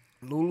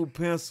 Lulu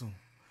Pencil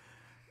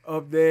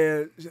up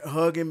there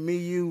hugging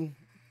Miyu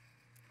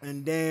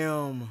and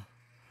damn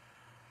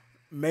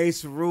May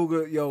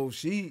Saruga. Yo,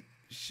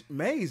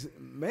 May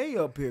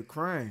up here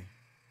crying.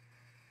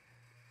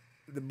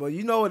 But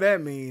you know what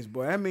that means,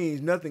 boy. That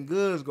means nothing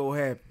good is gonna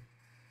happen.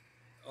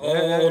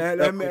 Oh,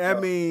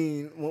 that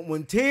mean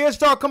when tears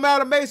start coming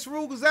out of May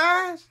Saruga's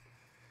eyes,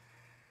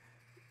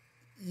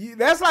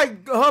 that's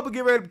like Hubba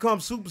get ready to become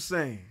Super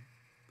Saiyan.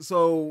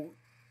 So,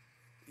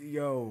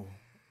 yo,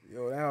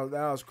 that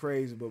was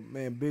crazy. But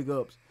man, big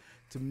ups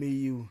to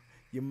Miyu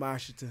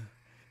Yamashita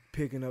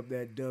picking up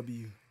that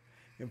W.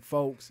 And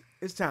folks,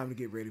 it's time to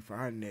get ready for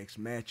our next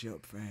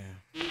matchup,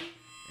 fam.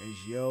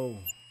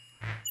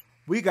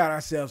 We got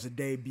ourselves a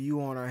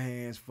debut on our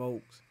hands,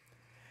 folks.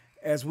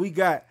 As we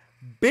got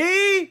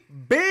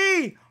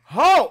BB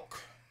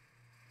Hulk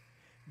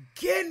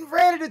getting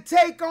ready to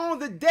take on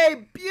the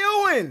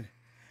debuting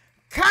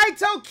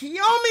Kaito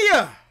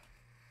Kiyomiya.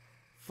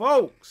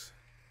 Folks,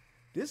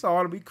 this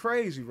ought to be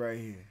crazy right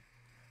here.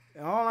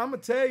 And all I'm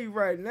going to tell you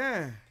right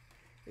now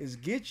is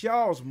get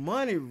y'all's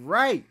money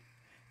right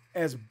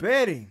as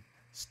betting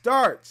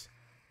starts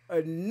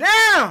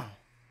now.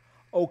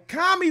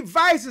 Okami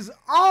Vice's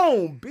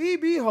own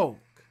BB Hulk.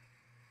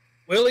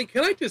 Willie,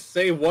 can I just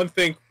say one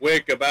thing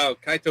quick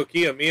about Kaito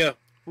Kiyomiya?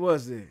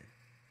 What's it?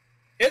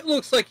 It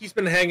looks like he's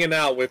been hanging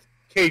out with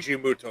Keiji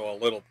Muto a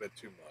little bit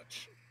too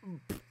much.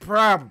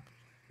 Probably.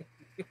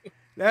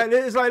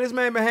 It's like this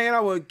man been hanging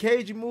out with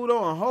Keiji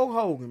Muto and Hulk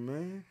Hogan,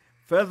 man.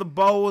 Feather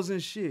boas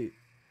and shit.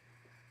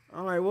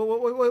 I'm like,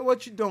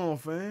 what you doing,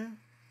 fam?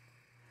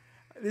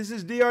 This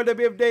is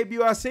DRWF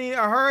debut. I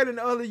heard in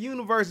other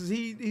universes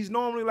he's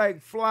normally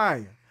like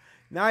flying.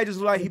 Now he just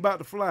look like he about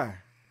to fly.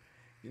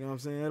 You know what I'm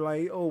saying?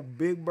 Like, oh,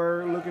 big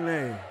bird looking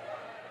at him.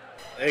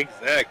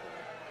 Exactly.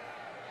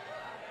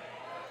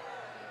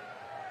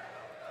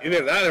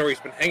 Either that or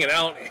he's been hanging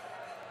out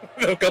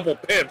with a couple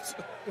pimps.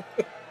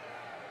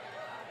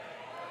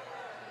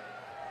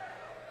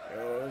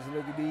 Yo, let's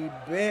look at these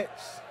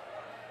bets.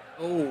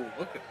 Oh,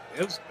 look at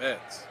those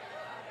bets.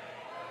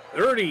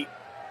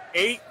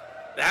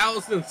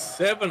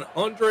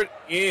 38,700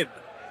 in.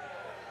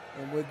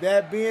 And with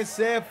that being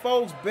said,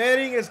 folks,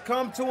 betting has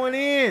come to an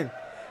end.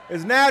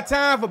 It's now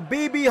time for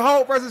BB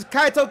Hulk versus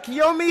Kaito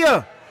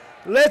Kiyomiya.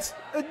 Let's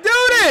do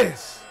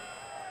this.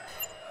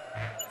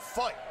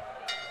 Fight.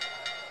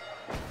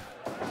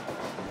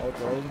 Oh,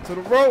 throws him to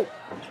the rope.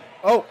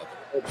 Oh.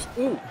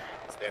 Ooh.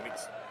 Standing.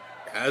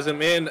 Has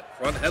him in.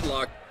 Front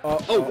headlock.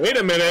 Oh, wait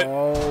a minute.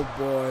 Oh,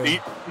 boy.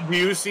 Do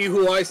you see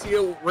who I see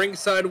at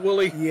ringside,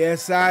 Willie?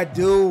 Yes, I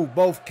do.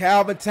 Both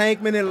Calvin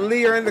Tankman and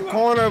Lee are in the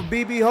corner of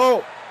BB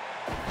Hulk.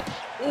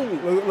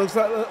 Ooh. Looks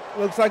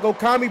like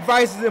Okami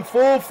Vice is in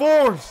full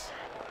force.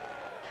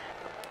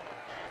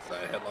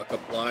 Side headlock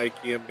applied.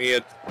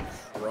 Kiyomiya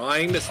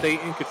trying to stay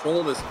in control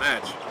of this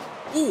match.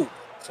 Ooh.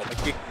 So the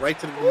kick right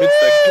to the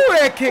midsection. Ooh,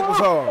 that kick was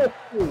hard.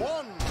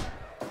 One.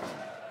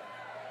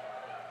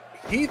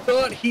 He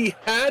thought he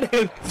had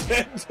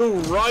intent to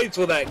rise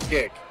with that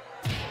kick.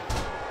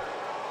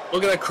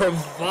 Look at that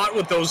cravat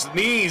with those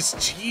knees.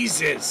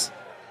 Jesus.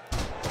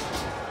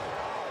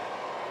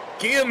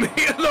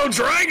 Kiyomiya, no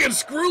dragon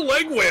screw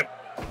leg whip.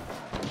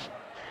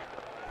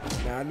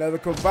 Now another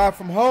cravat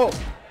from Hulk.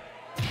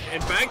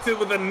 And back to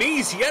with the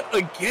knees yet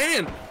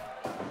again.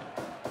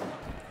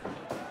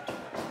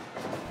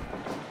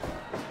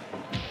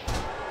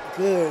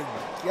 Good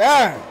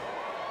God.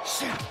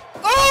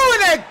 Oh,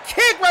 and that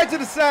kick right to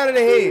the side of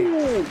the head.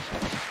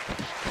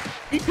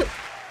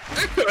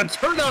 That could have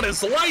turned out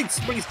his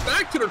lights, but he's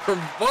back to the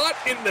cravat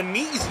in the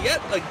knees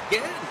yet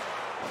again.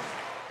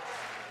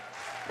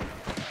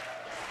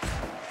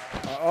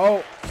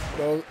 Oh,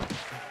 those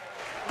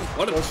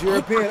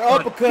European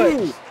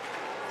uppercuts.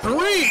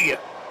 3.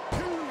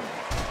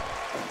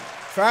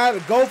 Trying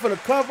to go for the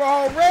cover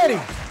already.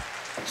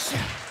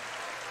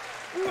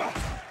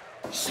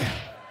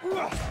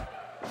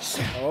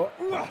 Oh.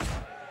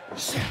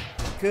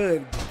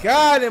 Good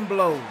God, and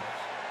blows.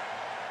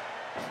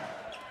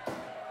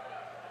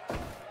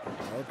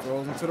 Oh,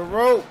 throws him to the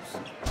ropes.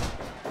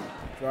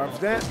 Drops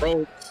that.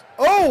 Ropes.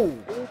 Oh!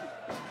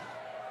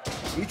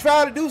 He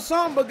tried to do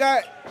something, but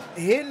got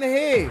hit in the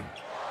head.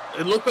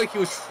 It looked like he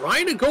was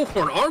trying to go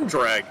for an arm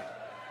drag.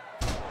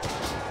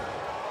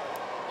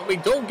 I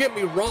mean, don't get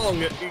me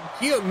wrong.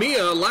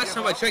 Kiyomiya, last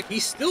time I checked,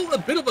 he's still a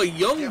bit of a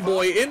young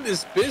boy in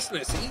this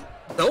business.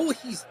 Though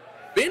he's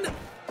been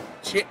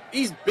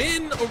he's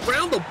been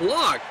around the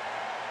block.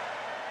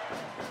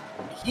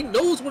 He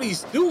knows what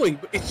he's doing,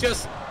 but it's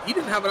just he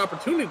didn't have an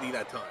opportunity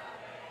that time.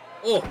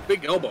 Oh,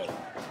 big elbow.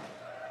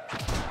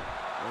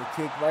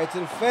 Kick right to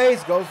the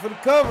face, goes for the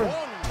cover.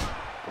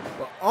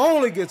 But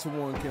only gets a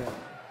 1 count.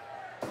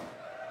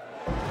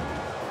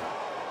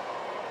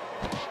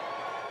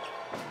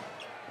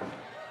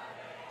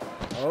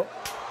 Oh.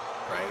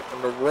 Right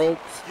from the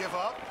ropes. Give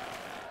up.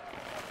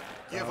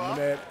 Give up.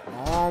 That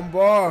arm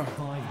bar.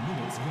 5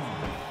 minutes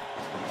gone.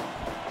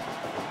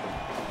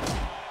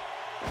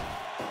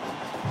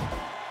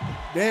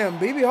 Damn,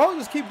 BB Holt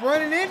just keep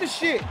running into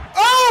shit.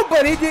 Oh,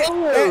 but he did.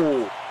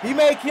 Oh. He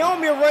made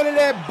Kiyomiya running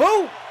that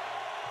boot.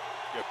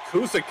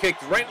 Yakuza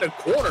kicked right in the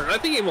corner. I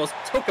think he almost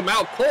took him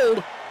out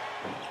cold.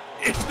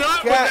 It's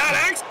not with that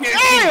axe kick.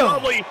 He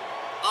probably,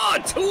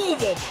 2 of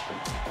them.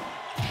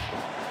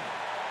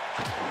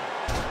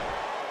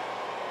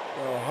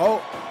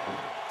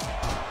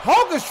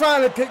 Hulk is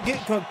trying to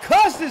get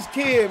concussed, this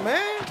kid,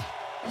 man.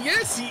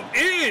 Yes, he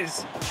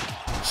is.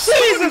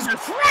 Jesus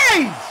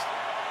Christ.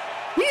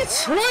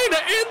 He's trying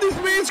to end this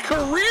man's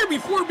career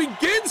before it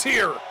begins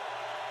here.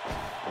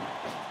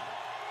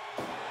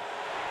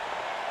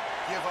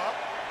 Give up.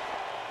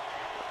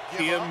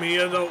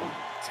 Kiyomiya, though,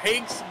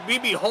 takes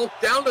BB Hulk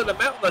down to the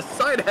mat with a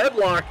side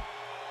headlock.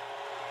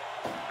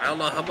 I don't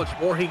know how much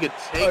more he could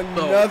take,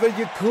 Another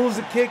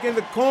Yakuza kick in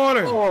the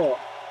corner. Oh.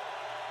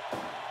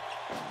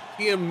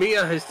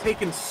 Kiyomiya has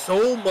taken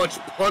so much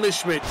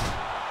punishment.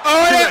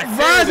 Oh, that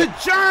rising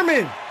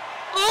German.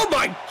 Oh,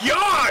 my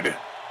God.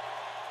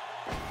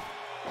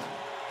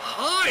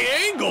 High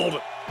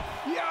angled.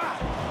 Yeah.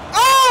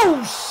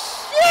 Oh,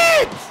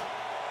 shit.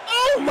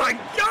 Oh, my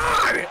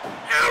God.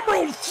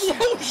 Emerald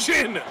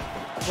Flosion.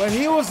 When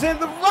he was in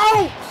the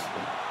ropes.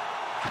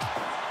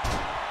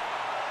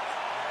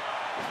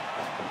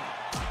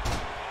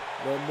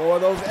 No more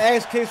of those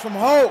ass kicks from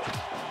Hulk.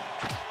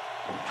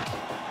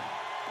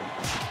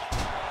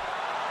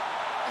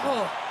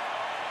 Oh.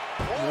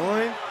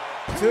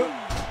 1, 2,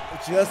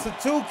 just a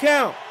 2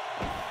 count.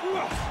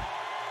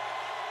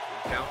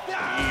 Count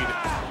indeed.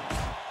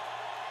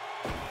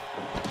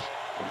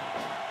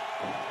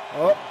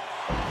 Oh,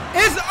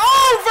 it's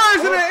own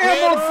version of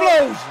Emerald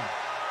Flosion.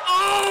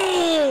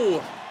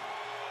 Oh!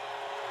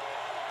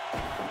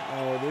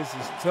 Oh, this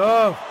is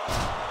tough.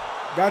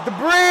 Got the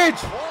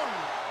bridge.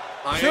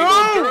 High 2.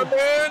 angle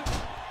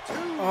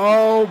German.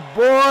 Oh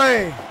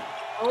boy.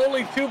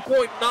 Only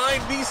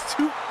 2.9. These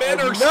 2 men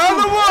are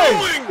Another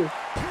one. going.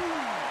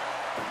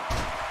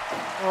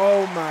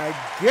 Oh my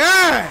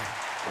God.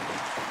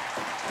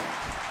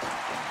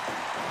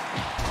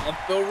 Up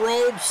the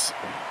ropes.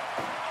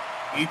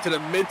 Into the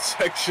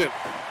midsection.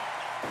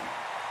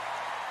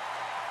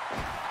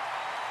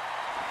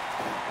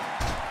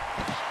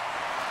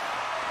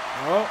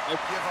 Oh,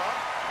 Give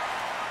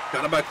up.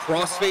 Got him a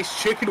crossface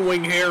chicken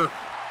wing here.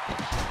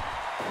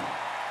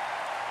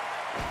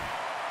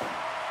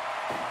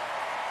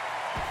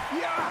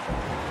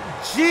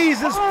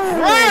 Jesus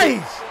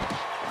Christ.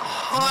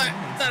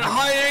 That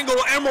high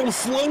angle Emerald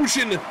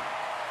Flosion.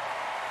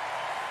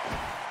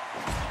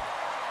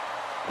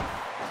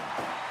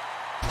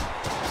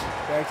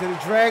 Back to the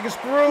Dragon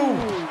Screw.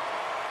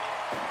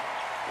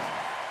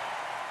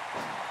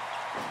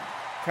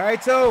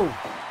 Kaito.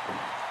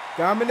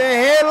 Got him in that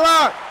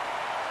headlock.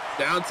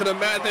 Down to the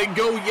mat they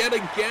go yet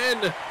again.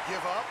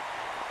 Give up.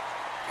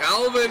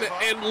 Calvin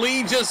and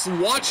Lee just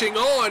watching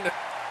on.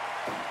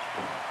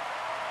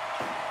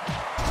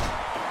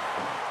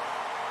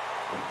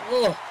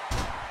 Oh.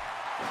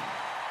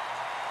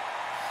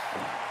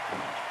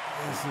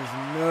 This is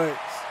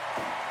nuts.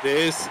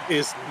 This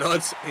is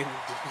nuts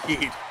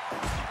indeed.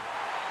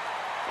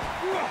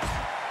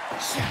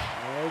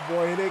 Oh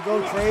boy, here they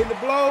go, trading the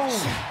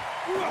blows.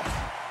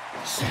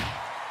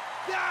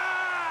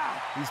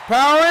 He's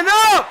powering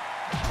up.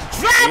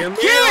 Drop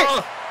kick.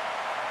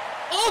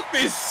 Off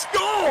his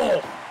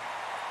skull.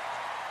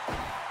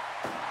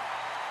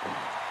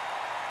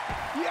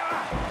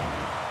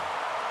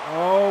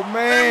 Oh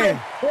man.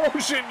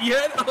 Potion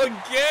yet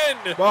again.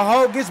 But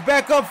Hulk gets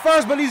back up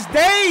first, but he's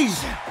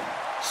dazed.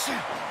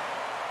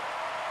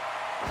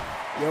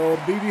 Yo,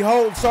 BB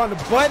Hulk starting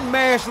to button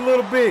mash a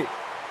little bit.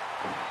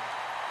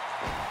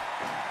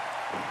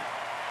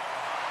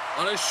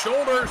 On his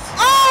shoulders.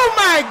 Oh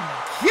my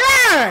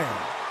God!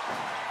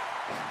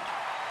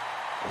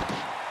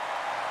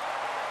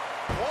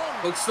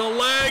 Hooks the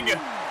leg.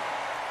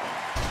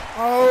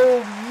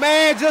 Oh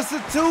man, just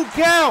a 2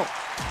 count.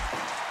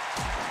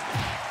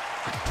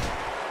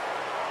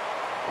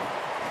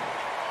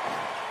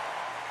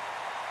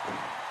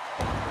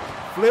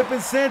 Flipping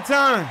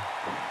senton.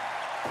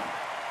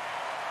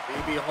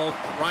 BB Hulk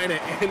trying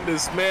to end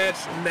this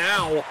match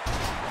now.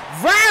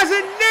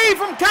 Rising knee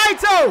from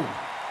Kaito.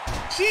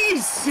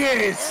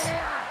 Jesus!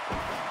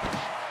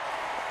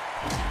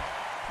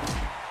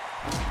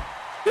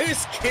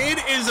 This kid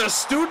is a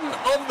student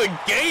of the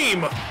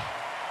game.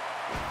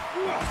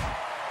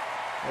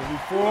 Every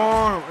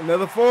forearm,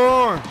 another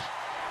forearm.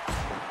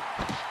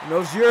 And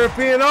those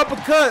European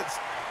uppercuts.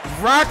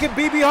 Rocking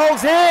BB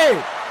Hulk's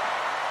head.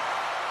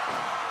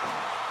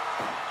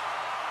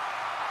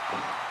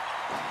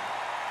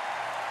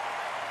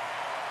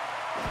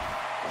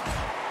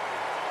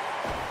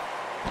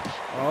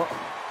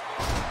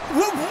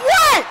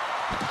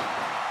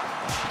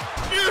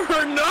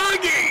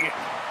 Uranagi!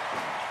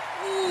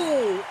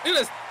 Ooh, and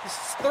a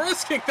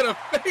thrust kick to the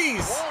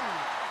face.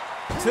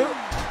 Two.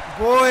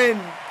 Boy,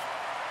 and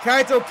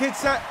Kaito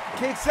kicks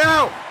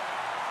out.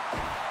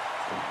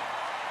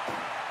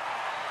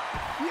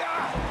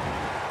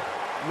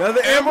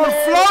 Another Emerald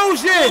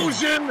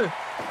Explosion.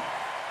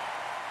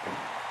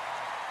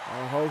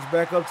 Holds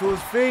back up to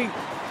his feet.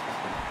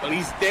 But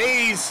he's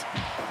dazed.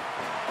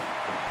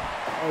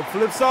 Oh,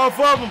 flips off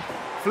of him.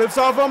 Flips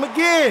off of him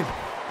again.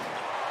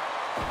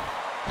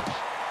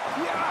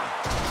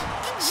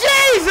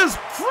 Jesus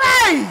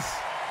Christ!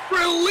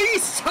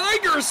 Release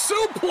Tiger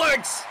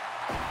Suplex.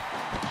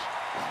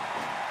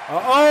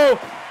 Uh-oh.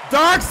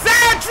 Dark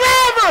Side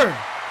Driver!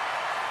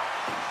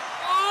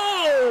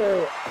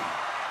 Oh!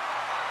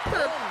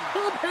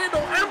 Pump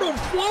handle Emerald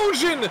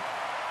Explosion.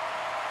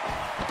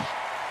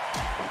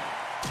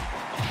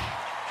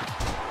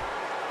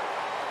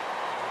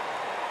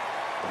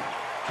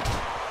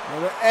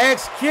 Another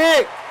X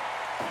kick.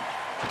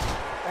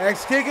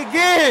 X kick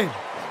again.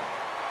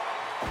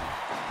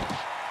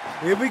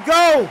 Here we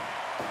go.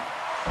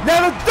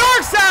 Another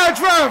Dark Side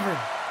Driver.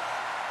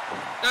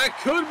 That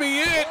could be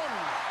it.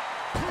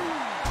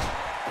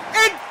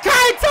 And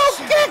Kaito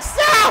kicks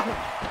out.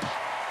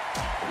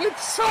 With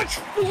such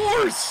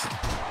force.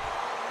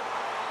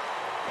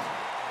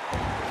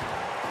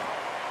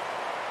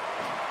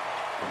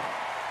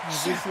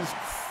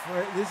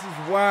 This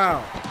is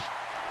wild.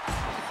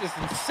 This is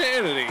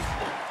insanity.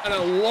 And I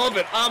love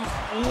it. I'm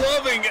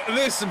loving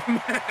this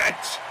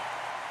match.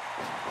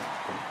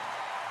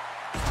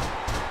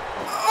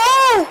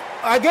 Oh!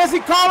 I guess he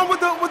caught him with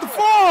the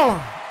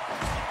forearm.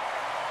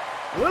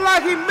 Looked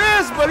like he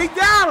missed, but he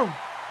got him.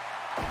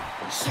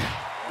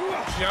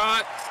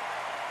 Shot.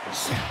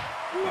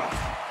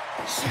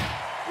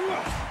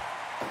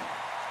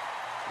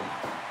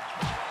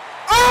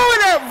 Oh,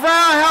 and that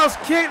roundhouse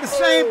kick, the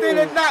same thing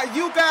that knocked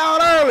Yuka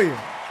out earlier.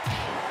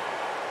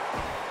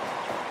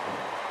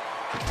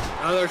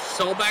 Another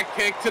soulback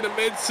kick to the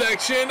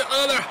midsection.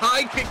 Another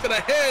high kick to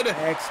the head.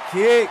 X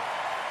kick.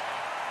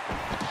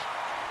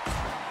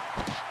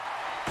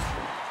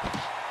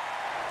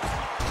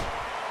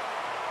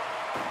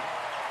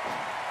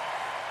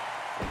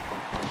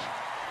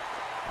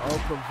 Oh,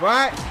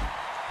 provide.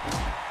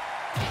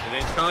 It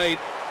ain't tight.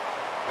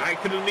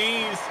 Back to the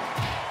knees.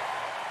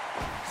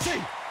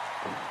 See.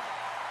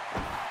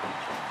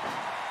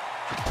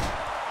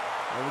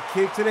 Another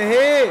kick to the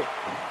head.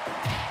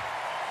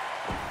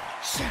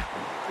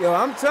 Yo,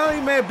 I'm telling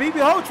you, man, BB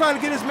Ho trying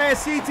to get his man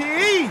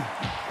CTE.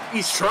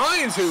 He's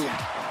trying to.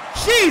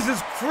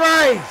 Jesus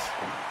Christ.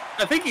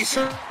 I think he's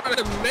trying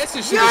to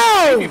message to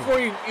Yo! the before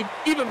you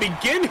even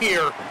begin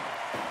here.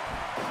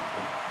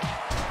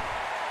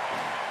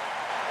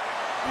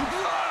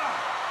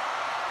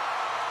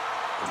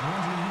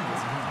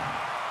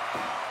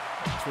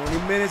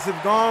 Minutes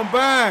have gone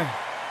by.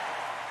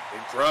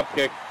 Big drop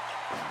kick.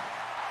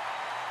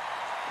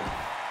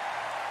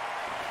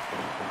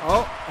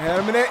 Oh, had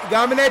him in that,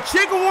 got him in that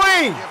chicken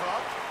wing.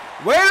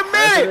 Wait a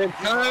minute.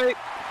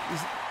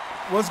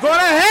 What's going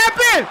to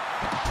happen?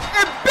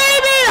 And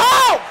BB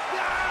Ho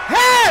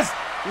has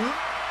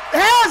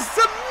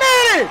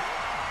submitted.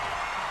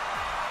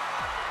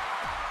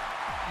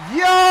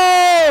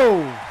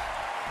 Yo,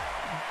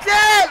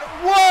 that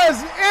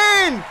was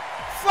in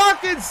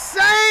fucking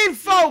sane,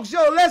 folks.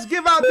 Yo, let's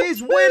give out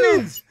these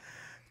winnings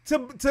to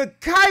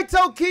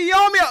Kaito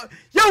Kiyomi.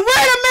 Yo, wait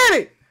a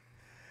minute.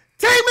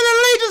 Tankman and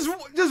Lee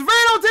just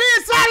ran onto the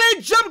inside and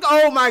they jumped.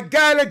 Oh my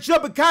God, they're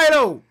jumping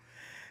Kaito.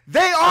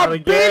 They are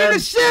beating the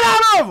shit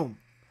out of him.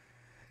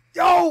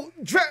 Yo,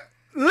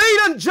 Lee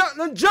done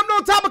jumped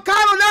on top of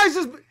Kaito. Now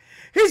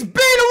he's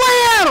beating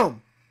away at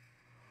him.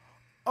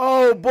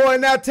 Oh boy,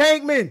 now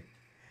Tankman,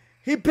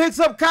 he picks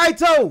up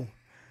Kaito.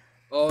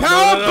 Power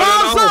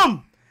bombs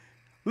him.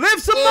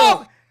 Lifts him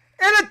up.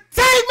 And a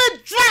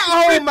Tankman drop.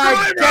 Oh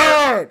my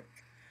God.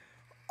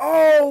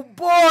 Oh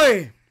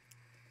boy.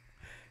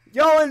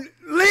 Yo, and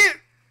Lee,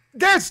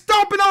 they're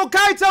stomping on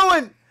Kaito,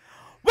 and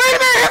wait a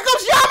minute, here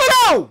comes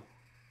Yamato!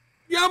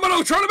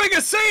 Yamato trying to make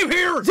a save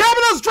here!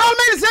 Yamato's trying to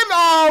make a save!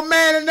 Oh,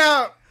 man, and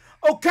now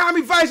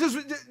Okami Vice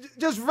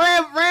just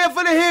ran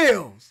for the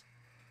hills.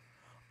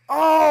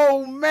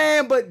 Oh,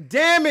 man, but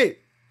damn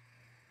it.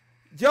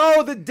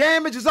 Yo, the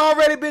damage has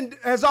already been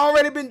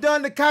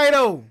done to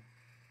Kaito.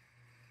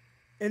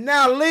 And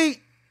now Lee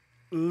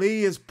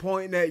is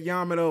pointing at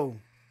Yamato.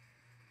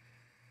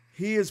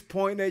 He is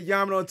pointing at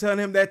Yamato and telling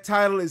him that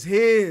title is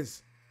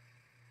his.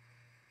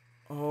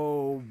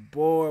 Oh,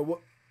 boy.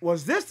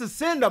 Was this to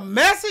send a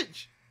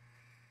message?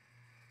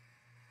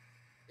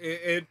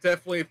 It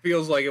definitely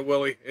feels like it,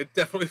 Willie. It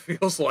definitely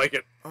feels like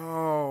it.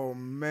 Oh,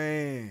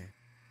 man.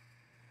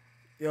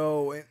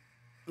 Yo, and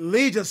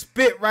Lee just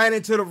spit right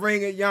into the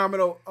ring at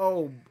Yamato.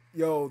 Oh,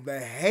 yo, the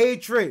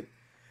hatred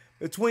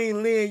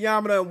between Lee and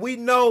Yamato. And we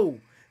know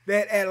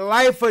that at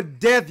life or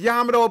death,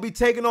 Yamato will be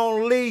taking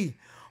on Lee.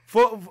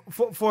 For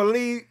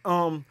Lee,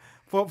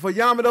 for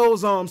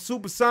Yamato's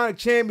Supersonic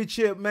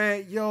Championship,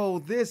 man. Yo,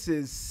 this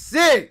is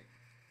sick.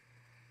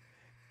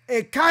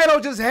 And Kaido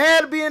just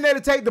had to be in there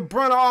to take the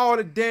brunt of all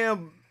the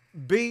damn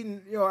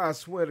beating. Yo, I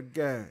swear to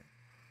God.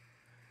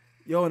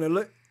 Yo,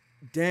 and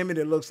damn it,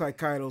 it looks like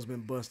Kaido's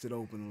been busted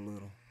open a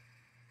little.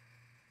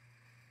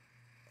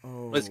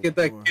 Oh, let's get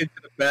that kid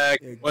to the back.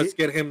 Yeah, let's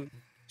get him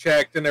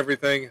checked and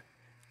everything.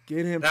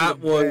 Get him to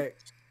the back.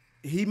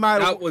 He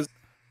might have. That was,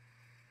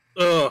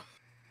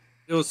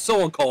 it was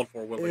so uncalled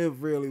for, Willie. It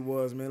really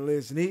was, man.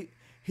 Listen,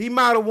 he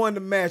might have won the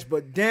match,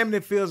 but damn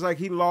it feels like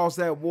he lost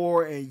that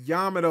war. And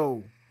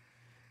Yamato,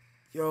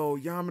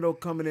 Yamato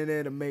coming in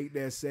there to make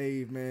that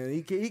save, man.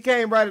 He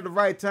came right at the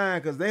right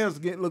time because they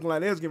was looking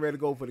like they was getting ready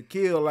to go for the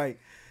kill. Like,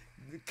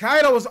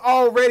 Kaido was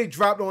already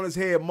dropped on his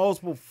head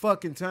multiple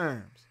fucking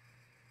times.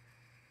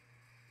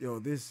 Yo,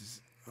 this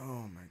is,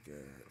 oh my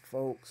God,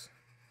 folks.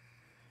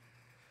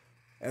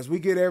 As we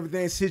get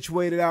everything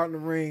situated out in the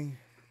ring,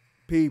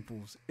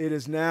 peoples, it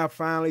is now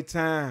finally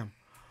time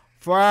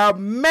for our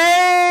main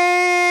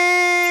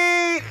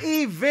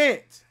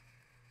event.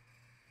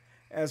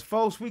 As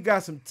folks, we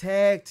got some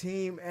tag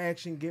team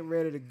action getting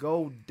ready to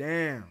go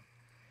down.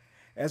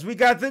 As we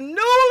got the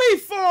newly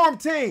formed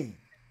team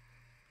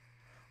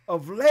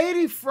of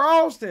Lady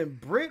Frost and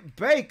Britt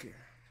Baker,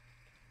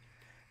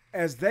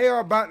 as they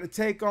are about to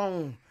take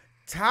on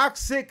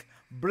Toxic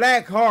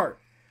Blackheart,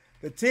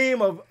 the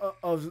team of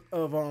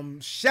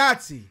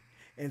Shotzi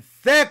and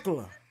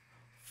Thekla.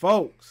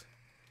 Folks,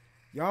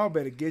 y'all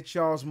better get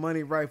y'all's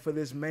money right for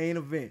this main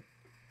event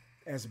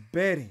as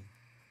betting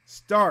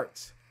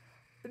starts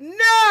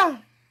now.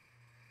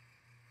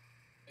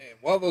 And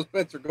while those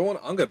bets are going,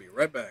 I'm going to be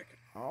right back.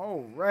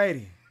 All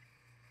righty.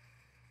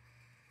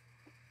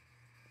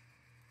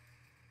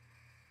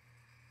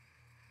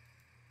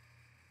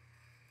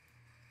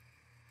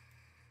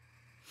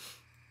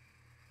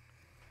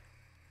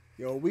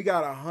 Yo, we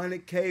got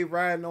 100K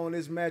riding on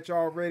this match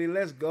already.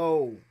 Let's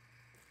go.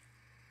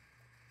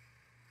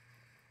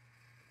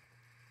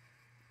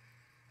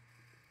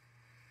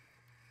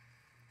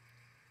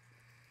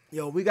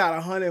 Yo, we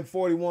got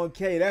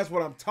 141K. That's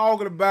what I'm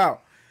talking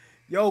about.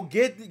 Yo,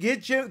 get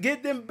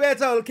them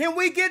bets out. Can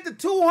we get the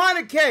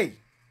 200K?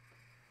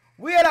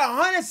 We at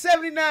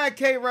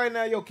 179K right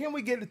now. Yo, can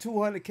we get the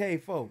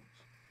 200K, folks?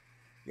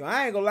 Yo,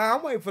 I ain't gonna lie.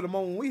 I'm waiting for the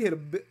moment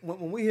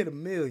when we hit a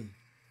million.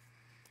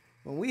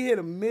 When we hit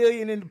a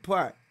million in the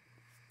pot,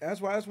 that's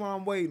what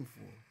I'm waiting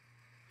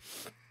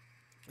for.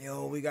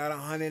 Yo, we got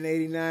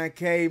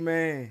 189K,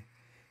 man.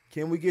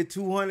 Can we get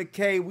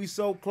 200K? We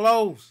so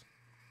close.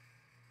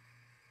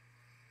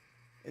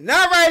 And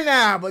not right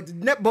now, but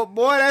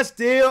boy, that's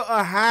still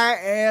a high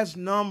ass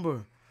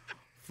number,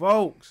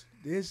 folks.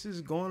 This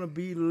is gonna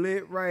be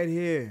lit right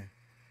here,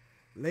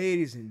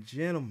 ladies and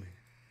gentlemen.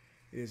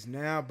 It is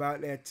now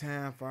about that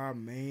time for our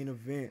main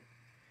event.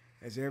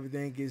 As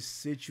everything gets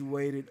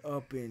situated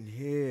up in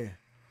here,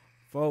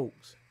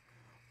 folks,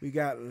 we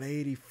got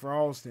Lady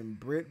Frost and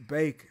Britt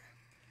Baker.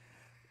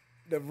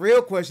 The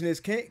real question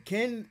is,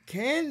 can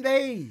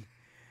they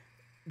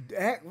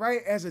act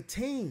right as a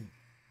team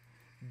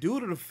due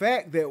to the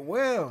fact that,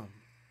 well,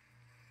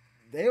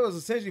 they was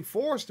essentially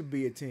forced to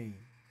be a team?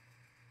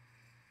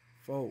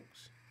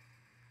 Folks,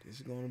 this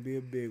is going to be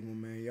a big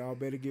one, man. Y'all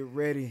better get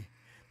ready.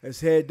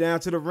 Let's head down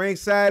to the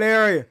ringside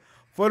area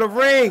for the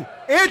ring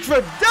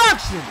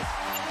introduction.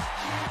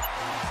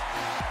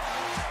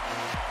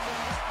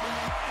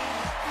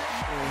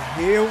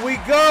 And here we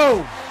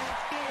go.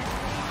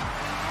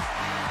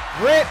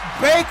 Britt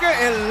Baker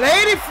and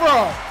Lady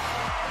Frost.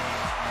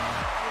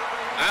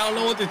 I don't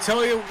know what to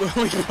tell you,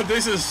 but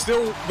this is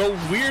still the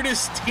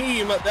weirdest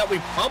team that we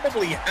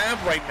probably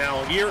have right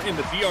now here in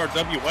the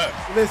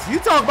DRWF. Listen, you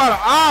talk about an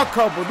odd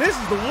couple. This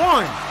is the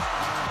one.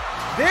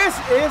 This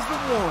is the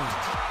one.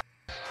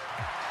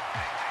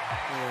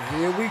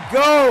 Here we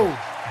go.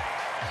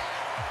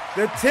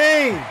 The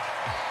team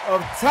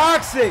of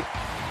Toxic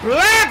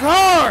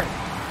Blackheart.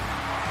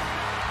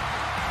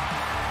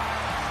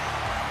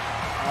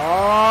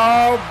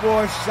 Oh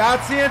boy,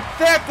 Shotzi and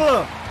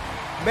Thekla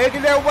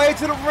making their way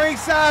to the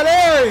ringside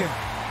area.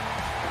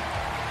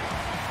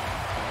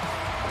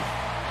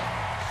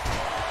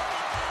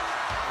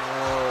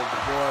 Oh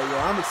boy, yo,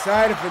 I'm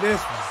excited for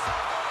this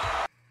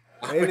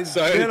one. Ladies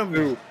and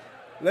gentlemen,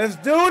 let's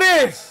do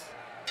this.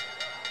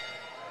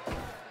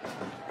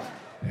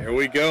 Here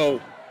we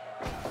go.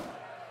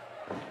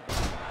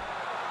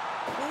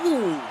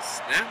 Ooh,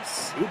 snap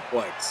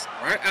suplex.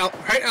 Right out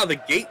of the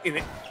gate, and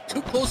it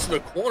too close to the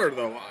corner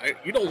though.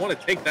 You don't want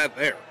to take that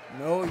there.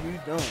 No, you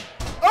don't.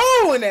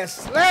 Oh, and that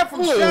slap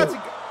from Shotzi.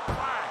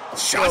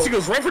 Shotzi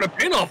goes right for the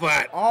pin off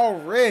that.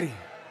 Already.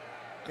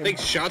 I think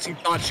Shotzi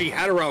thought she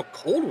had her out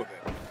cold with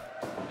it.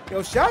 Yo,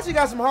 Shotzi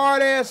got some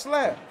hard ass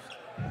slaps.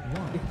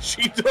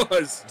 She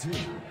does. 2,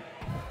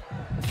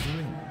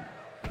 3,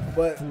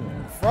 But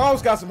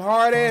Frost got some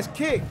hard ass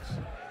kicks.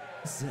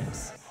 6,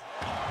 7.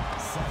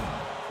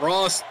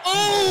 Frost.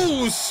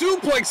 Oh,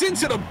 suplex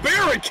into the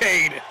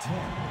barricade. 10,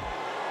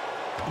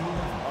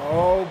 11,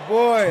 Oh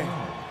boy.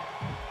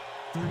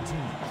 13,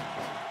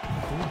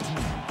 14,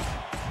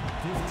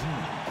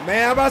 15.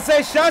 Man, I'm about to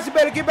say Shotzi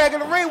better get back in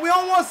the ring. We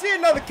don't want to see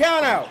another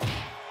count out.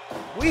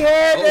 We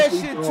had that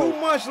Oh, shit no. too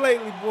much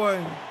lately,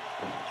 boy.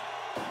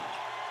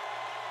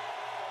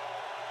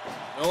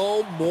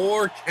 No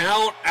more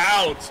count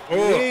outs. Ugh.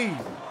 Hey,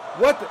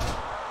 what the?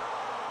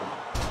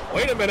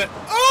 Wait a minute.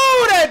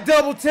 Oh, that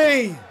double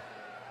team.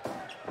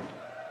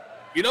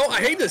 You know, I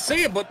hate to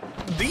say it, but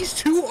these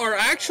two are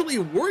actually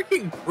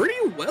working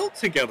pretty well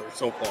together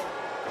so far.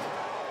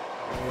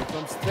 Here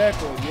comes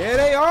Steckle. Yeah,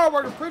 they are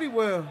working pretty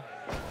well.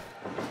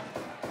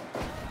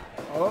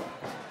 Oh.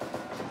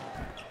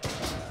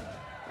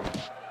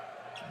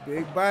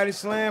 Big body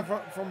slam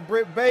from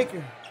Britt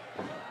Baker.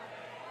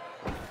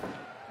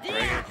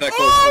 That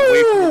goes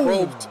away from the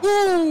ropes.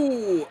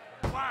 Ooh!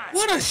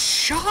 What a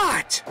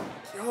shot!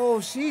 Yo,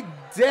 she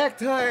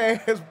decked her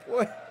ass,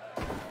 boy.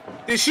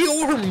 Did she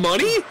owe her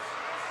money?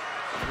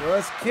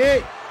 Russ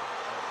kick.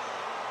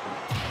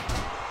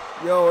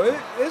 Yo,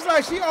 it's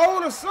like she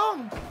owed her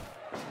something.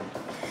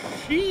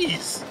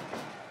 Jeez.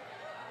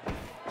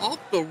 Off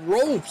the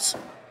ropes.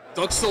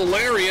 Ducks the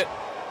lariat.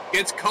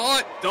 Gets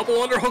caught. Double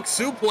underhook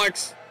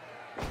suplex.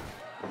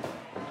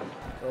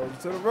 Goes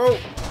to the rope.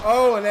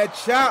 Oh, and that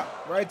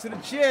chop right to the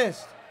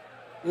chest.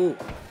 Ooh.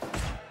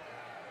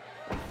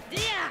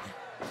 Yeah.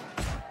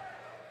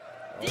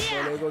 Oh,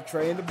 so they go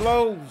trade the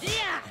blows.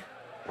 Yeah.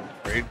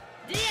 Trade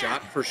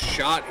shot for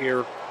shot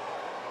here.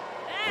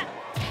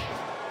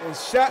 And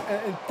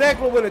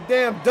Thekla with a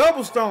damn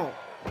double stomp.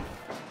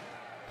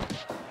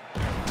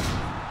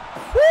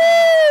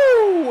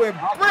 Woo! And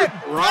Britt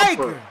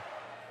Baker.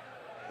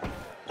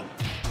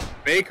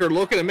 Baker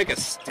looking to make a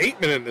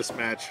statement in this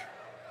match.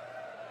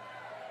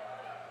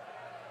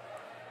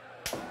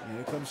 And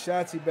here comes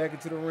Shotzi back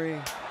into the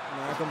ring.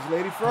 Now comes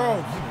Lady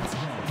Frost.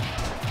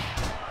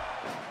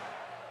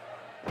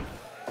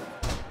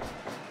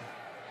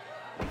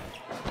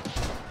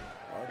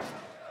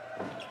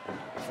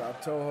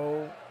 Drop toe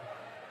hold.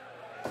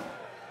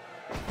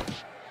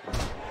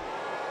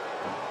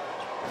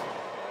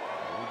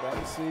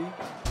 Everybody see.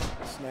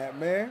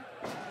 Snapmare.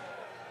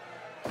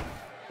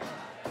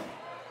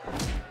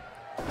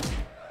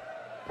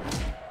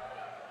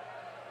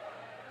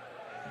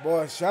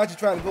 Boy, Shotzi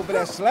tried to go for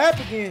that slap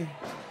again.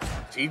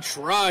 She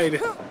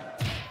tried.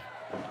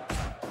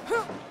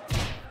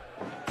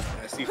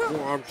 Nasty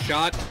forearm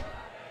shot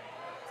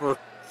for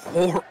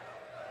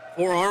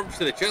forearms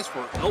to the chest for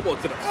an elbow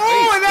to the face.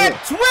 Oh, and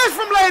that twist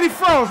from Lady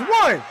Frost.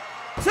 1,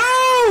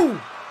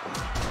 2.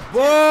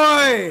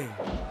 Boy.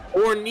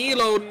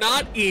 Ornilo,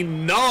 not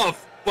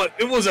enough, but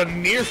it was a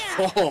near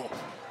fall.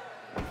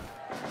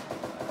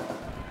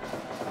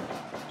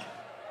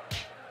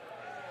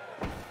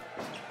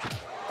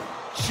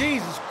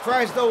 Jesus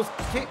Christ, those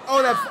kick.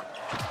 Oh, that.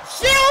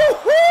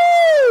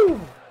 Shoo-hoo!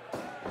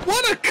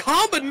 What a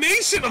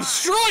combination of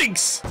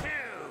strikes!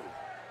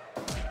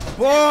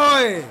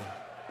 Boy.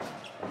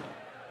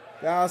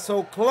 Y'all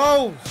so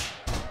close.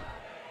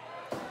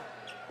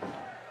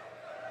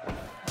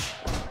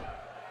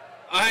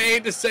 I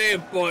hate to say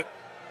it, but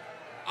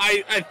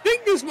I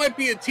think this might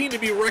be a team to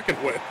be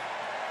reckoned with.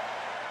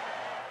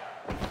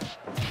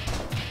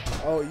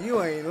 Oh,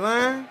 you ain't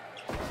lying.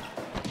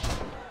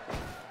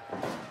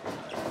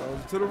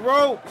 Goes to the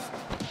ropes.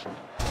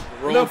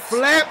 The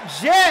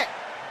flapjack.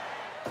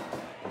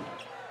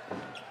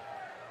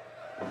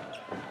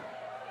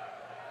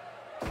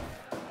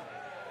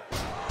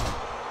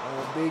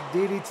 Oh, big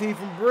DDT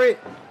from Britt.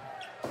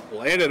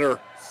 Landed her.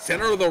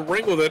 Center of the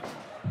ring with it.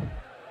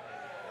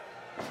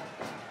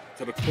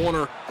 To the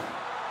corner.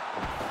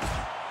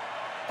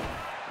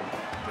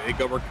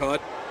 Big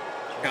uppercut.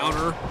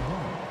 Counter.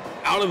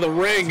 Out of the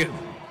ring.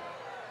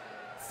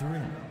 3.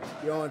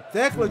 Yo, and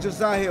Thekla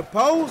just out here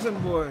posing,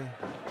 boy.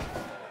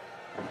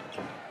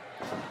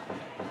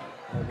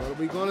 Oh, what are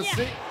we gonna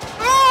see?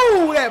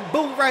 Oh, that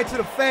boot right to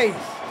the face.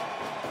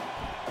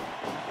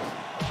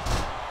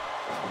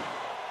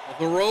 Off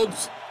the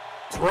ropes.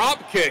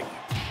 Drop kick.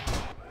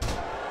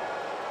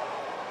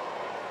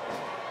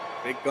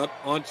 Big gut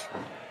punch.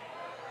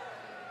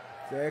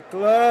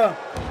 Thekla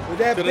with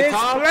that To the big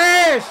top.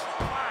 splash.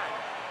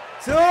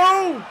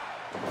 2.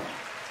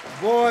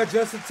 Boy,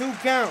 just a 2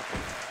 count.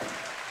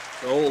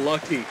 So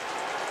lucky.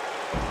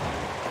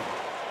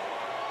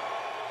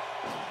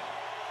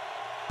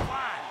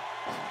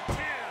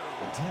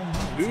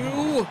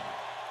 10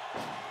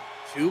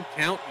 2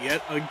 count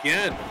yet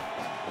again.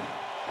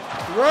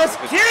 Russ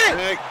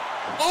kick.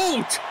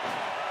 Out.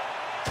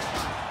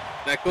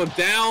 That go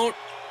down.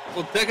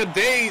 Well, Deca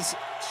days.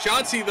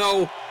 Shotzi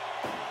though.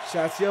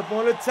 Shotzi up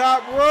on the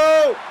top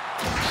rope.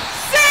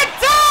 Sit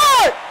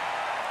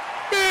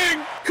Big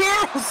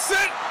girl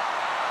set.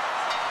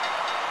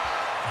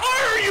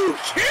 Are you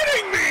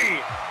kidding me?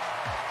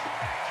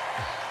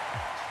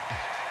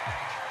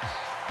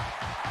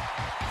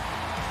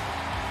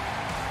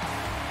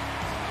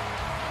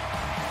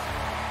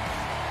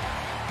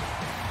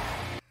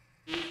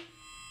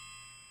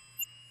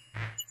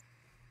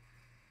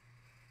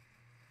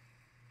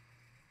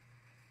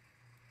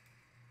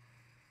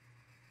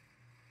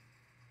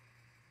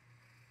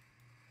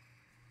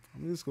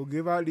 I'm just gonna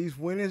give out these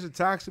winners of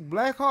Toxic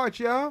Blackheart,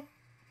 y'all.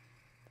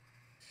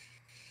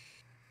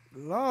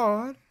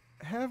 Lord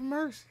Have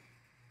mercy.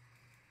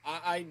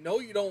 I know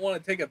you don't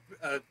want to take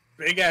a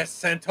big ass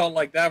senton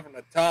like that from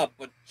the top,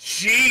 but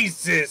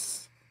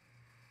Jesus.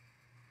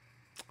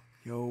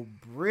 Yo,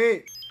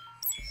 Britt.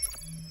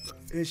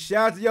 And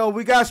shout to, yo,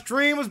 we got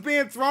streamers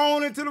being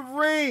thrown into the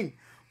ring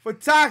for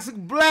Toxic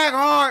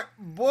Blackheart.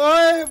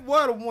 Boy,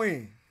 what a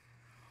win.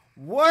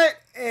 What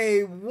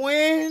a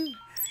win.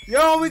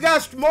 Yo, we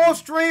got more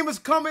streamers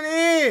coming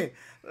in.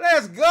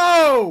 Let's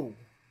go.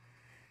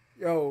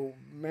 Yo,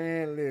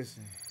 man,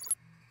 listen.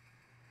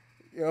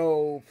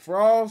 Yo,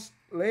 Frost,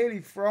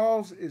 Lady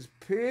Frost is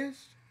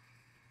pissed.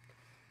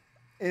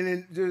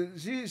 And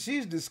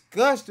she's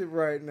disgusted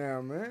right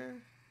now,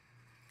 man.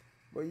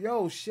 But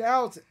yo,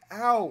 shouts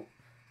out.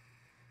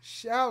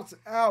 Shouts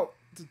out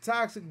to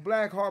Toxic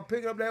Blackheart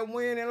picking up that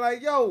win. And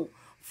like, yo,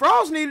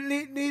 Frost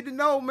need to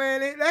know,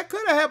 man, that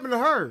could have happened to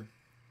her.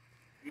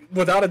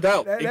 Without a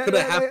doubt. It could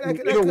have happened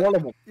to either one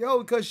of them. Yo,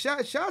 because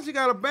Shotzi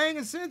got a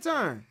banging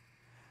senton.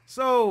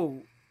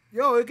 So,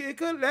 yo, that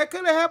could have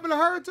happened to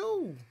her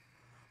too.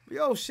 But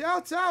yo,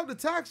 shouts out to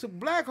Toxic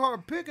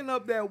Blackheart picking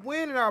up that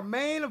win in our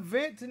main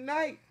event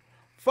tonight.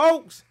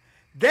 Folks,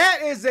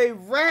 that is a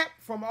wrap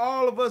from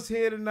all of us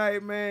here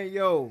tonight, man.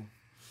 Yo,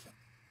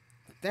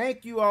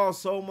 thank you all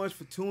so much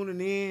for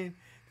tuning in.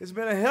 It's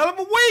been a hell of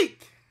a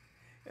week.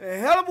 And a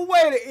hell of a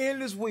way to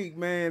end this week,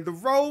 man. The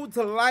road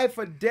to life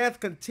or death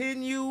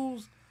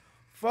continues.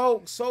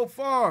 Folks, so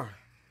far,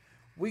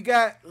 we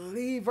got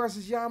Lee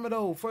versus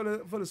Yamato for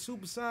the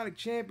Supersonic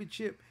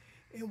Championship.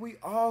 And we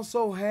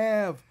also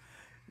have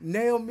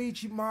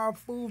Naomichi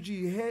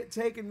Marufuji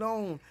taking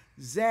on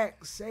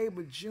Zack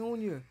Sabre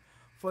Jr.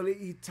 for the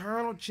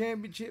Eternal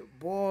Championship.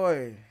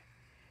 Boy,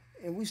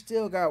 and we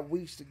still got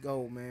weeks to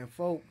go, man.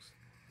 Folks,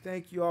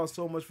 thank you all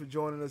so much for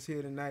joining us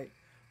here tonight.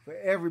 For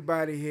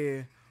everybody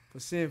here, for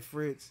Sin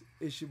Fritz,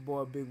 it's your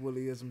boy Big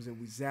Willie Isms, and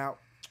we's out.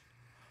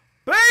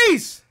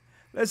 Peace!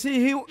 Let's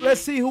see who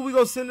we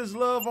gonna send this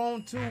love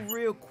on to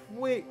real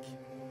quick.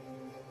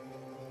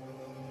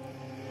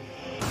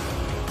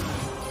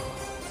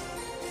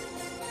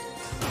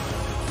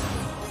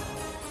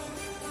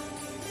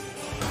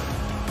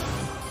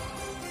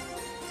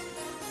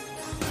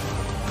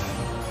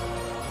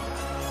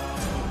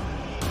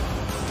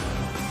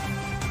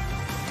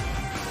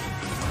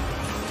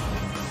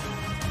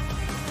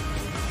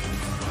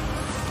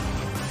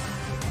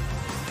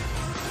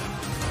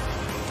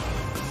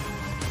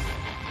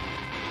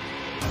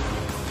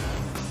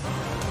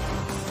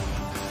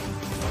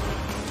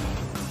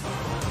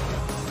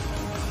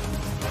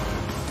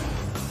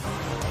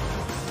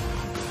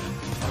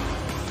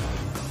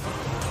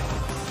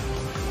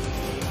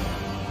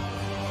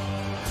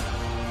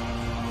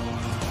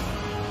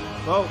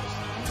 Folks,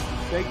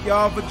 thank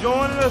y'all for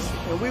joining us,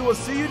 and we will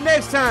see you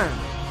next time.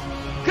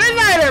 Good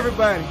night,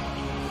 everybody.